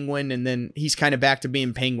grabs Penguin, and then he's kind of back to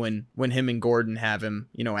being Penguin when him and Gordon have him,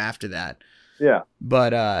 after that. Yeah.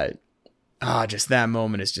 But just that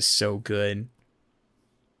moment is just so good.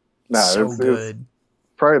 No, so good.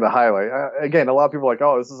 It's probably the highlight. Again, a lot of people are like,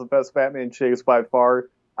 oh, this is the best Batman chase by far.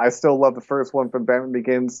 I still love the first one from Batman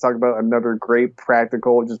Begins. Talk about another great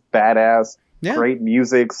practical, just badass, great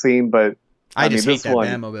music scene. But I just hate that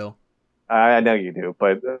Batmobile. I know you do,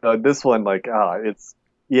 but this one, like, it's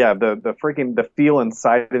the freaking the feel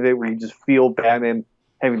inside of it where you just feel Batman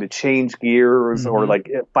having to change gears or like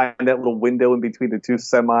find that little window in between the two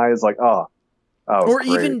semis, like or great.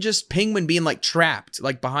 Even just Penguin being like trapped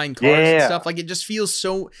like behind cars and stuff. Like, it just feels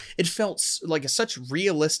it felt like such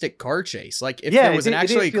realistic car chase. Like, if there was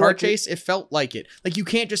actually a car chase, it felt like it. Like, you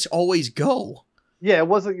can't just always go. Yeah, it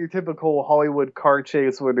wasn't your typical Hollywood car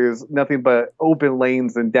chase where there's nothing but open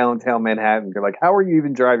lanes in downtown Manhattan. You're like, how are you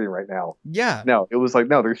even driving right now? Yeah. No, it was like,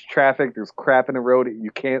 no, there's traffic, there's crap in the road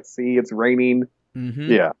you can't see, it's raining.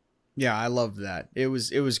 Mm-hmm. Yeah. Yeah, I loved that. It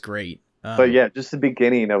was great. But yeah, just the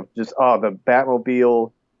beginning of just the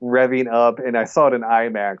Batmobile revving up, and I saw it in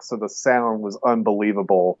IMAX, so the sound was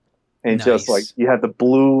unbelievable, and just like you had the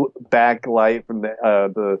blue backlight from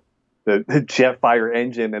the Jetfire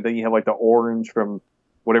engine, and then you have like the orange from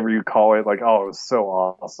whatever you call it. Like, it was so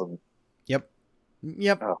awesome. Yep.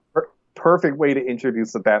 Perfect way to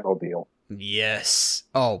introduce the Batmobile. Yes.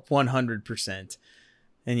 100%.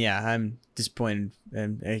 And yeah, I'm disappointed,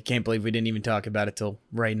 and I can't believe we didn't even talk about it till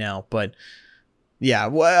right now. But yeah,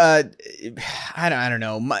 I don't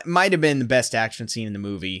know. Might have been the best action scene in the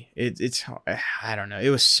movie. It's I don't know. It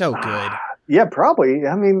was so good. Yeah, probably.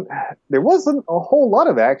 I mean, there wasn't a whole lot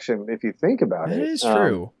of action if you think about it. It is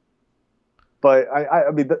true. But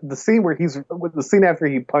I mean, the scene where the scene after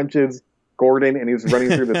he punches Gordon and he's running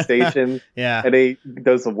through the station, and he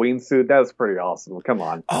does the wingsuit. That was pretty awesome. Come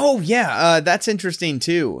on. Oh yeah, that's interesting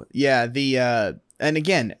too. Yeah, and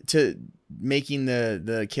again, to making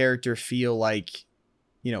the character feel like,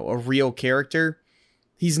 a real character.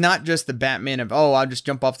 He's not just the Batman of, I'll just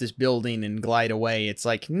jump off this building and glide away. It's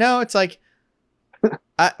like, no, it's like,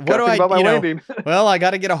 what do I, well, I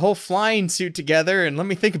got to get a whole flying suit together, and let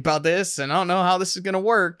me think about this, and I don't know how this is going to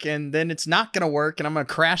work, and then it's not going to work, and I'm going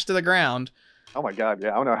to crash to the ground. Oh my God,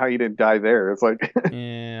 yeah, I don't know how you didn't die there. It's like,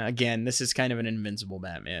 Yeah, again, this is kind of an invincible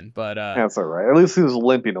Batman, but that's all right. At least he was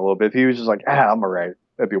limping a little bit. If he was just like, I'm all right.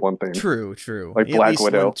 That'd be one thing. true. Like He at Black least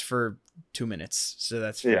Widow. limped for 2 minutes, so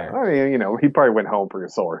that's Yeah, fair. I mean, he probably went home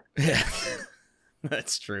pretty sore. Yeah,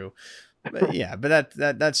 that's true. But yeah, but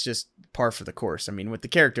that's just par for the course. I mean, with the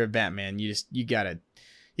character of Batman, you gotta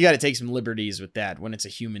take some liberties with that when it's a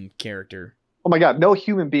human character. Oh my God, no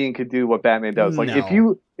human being could do what Batman does. Like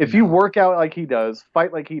No, if you work out like he does,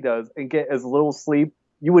 fight like he does, and get as little sleep,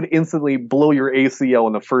 you would instantly blow your ACL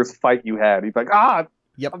in the first fight you had. He's like,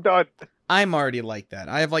 yep, I'm done. I'm already like that.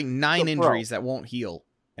 I have like 9 injuries that won't heal,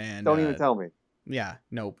 and don't even tell me. Yeah,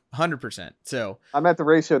 no, 100%. So I'm at the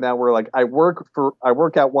ratio now where like I work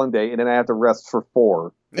out one day and then I have to rest for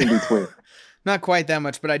 4 in between. Not quite that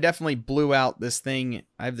much, but I definitely blew out this thing.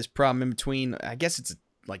 I have this problem in between. I guess it's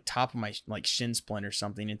like top of my like shin splint or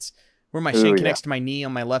something. It's where my shin connects to my knee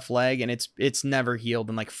on my left leg, and it's never healed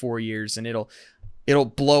in like 4 years, and it'll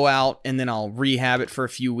blow out, and then I'll rehab it for a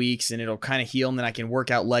few weeks, and it'll kind of heal, and then I can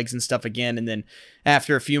work out legs and stuff again, and then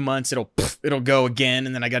after a few months it'll go again,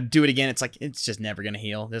 and then I got to do it again. It's like it's just never gonna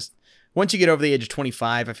heal. Just once you get over the age of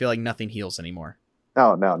 25, I feel like nothing heals anymore.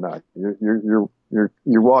 Oh no,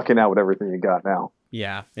 you're walking out with everything you got now.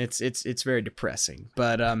 Yeah, it's very depressing.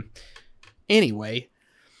 But anyway,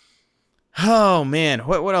 oh man,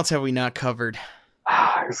 what else have we not covered?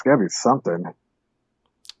 There's gotta be something.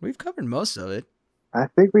 We've covered most of it. I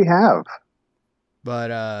think we have.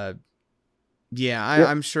 But yeah,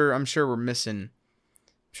 I'm sure we're missing.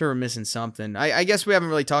 Sure, we're missing something. I guess we haven't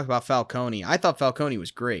really talked about Falcone. I thought Falcone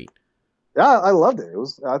was great. Yeah, I loved it.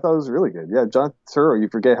 I thought it was really good. Yeah, John Turturro, you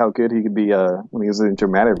forget how good he could be when he was in a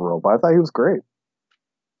dramatic role, but I thought he was great.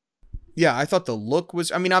 Yeah, I thought the look was.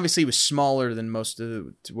 I mean, obviously, he was smaller than most of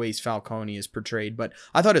the ways Falcone is portrayed, but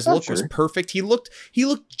I thought his look was perfect. He looked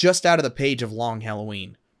just out of the page of Long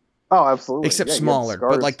Halloween. Oh, absolutely. Except smaller,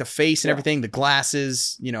 but like the face and everything, the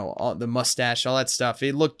glasses, all the mustache, all that stuff.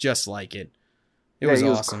 It looked just like it. It was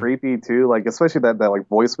awesome. Creepy too, like especially that like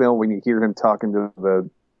voicemail when you hear him talking to the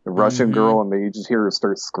Russian girl, and then you just hear her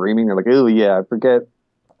start screaming. You're like, oh yeah, I forget.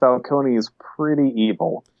 Falcone is pretty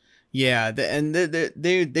evil. Yeah,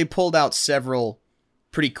 they pulled out several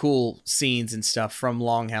pretty cool scenes and stuff from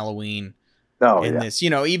Long Halloween. Oh, in this,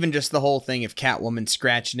 even just the whole thing of Catwoman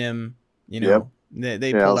scratching him.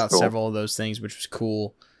 They pulled out several of those things, which was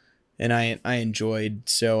cool, and I enjoyed.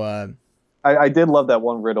 So I did love that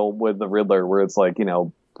one riddle with the Riddler, where it's like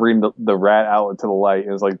bring the rat out into the light,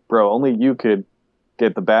 and it's like, bro, only you could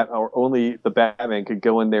get the bat, or only the Batman could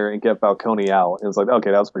go in there and get Falcone out. And it's like, okay,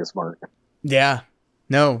 that was pretty smart. Yeah,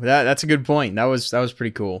 no, that's a good point. That was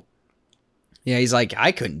pretty cool. Yeah, he's like,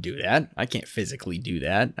 I couldn't do that. I can't physically do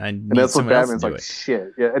that. And that's what Batman's like.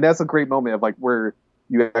 Shit, yeah, and that's a great moment of like where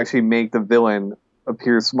you actually make the villain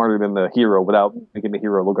appear smarter than the hero without making the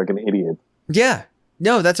hero look like an idiot. Yeah.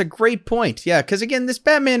 No, that's a great point. Yeah, because again, this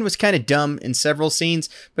Batman was kind of dumb in several scenes,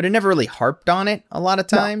 but it never really harped on it a lot of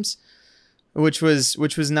times, which was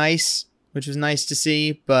nice. Which was nice to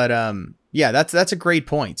see. But yeah, that's a great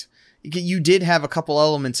point. You did have a couple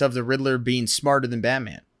elements of the Riddler being smarter than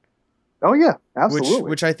Batman. Oh yeah, absolutely.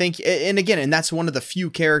 Which I think, and that's one of the few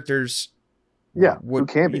characters. Yeah, who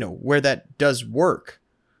can be. Where that does work.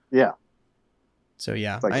 Yeah. So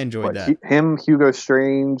yeah, like, I enjoyed that. Him, Hugo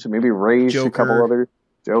Strange, maybe Ra's, a couple other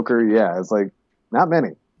Joker. Yeah, it's like not many.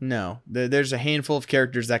 No, there's a handful of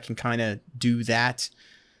characters that can kind of do that.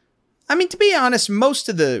 I mean, to be honest, most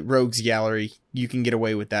of the Rogues Gallery, you can get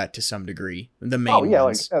away with that to some degree. The main ones.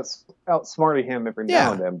 Like that's outsmarting him every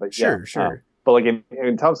now and then. But sure. But like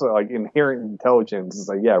in terms of like inherent intelligence, it's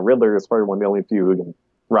like Riddler is probably one of the only few who can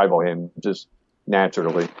rival him just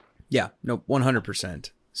naturally. Yeah, no,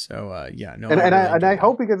 100%. So yeah, no. And I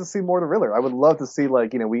hope we get to see more of the Riddler. I would love to see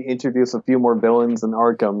we introduce a few more villains in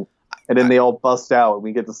Arkham, and then they all bust out, and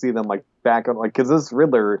we get to see them like back on because this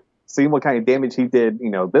Riddler. Seeing what kind of damage he did,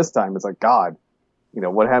 this time, it's like, God,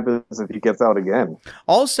 what happens if he gets out again?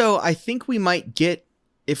 Also, I think we might get,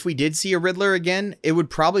 if we did see a Riddler again, it would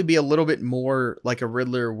probably be a little bit more like a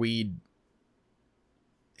Riddler we'd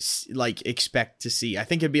like expect to see. I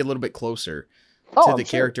think it'd be a little bit closer to the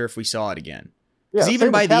character if we saw it again. Because even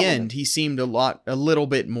by the end, he seemed a little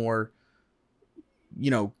bit more,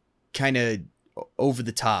 kind of over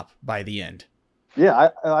the top by the end. Yeah,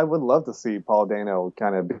 I would love to see Paul Dano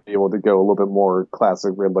kind of be able to go a little bit more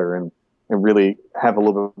classic Riddler and really have a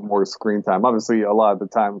little bit more screen time. Obviously, a lot of the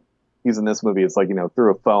time he's in this movie, it's like,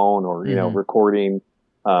 through a phone or, recording.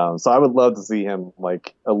 So I would love to see him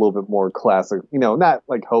like a little bit more classic, not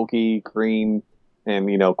like hokey, green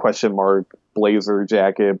and, question mark blazer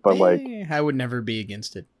jacket, but like. I would never be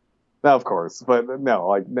against it. No, of course, but no,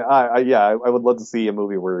 like I would love to see a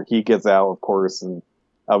movie where he gets out, of course, and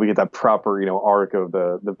we get that proper, arc of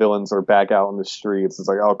the villains are back out in the streets. It's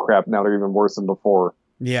like, oh crap, now they're even worse than before.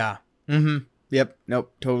 Yeah. Mm-hmm. Yep.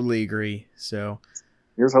 Nope. Totally agree. So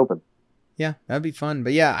here's hoping. Yeah, that'd be fun.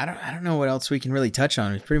 But yeah, I don't know what else we can really touch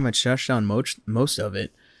on. We've pretty much touched on most of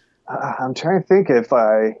it. I'm trying to think if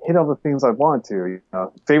I hit all the things I want to.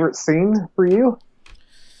 Favorite scene for you?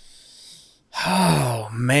 Oh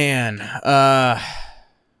man,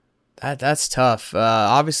 that's tough.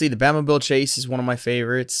 Obviously, the Batmobile chase is one of my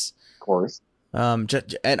favorites. Of course.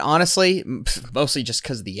 And honestly, mostly just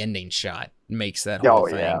because the ending shot makes that whole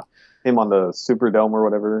thing. Yeah. Him on the Superdome or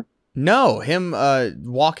whatever. No, him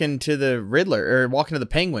walking to the Riddler or walking to the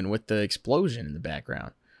Penguin with the explosion in the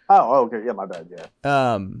background. Oh, okay, yeah, my bad,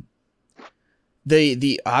 yeah.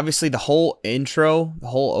 The obviously the whole intro, the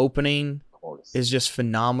whole opening is just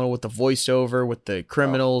phenomenal with the voiceover, with the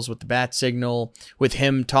criminals, with the bat signal, with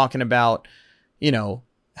him talking about,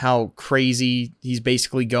 how crazy he's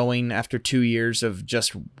basically going after 2 years of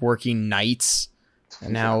just working nights,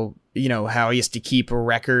 and now how he has to keep a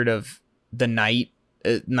record of the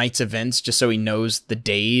night's events just so he knows the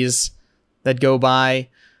days that go by.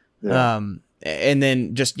 Yeah. And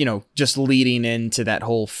then just leading into that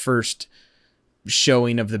whole first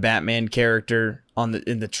showing of the Batman character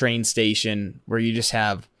in the train station, where you just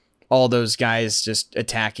have all those guys just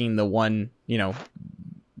attacking the one,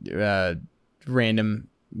 random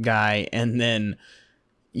guy, and then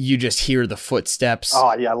you just hear the footsteps.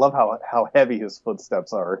 Oh yeah, I love how heavy his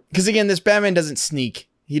footsteps are. Because again, this Batman doesn't sneak.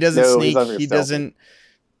 He doesn't sneak. He doesn't.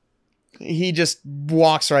 He just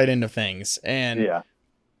walks right into things, and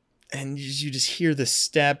you just hear the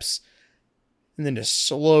steps, and then just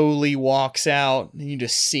slowly walks out, and you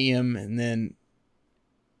just see him, and then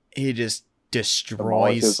he just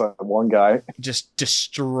destroys one guy. Just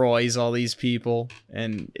destroys all these people,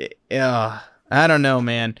 and I don't know,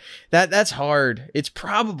 man. That's hard. It's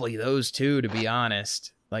probably those two, to be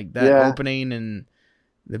honest. Like that opening and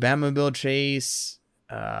the Batmobile chase.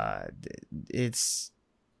 It's.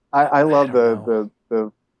 I love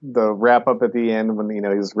the wrap up at the end when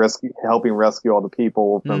he's helping rescue all the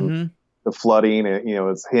people from the flooding, and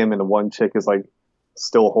it's him and the one chick is like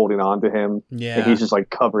still holding on to him. Yeah, and he's just like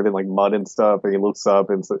covered in like mud and stuff, and he looks up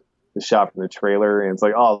and it's the shot from the trailer, and it's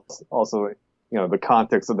like also the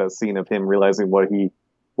context of that scene of him realizing what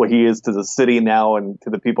he is to the city now and to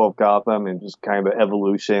the people of Gotham, and just kind of the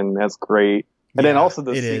evolution. That's great. And then also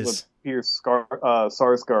the scene with Pierce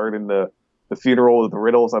Sarsgaard in the funeral of the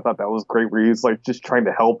Riddles. I thought that was great, where he's like just trying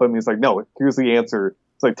to help him. He's like, no, here's the answer.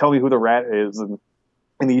 It's like, tell me who the rat is. And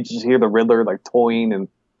you just hear the Riddler like toying and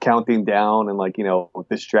counting down and like,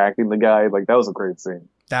 distracting the guy. Like that was a great scene.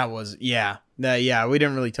 That was, we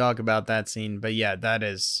didn't really talk about that scene, but yeah,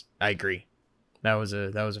 I agree. That was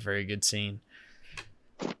a very good scene.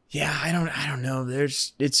 Yeah, I don't know.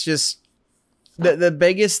 It's just the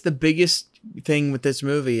biggest thing with this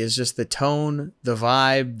movie is just the tone, the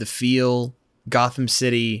vibe, the feel, Gotham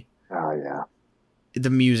City. Oh yeah. The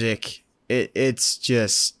music. It's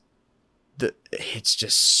just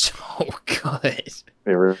so good.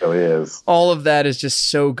 It really is. All of that is just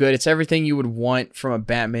so good. It's everything you would want from a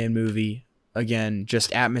Batman movie. Again,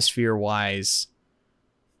 just atmosphere wise.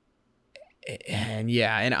 And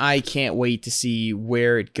and I can't wait to see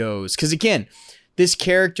where it goes. Because again, this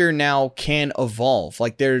character now can evolve.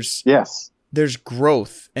 Like there's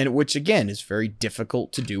growth, and which again is very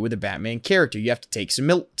difficult to do with a Batman character. You have to take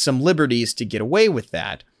some liberties to get away with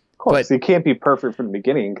that. Of course, you can't be perfect from the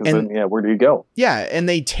beginning, because then where do you go? Yeah, and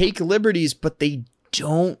they take liberties, but they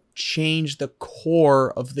don't change the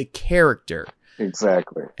core of the character.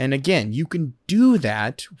 Exactly. And again, you can do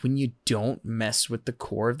that when you don't mess with the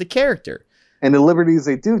core of the character. And the liberties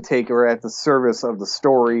they do take are at the service of the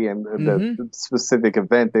story and the specific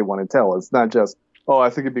event they want to tell. It's not just,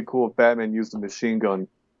 I think it'd be cool if Batman used a machine gun.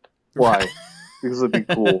 Why? Because it'd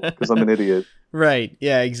be cool. Because I'm an idiot. Right.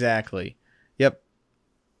 Yeah, exactly. Yep.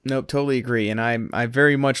 Nope, totally agree. And I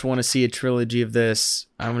very much want to see a trilogy of this.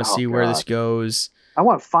 I want to see where this goes. I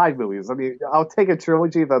want 5 movies. I mean, I'll take a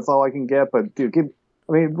trilogy if that's all I can get. But dude,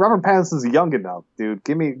 Robert Pattinson's young enough, dude.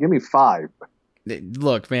 Give me 5.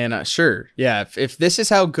 Look, man, sure. Yeah, if this is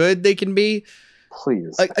how good they can be,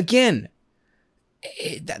 please. Again,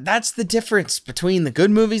 that's the difference between the good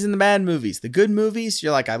movies and the bad movies. The good movies,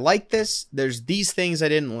 you're like, I like this. There's these things I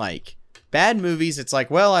didn't like. Bad movies, it's like,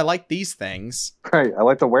 well, I like these things. Right. I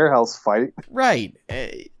like the warehouse fight. Right.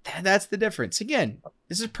 That's the difference. Again,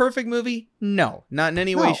 is this a perfect movie? No, not in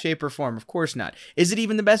any way, shape, or form. Of course not. Is it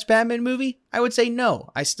even the best Batman movie? I would say no.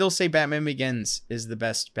 I still say Batman Begins is the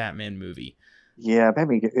best Batman movie. Yeah,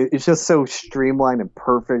 Batman. It's just so streamlined and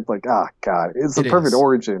perfect. Like, God, it's the perfect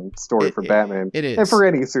origin story for Batman. It is, and for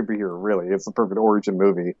any superhero, really, it's the perfect origin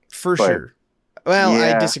movie for sure. Well,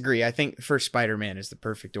 yeah. I disagree. I think first Spider-Man is the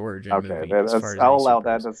perfect origin movie. I'll allow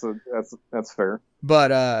that. That's fair.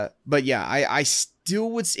 But yeah, I still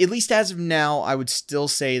would, at least as of now, I would still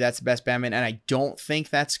say that's the best Batman, and I don't think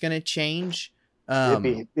that's gonna change. It'd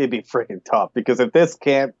be freaking tough, because if this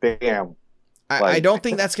can't, damn. I don't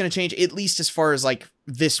think that's going to change, at least as far as like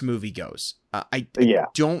this movie goes. I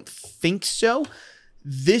don't think so.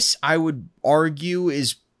 This, I would argue,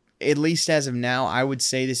 is, at least as of now, I would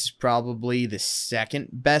say this is probably the second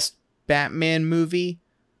best Batman movie.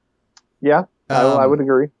 Yeah, I would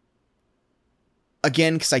agree.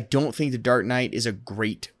 Again, because I don't think The Dark Knight is a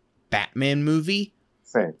great Batman movie.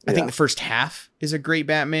 Same. I think the first half is a great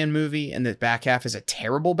Batman movie, and the back half is a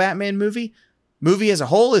terrible Batman movie. Movie as a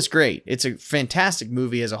whole is great. It's a fantastic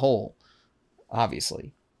movie as a whole,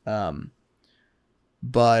 obviously. Well,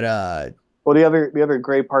 the other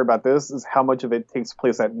great part about this is how much of it takes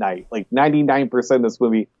place at night. Like 99% of this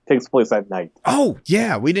movie takes place at night. Oh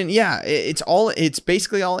yeah, we didn't. Yeah, it's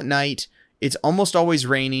basically all at night. It's almost always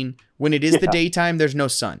raining. When it is the daytime, there's no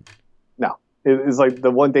sun. No, it's like the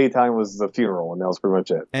one daytime was the funeral, and that was pretty much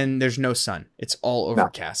it. And there's no sun. It's all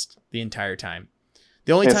overcast the entire time.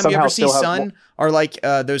 The only time you ever see sun are like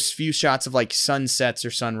those few shots of like sunsets or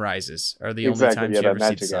sunrises are the only times you ever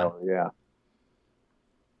see the sun. Yeah.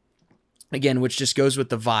 Again, which just goes with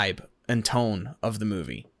the vibe and tone of the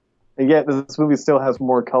movie. And yet this movie still has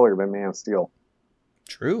more color than Man of Steel.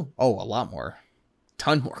 True. Oh, a lot more.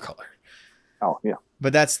 Ton more color. Oh, yeah.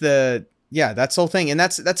 But that's the whole thing. And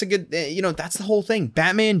that's a good, that's the whole thing.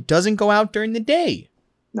 Batman doesn't go out during the day.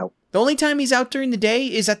 No. The only time he's out during the day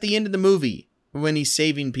is at the end of the movie, when he's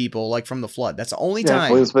saving people like from the flood. That's the only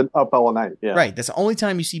time. He's been up all night. Yeah. Right. That's the only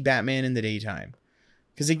time you see Batman in the daytime.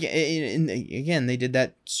 Because again, they did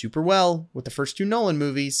that super well with the first two Nolan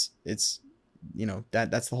movies. It's,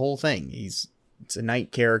 that's the whole thing. It's a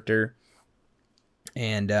night character.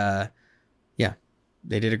 And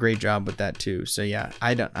they did a great job with that too. So yeah,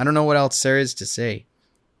 I don't know what else there is to say.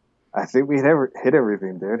 I think we hit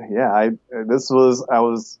everything, dude. Yeah,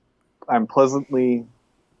 I'm pleasantly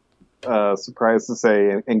surprised to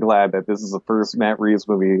say and glad that this is the first Matt Reeves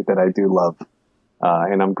movie that I do love.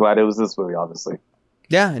 And I'm glad it was this movie, obviously.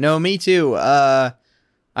 Yeah, no, me too. I'd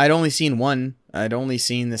only seen one. I'd only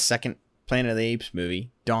seen the second Planet of the Apes movie.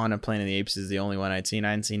 Dawn of Planet of the Apes is the only one I'd seen. I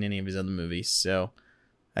hadn't seen any of his other movies, so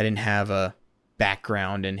I didn't have a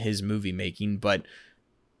background in his movie making, but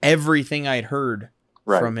everything I'd heard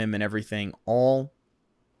from him and everything, all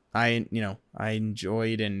I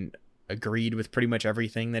enjoyed and agreed with pretty much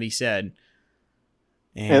everything that he said.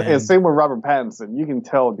 And same with Robert Pattinson. You can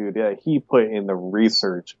tell, dude, he put in the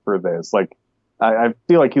research for this. Like, I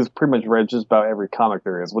feel like he's pretty much read just about every comic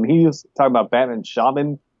there is. When he's talking about Batman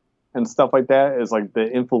Shaman and stuff like that, is like the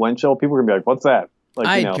influential, people are gonna be like, what's that? Like,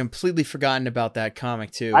 I had completely forgotten about that comic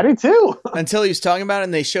too. I did too. Until he was talking about it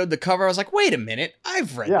and they showed the cover. I was like, wait a minute.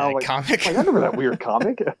 I've read that comic. I remember that weird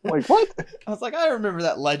comic. Like, what? I was like, I remember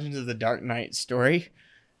that Legends of the Dark Knight story.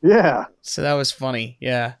 Yeah. So that was funny.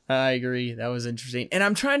 Yeah, I agree. That was interesting. And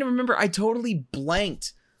I'm trying to remember. I totally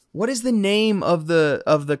blanked. What is the name of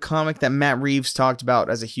the comic that Matt Reeves talked about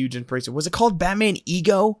as a huge inspiration? Was it called Batman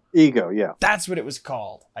Ego? Ego, yeah. That's what it was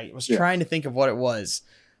called. I was trying to think of what it was.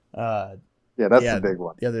 That's the big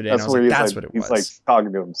one. The other day, that's what it was. He's like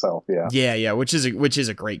talking to himself. Yeah. Yeah, which is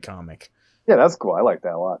a great comic. Yeah, that's cool. I like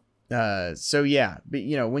that a lot. So yeah, but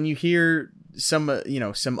when you hear some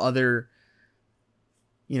other,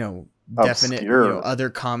 definite, other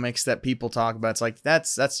comics that people talk about, it's like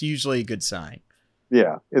that's usually a good sign.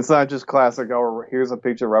 Yeah, it's not just classic. Oh, here's a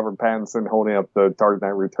picture of Robert Pattinson holding up the Dark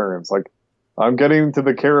Knight Returns. Like, I'm getting to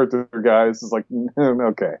the character, guys. It's like,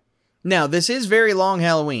 okay. Now, this is very Long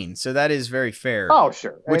Halloween, so that is very fair. Oh,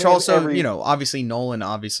 sure. Which also, obviously Nolan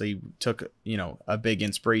took, a big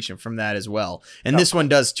inspiration from that as well. And this one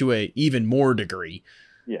does to a even more degree.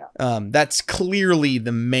 Yeah. That's clearly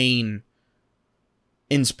the main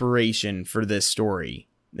inspiration for this story.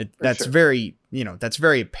 That's very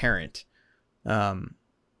apparent.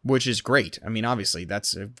 Which is great. I mean, obviously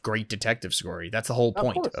that's a great detective story. That's the whole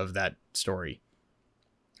point of that story.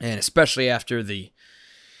 And especially after the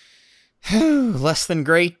less than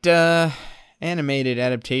great animated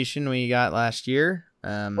adaptation we got last year.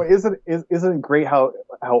 Well, isn't it great how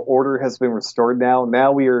order has been restored now?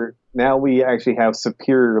 Now we actually have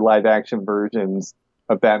superior live action versions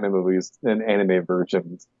of Batman movies than anime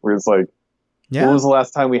versions. Where it's like, when was the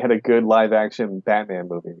last time we had a good live action Batman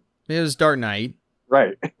movie? It was Dark Knight.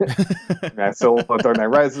 Right. I still love Dark Knight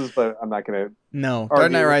Rises, but I'm not going to. No,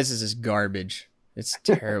 Dark Knight Rises is garbage. It's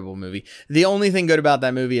a terrible movie. The only thing good about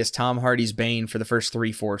that movie is Tom Hardy's Bane for the first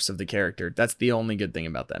 3/4 of the character. That's the only good thing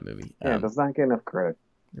about that movie. Yeah, it does not get enough credit.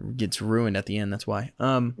 It gets ruined at the end. That's why.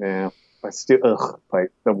 Yeah, I still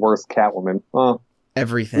like the worst Catwoman.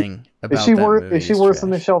 Everything about is she that movie is she worse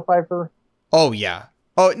than Michelle Pfeiffer? Oh yeah.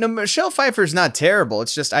 Oh no, Michelle Pfeiffer's not terrible.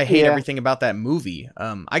 It's just I hate everything about that movie.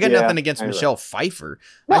 I got nothing against Michelle Pfeiffer.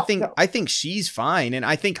 No, I think she's fine, and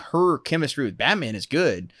I think her chemistry with Batman is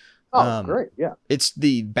good. Oh, great! Yeah, it's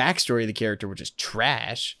the backstory of the character which is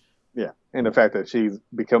trash. Yeah, and the fact that she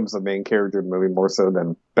becomes the main character in the movie more so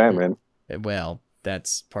than Batman. Well,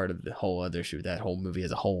 that's part of the whole other issue. That whole movie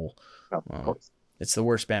as a whole. Oh, of course. It's the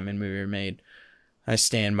worst Batman movie ever made. I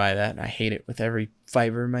stand by that. I hate it with every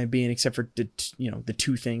fiber of my being, except for the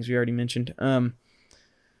two things we already mentioned.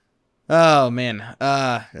 Oh man.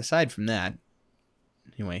 Aside from that,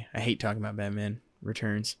 anyway, I hate talking about Batman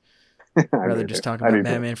Returns. I'd rather just talk about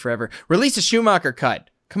Batman Forever. Release a Schumacher cut.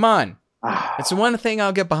 Come on. It's the one thing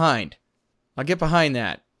I'll get behind. I'll get behind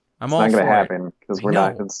that. I'm all for it. It's not going to happen because we're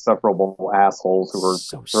not insufferable assholes who are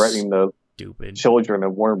threatening the children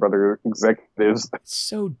of Warner Brother executives. It's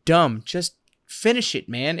so dumb. Just finish it,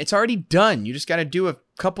 man. It's already done. You just got to do a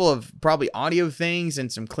couple of probably audio things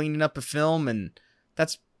and some cleaning up of film, and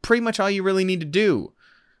that's pretty much all you really need to do.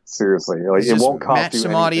 Seriously, like it won't cost match you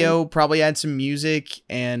some anything. audio, probably add some music,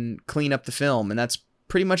 and clean up the film, and that's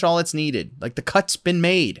pretty much all it's needed. Like the cut's been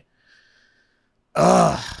made.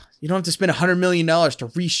 You don't have to spend $100 million to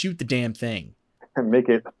reshoot the damn thing and make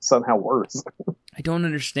it somehow worse. I don't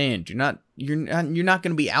understand. You're not going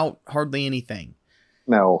to be out hardly anything.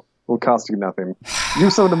 No, it'll cost you nothing.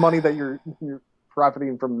 Use some of the money that you're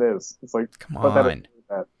profiting from this. It's like, come on.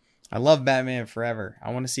 I love Batman Forever.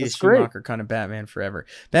 I want to see a Schumacher kind of Batman Forever.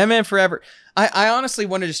 Batman Forever. I honestly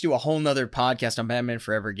want to just do a whole nother podcast on Batman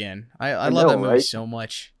Forever again. I love that movie so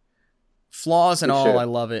much. Flaws and all, I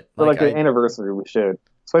love it. For like an anniversary, we should.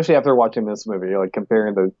 Especially after watching this movie, like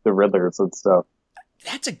comparing the Riddlers and stuff.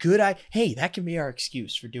 That's a good idea. Hey, that can be our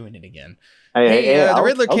excuse for doing it again. The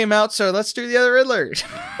Riddler came out, so let's do the other Riddler.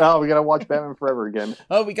 Oh, we got to watch Batman Forever again.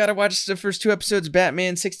 Oh, we got to watch the first 2 episodes of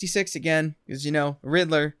Batman 66 again. Because,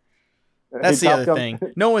 Riddler. That's the other thing.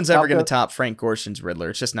 No one's ever going to top Frank Gorshin's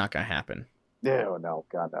Riddler. It's just not going to happen. No,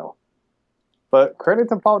 God, no. But credit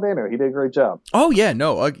to Paul Dano. He did a great job. Oh, yeah,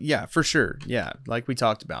 no. Yeah, for sure. Yeah, like we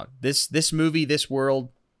talked about. This movie, this world,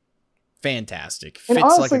 fantastic. Fits and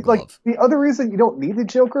honestly, like a glove. The other reason you don't need the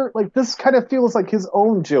Joker, like this kind of feels like his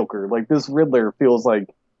own Joker. Like this Riddler feels like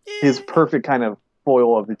his perfect kind of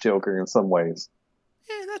foil of the Joker in some ways.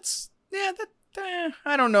 I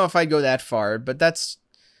don't know if I'd go that far, but that's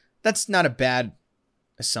not a bad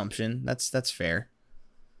assumption. That's fair.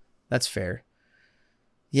 That's fair.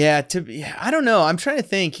 Yeah, I don't know. I'm trying to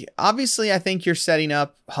think. Obviously, I think you're setting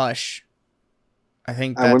up Hush. I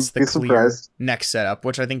think that's the clear next setup,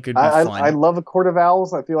 which I think could be fun. I love A Court of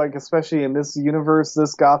Owls. I feel like, especially in this universe,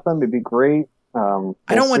 this Gotham, it'd be great. I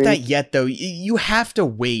don't want that yet, though. You have to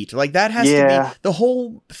wait. Like, that has to be... The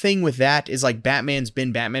whole thing with that is, like, Batman's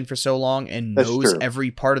been Batman for so long and knows every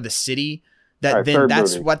part of the city that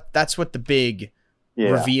that's what the big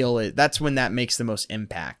reveal is. That's when that makes the most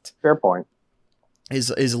impact. Fair point.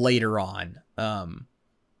 Is later on.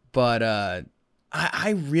 But I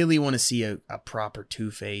really want to see a proper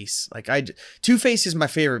Two-Face. Like, Two-Face is my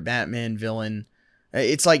favorite Batman villain.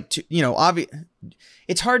 It's like,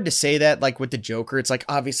 it's hard to say that, like, with the Joker. It's like,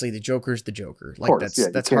 obviously the Joker's the Joker. Like,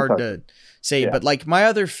 that's hard to say. But like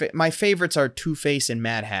my favorites are Two-Face and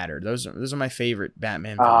Mad Hatter. Those are my favorite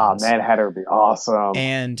Batman villains. Mad Hatter would be awesome.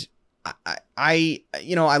 And I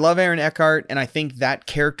love Aaron Eckhart, and I think that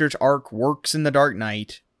character's arc works in The Dark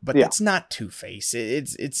Knight, but that's not Two-Face.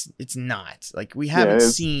 It's not. Like, we haven't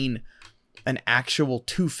seen an actual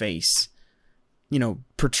Two-Face,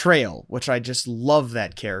 portrayal, which I just love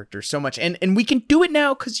that character so much. And we can do it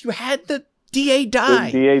now because you had the DA die.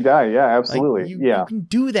 The DA die, yeah, absolutely. Like, you can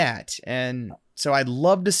do that. And so I'd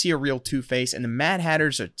love to see a real Two-Face, and the Mad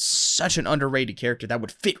Hatter's such an underrated character that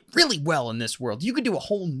would fit really well in this world. You could do a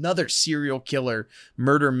whole nother serial killer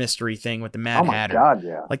murder mystery thing with the Mad Hatter. Oh my God,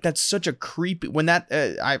 yeah. Like, that's such a creepy... When that...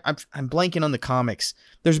 I'm blanking on the comics.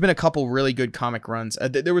 There's been a couple really good comic runs.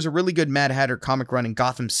 There was a really good Mad Hatter comic run in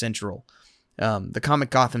Gotham Central. The comic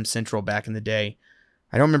Gotham Central back in the day.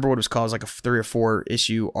 I don't remember what it was called. It was like a 3 or 4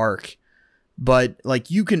 issue arc. But like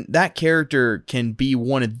that character can be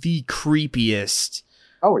one of the creepiest.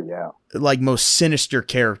 Oh yeah. Like most sinister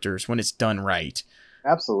characters when it's done right.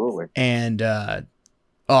 Absolutely. And it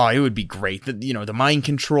would be great. The mind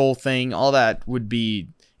control thing, all that would be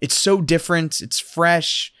It's so different. It's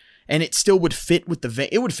fresh, and it still would fit with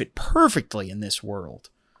it would fit perfectly in this world.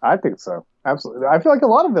 I think so. Absolutely. I feel like a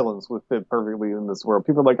lot of villains would fit perfectly in this world.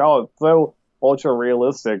 People are like, oh, it's so ultra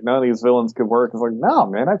realistic. None of these villains could work. It's like, no,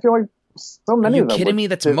 man. I feel like so many of them. Are you kidding me?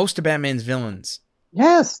 That's most of Batman's villains.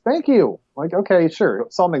 Yes, thank you. Like, okay, sure.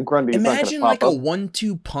 Solomon Grundy. Imagine like a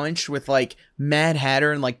 1-2 punch with like Mad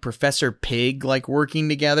Hatter and like Professor Pig like working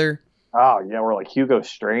together. Oh yeah, or like Hugo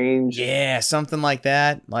Strange. Yeah, something like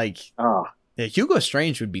that. Like, yeah, Hugo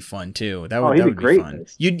Strange would be fun too. That would be great. Fun.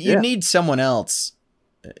 You'd need someone else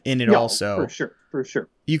in it also. For sure.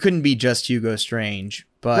 You couldn't be just Hugo Strange,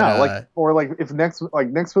 but no, if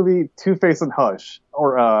next movie Two-Face and Hush,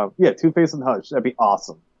 or Two-Face and Hush, that'd be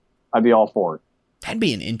awesome. I'd be all for it. That'd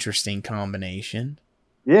be an interesting combination.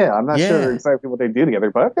 Yeah, I'm not sure exactly what they do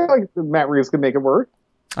together, but I feel like Matt Reeves could make it work.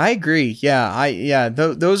 I agree. Yeah,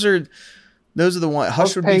 those are the ones.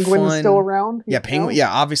 Hush would be fun. Penguin is still around. Yeah, Penguin.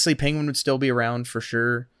 Yeah, obviously Penguin would still be around for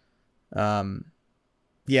sure.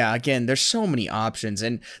 Yeah, again, there's so many options,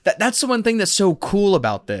 and that's the one thing that's so cool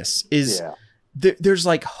about this is there's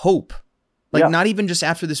like hope. Like not even just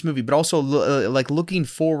after this movie, but also like looking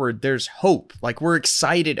forward, there's hope. Like we're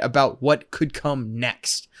excited about what could come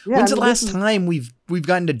next. Yeah, when's the last time we've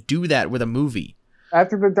gotten to do that with a movie?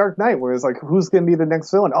 After The Dark Knight, where it's like, who's going to be the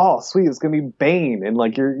next villain? Oh, sweet, it's going to be Bane, and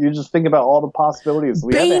like you're just thinking about all the possibilities.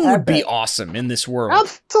 Bane would be awesome in this world.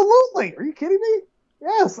 Absolutely. Are you kidding me?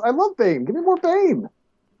 Yes, I love Bane. Give me more Bane.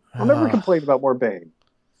 I'll never complain about more Bane.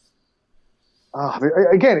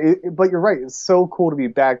 Again, but you're right. It's so cool to be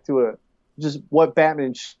back to just what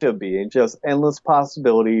Batman should be, and just endless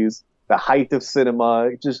possibilities. The height of cinema.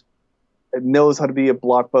 It knows how to be a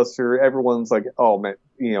blockbuster. Everyone's like, oh man,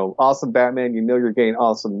 awesome Batman. You're getting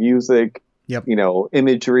awesome music. Yep.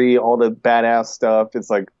 Imagery, all the badass stuff. It's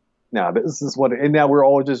like, no, this is what. And now we're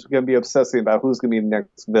all just going to be obsessing about who's going to be the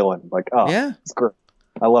next villain. Like, it's great.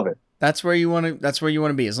 I love it. That's where you want to. That's where you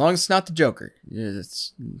want to be. As long as it's not the Joker.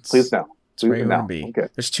 Please no. That's where you want to be. Okay.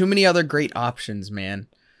 There's too many other great options, man.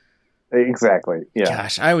 Exactly. Yeah.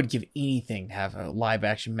 Gosh, I would give anything to have a live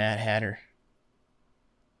action Mad Hatter.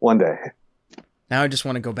 One day. Now I just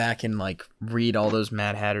want to go back and like read all those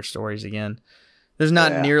Mad Hatter stories again. There's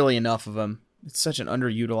not nearly enough of them. It's such an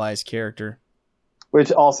underutilized character.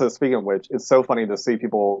 Which also, speaking of which, it's so funny to see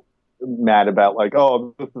people mad about like,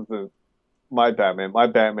 oh, this isn't my Batman. My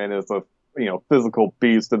Batman is a physical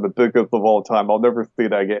beast and the biggest of all time. I'll never see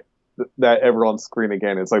that ever on screen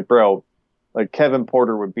again. It's like, bro, like Kevin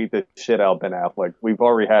Porter would beat the shit out of Ben Affleck. We've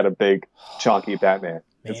already had a big, chunky Batman. Man,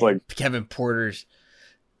 it's like Kevin Porter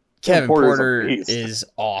is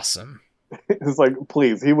awesome. It's like,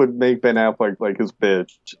 please, he would make Ben Affleck like his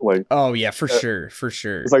bitch. Like, oh yeah, for sure.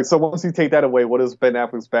 It's like, so once you take that away, what does Ben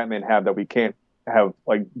Affleck's Batman have that we can't have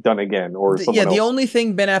like done again or something? The only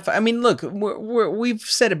thing Ben Affleck. I mean, look, we've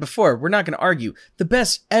said it before. We're not going to argue. The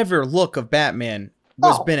best ever look of Batman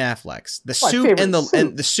was Ben Affleck's. The suit and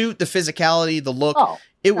the suit, the physicality, the look.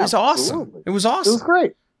 It was awesome. It was awesome. It was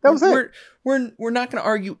great. That was it. We're not going to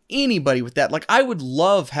argue anybody with that. Like, I would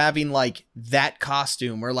love having like that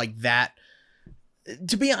costume or like that.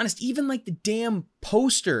 To be honest, even like the damn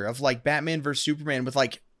poster of like Batman vs Superman with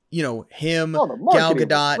like, him, Gal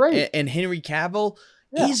Gadot, and Henry Cavill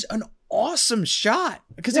is an awesome shot.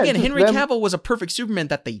 Because again, Henry Cavill was a perfect Superman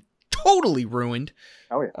that they totally ruined.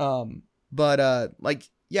 Oh yeah. But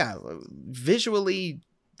visually,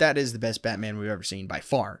 that is the best Batman we've ever seen by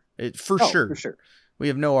far. For sure. We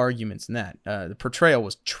have no arguments in that. The portrayal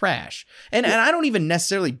was trash. And I don't even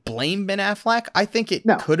necessarily blame Ben Affleck. I think it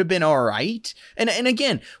could have been all right. And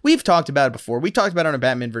again, we've talked about it before. We talked about it on a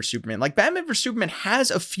Batman vs. Superman. Like, Batman vs. Superman has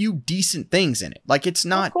a few decent things in it. Like, it's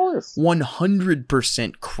not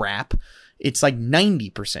 100% crap. It's like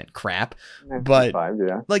 90% crap. But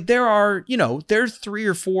like, there are, there's 3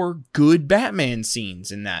 or 4 good Batman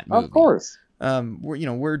scenes in that movie. Of course.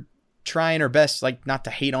 We're trying our best, like, not to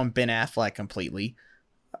hate on Ben Affleck completely.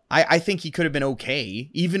 I think he could have been okay,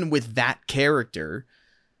 even with that character.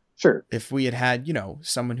 Sure. If we had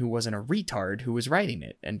someone who wasn't a retard who was writing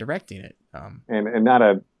it and directing it. And not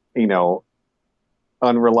a,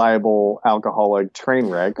 unreliable alcoholic train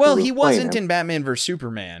wreck. Well, he wasn't in Batman vs.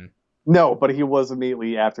 Superman. No, but he was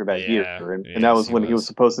immediately after that year. And that was when he was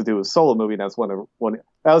supposed to do his solo movie. And that's when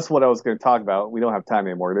that was what I was going to talk about. We don't have time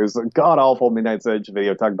anymore. There's a god-awful Midnight's Edge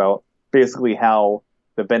video talking about basically how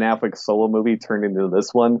the Ben Affleck solo movie turned into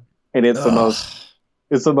this one, and it's the most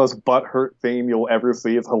butthurt thing you'll ever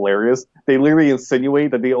see. It's hilarious. They literally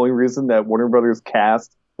insinuate that the only reason that Warner Brothers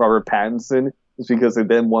cast Robert Pattinson is because they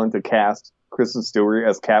then wanted to cast Kristen Stewart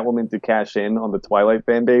as Catwoman to cash in on the Twilight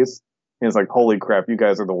fan base. And it's like, holy crap, you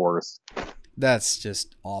guys are the worst. That's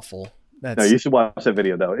just awful. No, you should watch that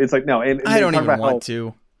video though. It's like no, and I don't even want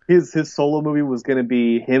to. His solo movie was going to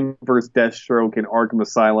be him versus Deathstroke in Arkham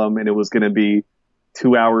Asylum, and it was going to be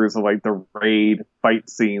 2 hours of like the raid fight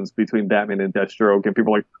scenes between Batman and Deathstroke, and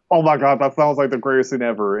people are like, "Oh my god, that sounds like the greatest thing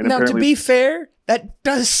ever." And now, to be fair, that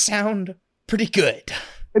does sound pretty good.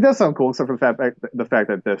 It does sound cool, except for the fact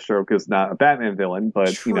that Deathstroke is not a Batman villain,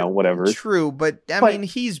 but whatever. True, but I mean,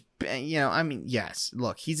 he's yes.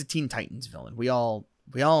 Look, he's a Teen Titans villain. We all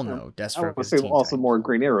know Deathstroke is also more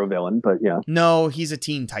Green Arrow villain, but yeah. No, he's a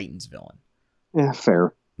Teen Titans villain. Yeah,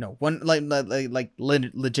 fair. No,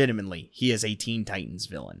 legitimately, he is a Teen Titans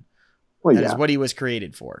villain. Well, that is what he was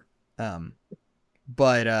created for.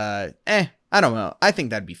 But I don't know. I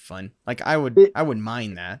think that'd be fun. Like I wouldn't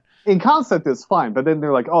mind that. In concept, it's fine, but then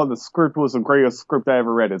they're like, "Oh, the script was the greatest script I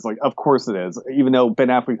ever read." It's like, of course it is, even though Ben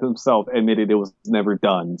Affleck himself admitted it was never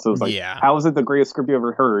done. So it's like, how is it the greatest script you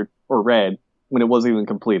ever heard or read when it wasn't even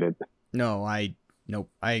completed? No, I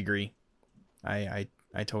agree. I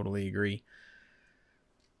totally agree.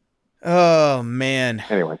 Oh man.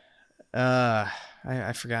 Anyway,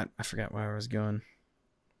 I forgot where I was going.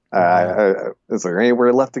 Is there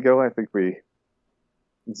anywhere left to go? I think we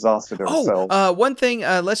exhausted ourselves. One thing.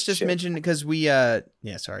 Let's just mention because we. Sorry.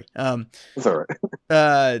 It's all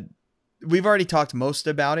right. We've already talked most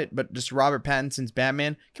about it, but just Robert Pattinson's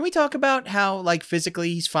Batman. Can we talk about how like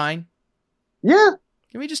physically he's fine? Yeah.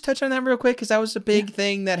 Can we just touch on that real quick? Because that was a big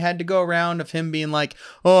thing that had to go around of him being like,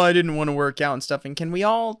 "Oh, I didn't want to work out and stuff." And can we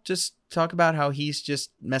all just talk about how he's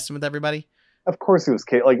just messing with everybody? Of course he was.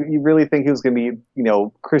 Like, you really think he was going to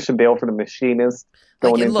be, Christian Bale for The Machinist?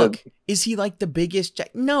 Is he like the biggest?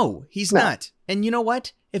 No, he's not. And you know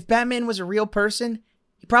what? If Batman was a real person,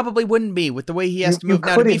 he probably wouldn't be with the way he has to move.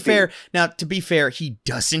 Now, to be fair, he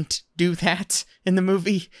doesn't do that in the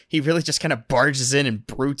movie. He really just kind of barges in and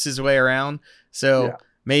brutes his way around. So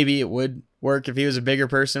maybe it would work if he was a bigger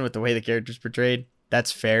person with the way the character's portrayed.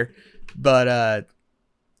 That's fair. But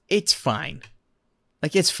it's fine.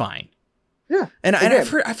 Like, it's fine. Yeah. And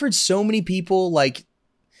I've heard so many people, like,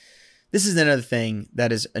 this is another thing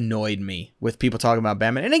that has annoyed me with people talking about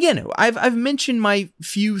Batman. And again, I've mentioned my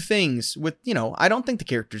few things with, I don't think the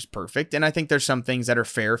character's perfect. And I think there's some things that are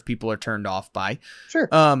fair if people are turned off by. Sure.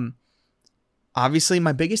 Obviously,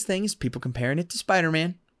 my biggest thing is people comparing it to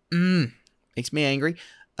Spider-Man. Makes me angry.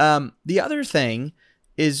 The other thing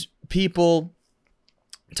is people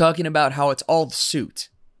talking about how it's all the suit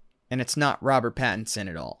and it's not Robert Pattinson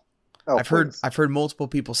at all. Oh, I've heard multiple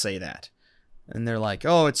people say that. And they're like,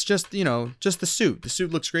 "Oh, it's just, just the suit. The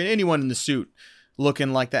suit looks great. Anyone in the suit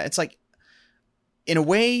looking like that." It's like, in a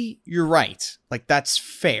way, you're right. Like, that's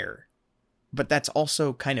fair. But that's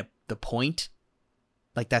also kind of the point.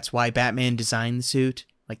 Like, that's why Batman designed the suit.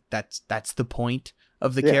 Like, that's the point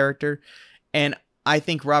of the character. And I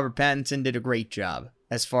think Robert Pattinson did a great job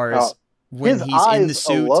as far as when he's in the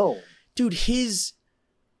suit. Alone. Dude,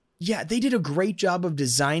 they did a great job of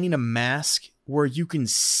designing a mask where you can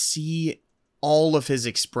see all of his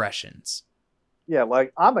expressions. Yeah,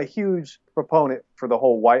 like, I'm a huge proponent for the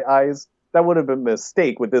whole white eyes. That would have been a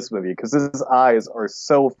mistake with this movie because his eyes are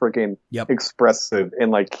so freaking expressive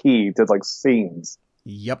and like key to like scenes.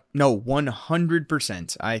 Yep. No,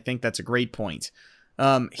 100%. I think that's a great point.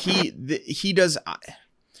 He does.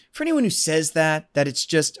 For anyone who says that it's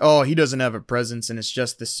just, he doesn't have a presence and it's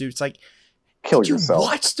just the suit. It's like, kill yourself.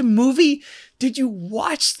 Did you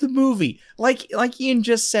watch the movie? Like Ian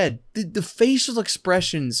just said, the facial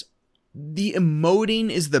expressions, the emoting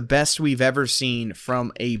is the best we've ever seen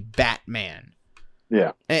from a Batman.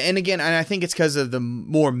 Yeah. And again, I think it's because of the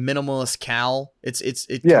more minimalist cowl. It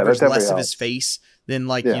covers less of his face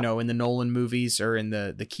than in the Nolan movies or in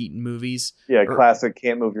the Keaton movies. Yeah, classic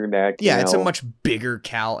can't move your neck. Yeah, it's a much bigger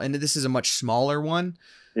cowl, and this is a much smaller one.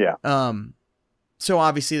 Yeah. So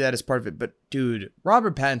obviously that is part of it, but dude,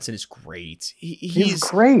 Robert Pattinson is great. He's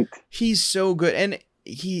great. He's so good, and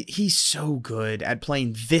he's so good at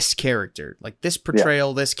playing this character. Like, this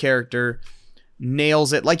portrayal, this character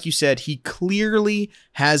nails it. Like you said, he clearly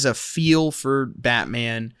has a feel for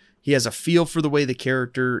Batman. He has a feel for the way the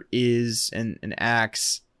character is and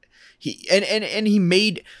acts.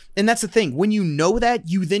 And that's the thing. When you know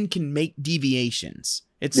that, you then can make deviations.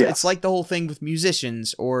 It's like the whole thing with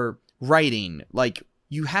musicians or writing. Like,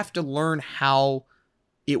 you have to learn how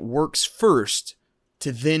it works first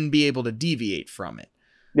to then be able to deviate from it.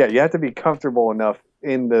 Yeah, you have to be comfortable enough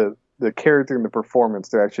in the character and the performance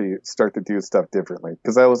to actually start to do stuff differently.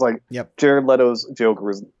 Because I was like, Jared Leto's Joker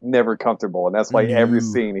was never comfortable, and that's why every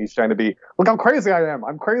scene he's trying to be, look how crazy I am,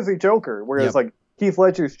 I'm crazy Joker. Whereas like Heath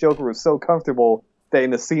Ledger's Joker was so comfortable that in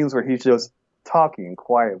the scenes where he's just talking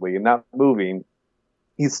quietly and not moving,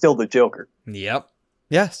 he's still the Joker. Yep.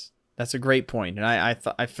 Yes, that's a great point. And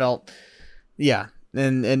I felt, yeah.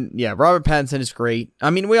 And yeah, Robert Pattinson is great.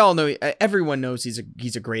 I mean, we all know, everyone knows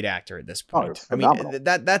he's a great actor at this point. I mean,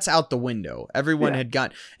 that's out the window. Everyone had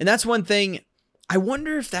got, and that's one thing. I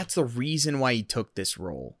wonder if that's the reason why he took this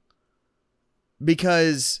role.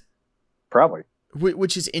 Because probably,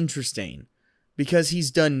 which is interesting, because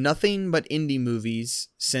he's done nothing but indie movies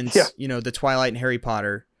since, the Twilight and Harry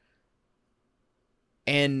Potter.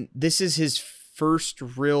 And this is his first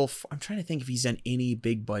real, I'm trying to think if he's done any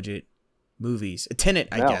big budget movies. Tenet,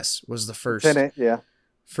 I guess, was the first. Tenet, yeah.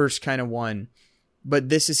 First kind of one. But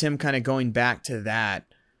this is him kind of going back to that.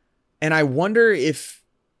 And I wonder if,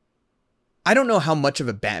 I don't know how much of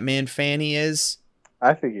a Batman fan he is.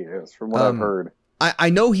 I think he is, from what I've heard. I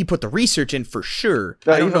know he put the research in for sure.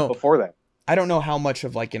 No, I don't know before that. I don't know how much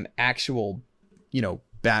of like an actual,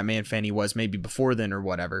 Batman fan he was, maybe before then or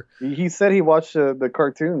whatever. He said he watched the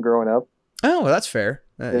cartoon growing up. Oh, well, that's fair.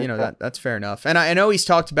 That's fair enough. And I know he's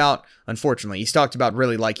talked about, unfortunately,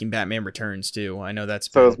 really liking Batman Returns too. I know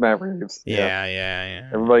that's so is Matt Reeves. Yeah.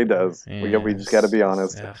 Everybody does. Yeah, we just got to be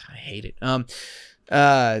honest. I hate it.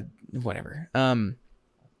 Whatever.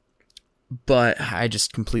 But I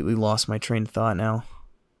just completely lost my train of thought now.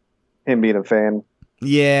 Him being a fan.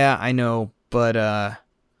 Yeah, I know, but I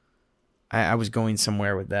was going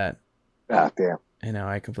somewhere with that. Ah, damn. I know,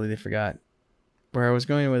 I completely forgot where I was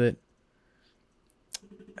going with it.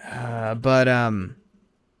 But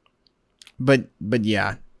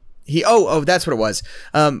yeah, that's what it was.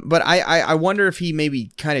 But I wonder if he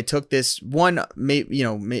maybe kind of took this one,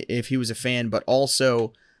 if he was a fan, but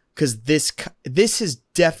also because this has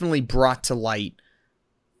definitely brought to light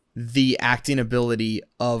the acting ability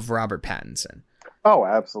of Robert Pattinson. Oh,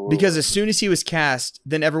 absolutely. Because as soon as he was cast,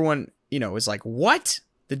 then everyone, was like, what?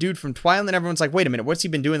 The dude from Twilight? And then everyone's like, wait a minute, what's he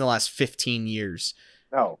been doing the last 15 years?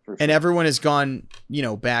 Oh, for sure. And everyone has gone,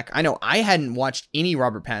 back. I know I hadn't watched any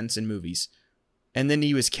Robert Pattinson movies. And then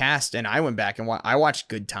he was cast, and I went back and I watched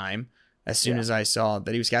Good Time as soon as I saw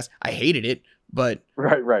that he was cast. I hated it, but...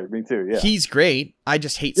 Right, me too, yeah. He's great. I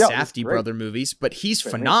just hate Safdie brother movies, but he's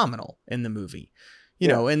phenomenal in the movie.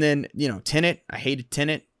 And then, Tenet, I hated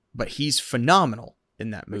Tenet, but he's phenomenal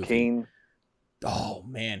in that movie. McCain. Oh,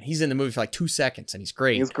 man. He's in the movie for like 2 seconds, and he's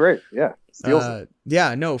great. He's great, yeah. Steals it.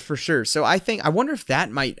 Yeah, no, for sure. So I wonder if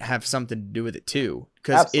that might have something to do with it too.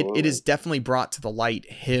 Because it is definitely brought to the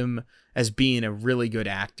light him as being a really good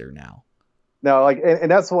actor now. No,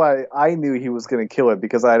 and that's why I knew he was going to kill it,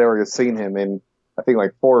 because I'd already seen him in, I think,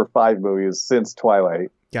 like 4 or 5 movies since Twilight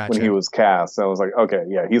when he was cast. So I was like, okay,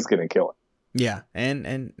 yeah, he's going to kill it. Yeah,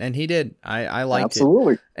 and he did. I liked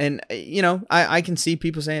Absolutely. it. And, I can see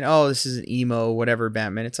people saying, oh, this is an emo, whatever,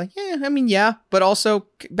 Batman. It's like, yeah, but also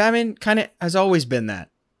Batman kind of has always been that.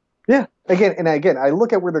 Yeah. Again, I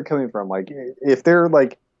look at where they're coming from. Like, if they're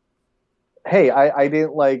like, hey, I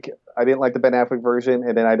didn't like the Ben Affleck version,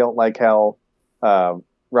 and then I don't like how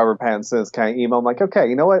Robert Pattinson is kind of emo. I'm like, okay,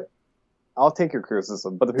 you know what? I'll take your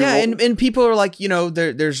criticism. But the people and people are like,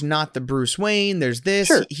 there's not the Bruce Wayne. There's this.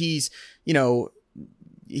 Sure. He's,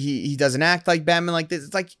 he doesn't act like Batman like this.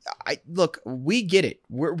 It's like, look, we get it.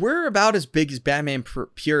 We're about as big as Batman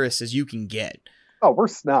purists as you can get. Oh, we're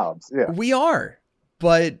snobs. Yeah, we are.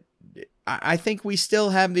 But I think we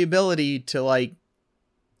still have the ability to, like,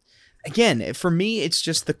 again, for me, it's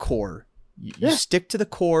just the core. You stick to the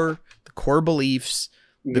core beliefs,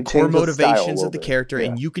 the core motivations of the character,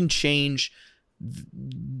 and you can change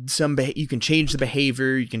you can change the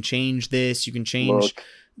behavior, you can change this, you can change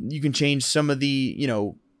some of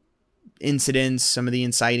the, incidents, some of the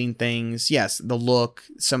inciting things. Yes, the look,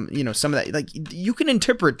 some of that, like, you can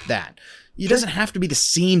interpret that. It doesn't have to be the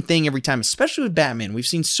same thing every time, especially with Batman. We've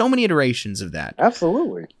seen so many iterations of that.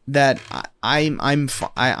 Absolutely. That I'm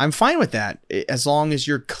fine with that, as long as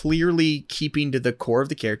you're clearly keeping to the core of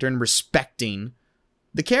the character and respecting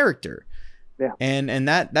the character. Yeah. And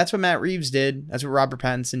that's what Matt Reeves did. That's what Robert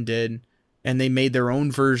Pattinson did. And they made their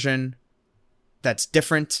own version that's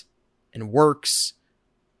different and works,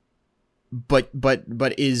 but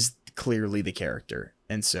is clearly the character.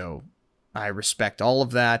 And so I respect all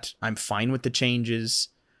of that. I'm fine with the changes.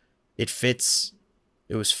 It fits.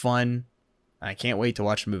 It was fun. I can't wait to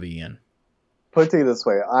watch the movie again. Put it to you this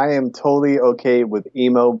way. I am totally okay with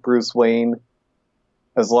emo Bruce Wayne,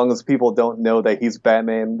 as long as people don't know that he's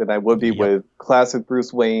Batman, than I would be with classic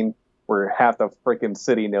Bruce Wayne, where half the freaking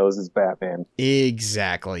city knows is Batman.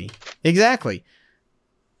 Exactly.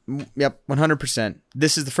 Yep, 100%.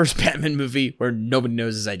 This is the first Batman movie where nobody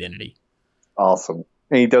knows his identity. Awesome.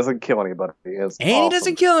 And he doesn't kill anybody. He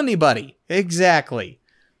doesn't kill anybody. Exactly.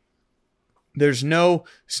 There's no,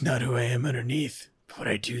 it's not who I am underneath, but what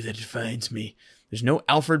I do that defines me. There's no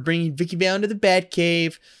Alfred bringing Vicky down to the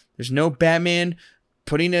Batcave. There's no Batman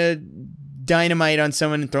putting a dynamite on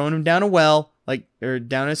someone and throwing him down a well, or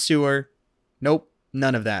down a sewer. Nope,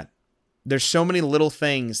 none of that. There's so many little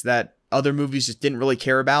things that other movies just didn't really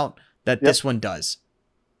care about that this one does.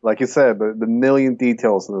 Like you said, the million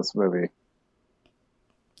details in this movie.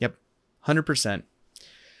 Yep, 100%.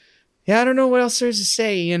 Yeah, I don't know what else there's to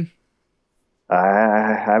say, Ian.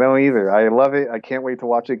 I don't either. I love it. I can't wait to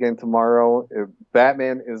watch it again tomorrow.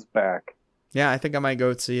 Batman is back. Yeah, I think I might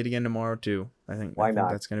go see it again tomorrow too. I think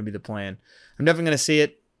not? That's going to be the plan. I'm definitely going to see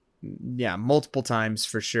it. Yeah, multiple times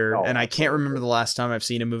for sure. And I can't remember the last time I've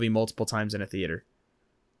seen a movie multiple times in a theater.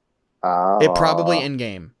 It probably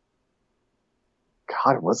Endgame.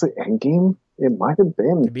 God, was it Endgame? It might have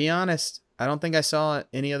been. To be honest, I don't think I saw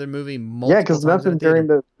any other movie multiple times. Yeah, because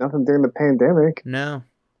nothing during the pandemic. No.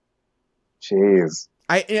 Jeez.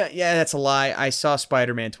 Yeah, that's a lie. I saw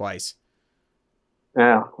Spider-Man twice.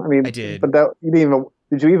 Yeah, I mean, I did. But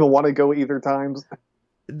did you even want to go either times?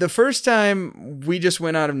 The first time we just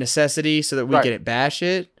went out of necessity so that we could bash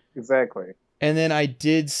it. Exactly. And then I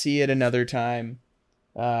did see it another time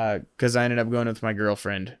because I ended up going with my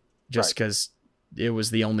girlfriend just because it was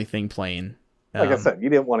the only thing playing. Like I said, you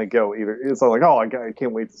didn't want to go either. It's like, I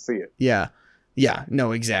can't wait to see it. Yeah. Yeah.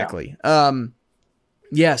 No, exactly.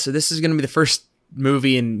 Yeah. So this is going to be the first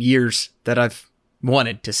movie in years that I've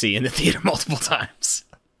wanted to see in the theater multiple times.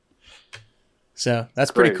 So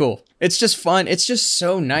that's pretty cool. It's just fun. It's just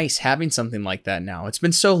so nice having something like that now. It's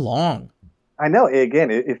been so long. I know.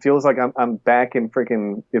 Again, it feels like I'm back in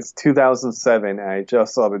freaking. It's 2007, and I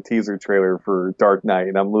just saw the teaser trailer for Dark Knight,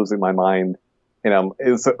 and I'm losing my mind. And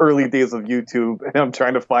it's the early days of YouTube, and I'm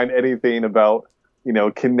trying to find anything about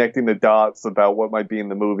connecting the dots about what might be in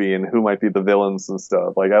the movie and who might be the villains and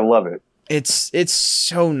stuff. Like, I love it. It's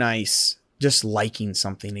so nice just liking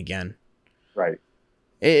something again. Right.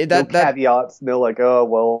 No caveats, no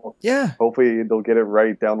hopefully they'll get it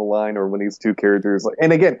right down the line, or when these two characters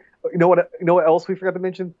and again, you know what else we forgot to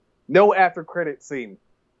mention? No after credit scene.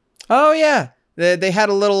 Oh yeah. They had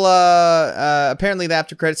a little apparently the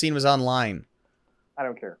after credit scene was online. I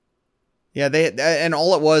don't care. Yeah, and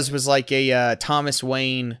all it was like a Thomas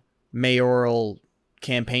Wayne mayoral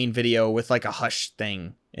campaign video with like a hush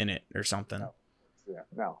thing in it or something.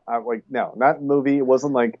 No, not movie. It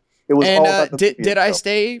wasn't like it was. And all about the did I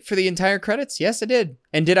stay for the entire credits? Yes, I did.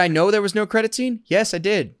 And did I know there was no credit scene? Yes, I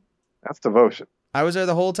did. That's devotion. I was there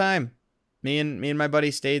the whole time. Me and my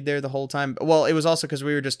buddy stayed there the whole time. Well, it was also because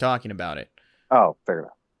we were just talking about it. Oh, fair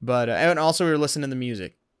enough. But and also we were listening to the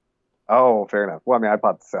music. Oh, fair enough. Well, I mean, I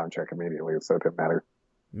bought the soundtrack immediately, so it didn't matter.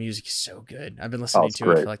 Music is so good. I've been listening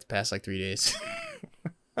to it for like the past 3 days.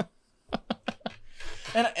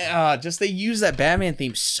 And just they use that Batman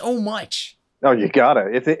theme so much. Oh, you gotta.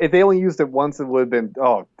 If they only used it once, it would have been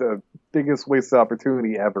the biggest waste of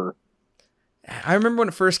opportunity ever. I remember when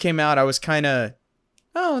it first came out, I was kind of,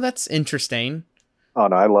 that's interesting. Oh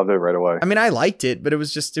no, I loved it right away. I mean, I liked it, but it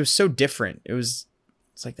was so different. It's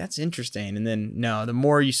like, that's interesting. And then the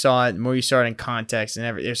more you saw it, the more you saw it in context and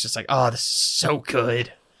everything, it's just like, oh, this is so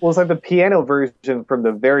good. Well, it's like the piano version from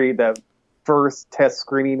that first test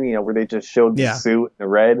screening, where they just showed the suit in the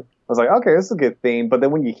red. I was like, okay, this is a good theme. But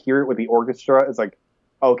then when you hear it with the orchestra, it's like,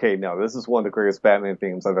 okay, no, this is one of the greatest Batman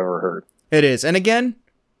themes I've ever heard. It is. And again,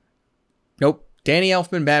 nope. Danny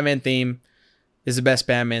Elfman Batman theme is the best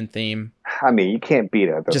Batman theme. I mean, you can't beat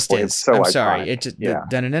it at this just point. Is. It's so I'm iconic. sorry. It just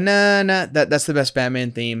that's the best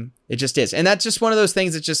Batman theme. It just is. And that's just one of those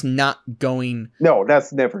things that's just not going. No,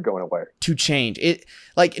 that's never going away. To change. It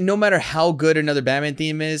like no matter how good another Batman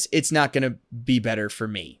theme is, it's not going to be better for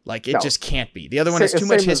me. Like it just can't be. The other one has too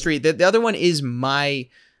much history. The other one is my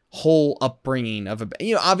whole upbringing of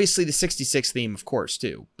obviously the 66 theme, of course,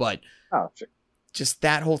 too. But sure. Just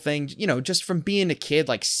that whole thing, just from being a kid,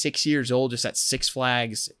 like 6 years old, just at Six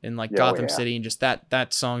Flags in like Gotham City, and just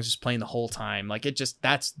that song's just playing the whole time. Like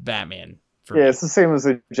that's Batman for me. It's the same as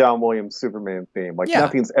the John Williams Superman theme. Like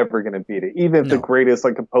nothing's ever going to beat it. Even if the greatest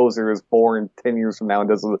composer is born 10 years from now and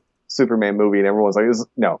does a Superman movie, and everyone's like,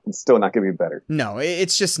 it's still not going to be better. No,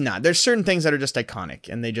 it's just not. There's certain things that are just iconic,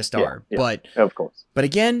 and they just are. Yeah, but of course. But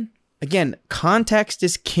again, context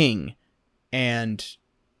is king, and.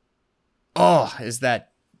 Is that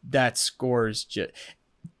scores just...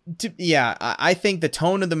 I think the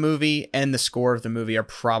tone of the movie and the score of the movie are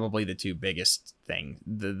probably the two biggest things,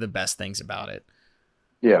 the best things about it.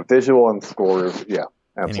 Yeah, visual and scores, yeah,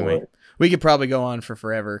 absolutely. Anyway, We could probably go on for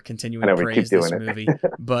forever continuing to praise this movie.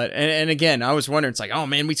 But, and again, I was wondering, it's like, oh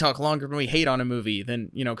man, we talk longer when we hate on a movie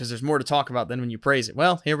than, because there's more to talk about than when you praise it.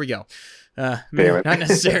 Well, here we go. Not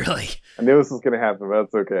necessarily. I knew this was going to happen, but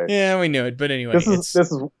that's okay. Yeah, we knew it. But anyway, this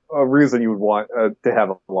is a reason you would want to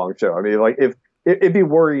have a long show. I mean, like, if it'd be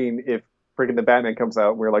worrying if freaking the Batman comes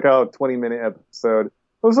out and we're like, 20-minute episode. It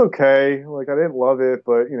was okay. Like, I didn't love it,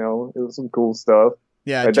 but it was some cool stuff.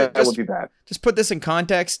 Yeah, that would be bad. Just put this in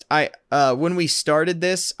context. When we started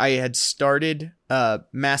this, I had started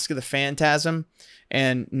Mask of the Phantasm,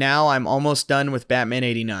 and now I'm almost done with Batman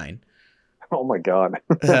 89. Oh my god.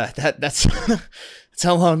 That's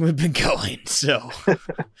how long we've been going. So,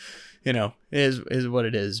 is what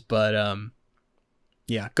it is. But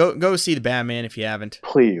yeah, go see the Batman if you haven't.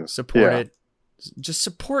 Please support it. Just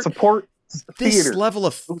support this theater. Level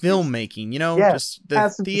of filmmaking. Just the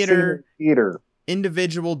theater.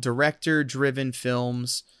 Individual director-driven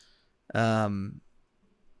films. Yeah,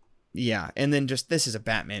 and then this is a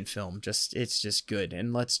Batman film. It's just good,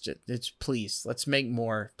 and let's make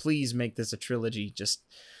more. Please make this a trilogy.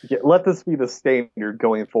 Let this be the standard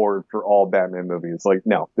going forward for all Batman movies. Like,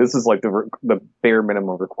 no, this is like the bare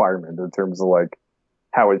minimum requirement in terms of like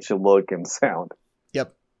how it should look and sound.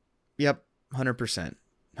 Yep, 100%.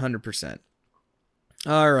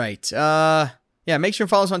 All right. Yeah, make sure to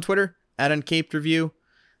follow us on Twitter @Uncaped Review.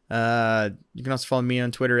 You can also follow me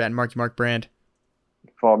on Twitter @MarkyMarkBrand.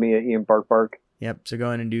 Follow me at Ian Bark. Yep, so go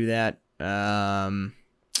ahead and do that.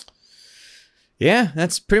 Yeah,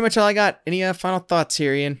 that's pretty much all I got. Any final thoughts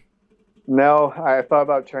here, Ian? No, I thought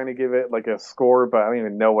about trying to give it like a score, but I don't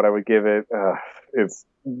even know what I would give it. It's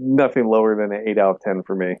nothing lower than an 8 out of 10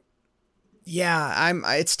 for me. Yeah,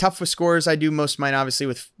 it's tough with scores. I do most of mine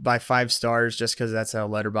obviously by 5 stars, just because that's how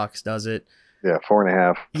Letterboxd does it. Yeah,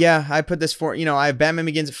 4.5. Yeah, I put this I have Batman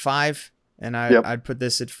Begins at 5, and I'd put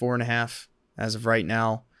this at 4.5 as of right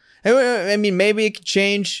now. I mean, maybe it could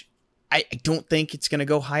change. I don't think it's gonna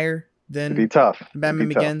go higher than It'd be tough. Batman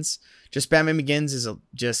Begins. Just Batman Begins is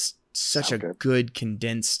just such a good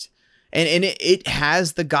condensed, and it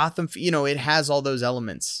has the Gotham. It has all those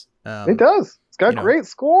elements. It does. It's got a great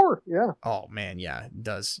score. Yeah. Oh man, yeah, it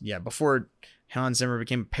does. Yeah, before Hans Zimmer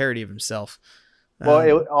became a parody of himself. Well,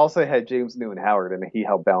 it also had James Newton Howard, and he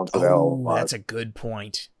helped balance it out. That's a good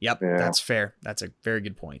point. Yep, that's fair. That's a very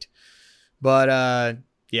good point. But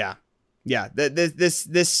yeah.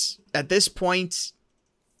 This at this point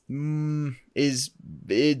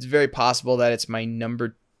it's very possible that it's my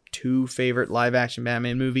number 2 favorite live action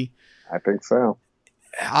Batman movie. I think so.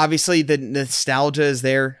 Obviously, the nostalgia is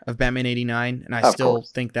there of Batman 89, and I still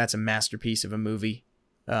think that's a masterpiece of a movie.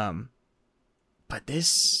 But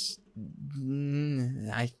this.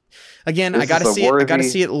 I gotta see it. I gotta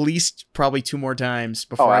see it at least probably 2 more times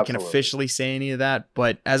before I can officially say any of that.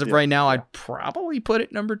 But as of right now, I'd probably put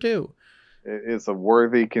it number 2. It's a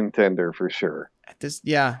worthy contender for sure.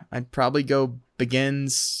 I'd probably go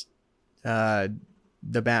Begins, the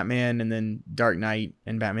Batman, and then Dark Knight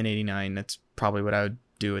and Batman 89. That's probably what I would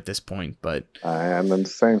do at this point. But I am the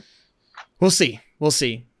same. We'll see.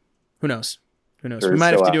 Who knows? We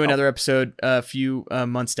might have to do another episode a few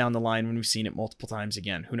months down the line when we've seen it multiple times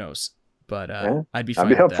again. Who knows? But I'd be fine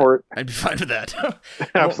with that. For it. I'd be fine with that.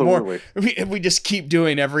 Absolutely. We just keep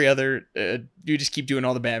doing every other. You just keep doing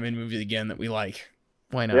all the Batman movies again that we like.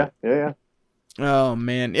 Why not? Yeah. Oh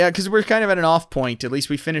man, yeah, because we're kind of at an off point. At least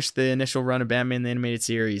we finished the initial run of Batman the Animated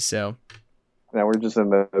Series, so now we're just in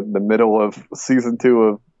the middle of season 2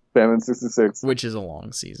 of Batman 66, which is a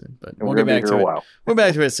long season, but we'll get back to it. We'll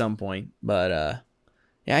back to it at some point. But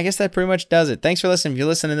yeah, I guess that pretty much does it. Thanks for listening. If you're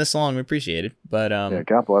listening this long, we appreciate it. But yeah,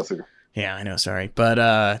 God bless you. Yeah, I know. Sorry,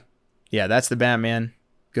 but yeah, that's the Batman.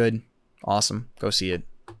 Good, awesome. Go see it.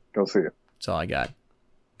 Go see it. That's all I got.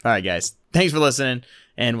 All right, guys. Thanks for listening,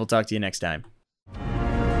 and we'll talk to you next time.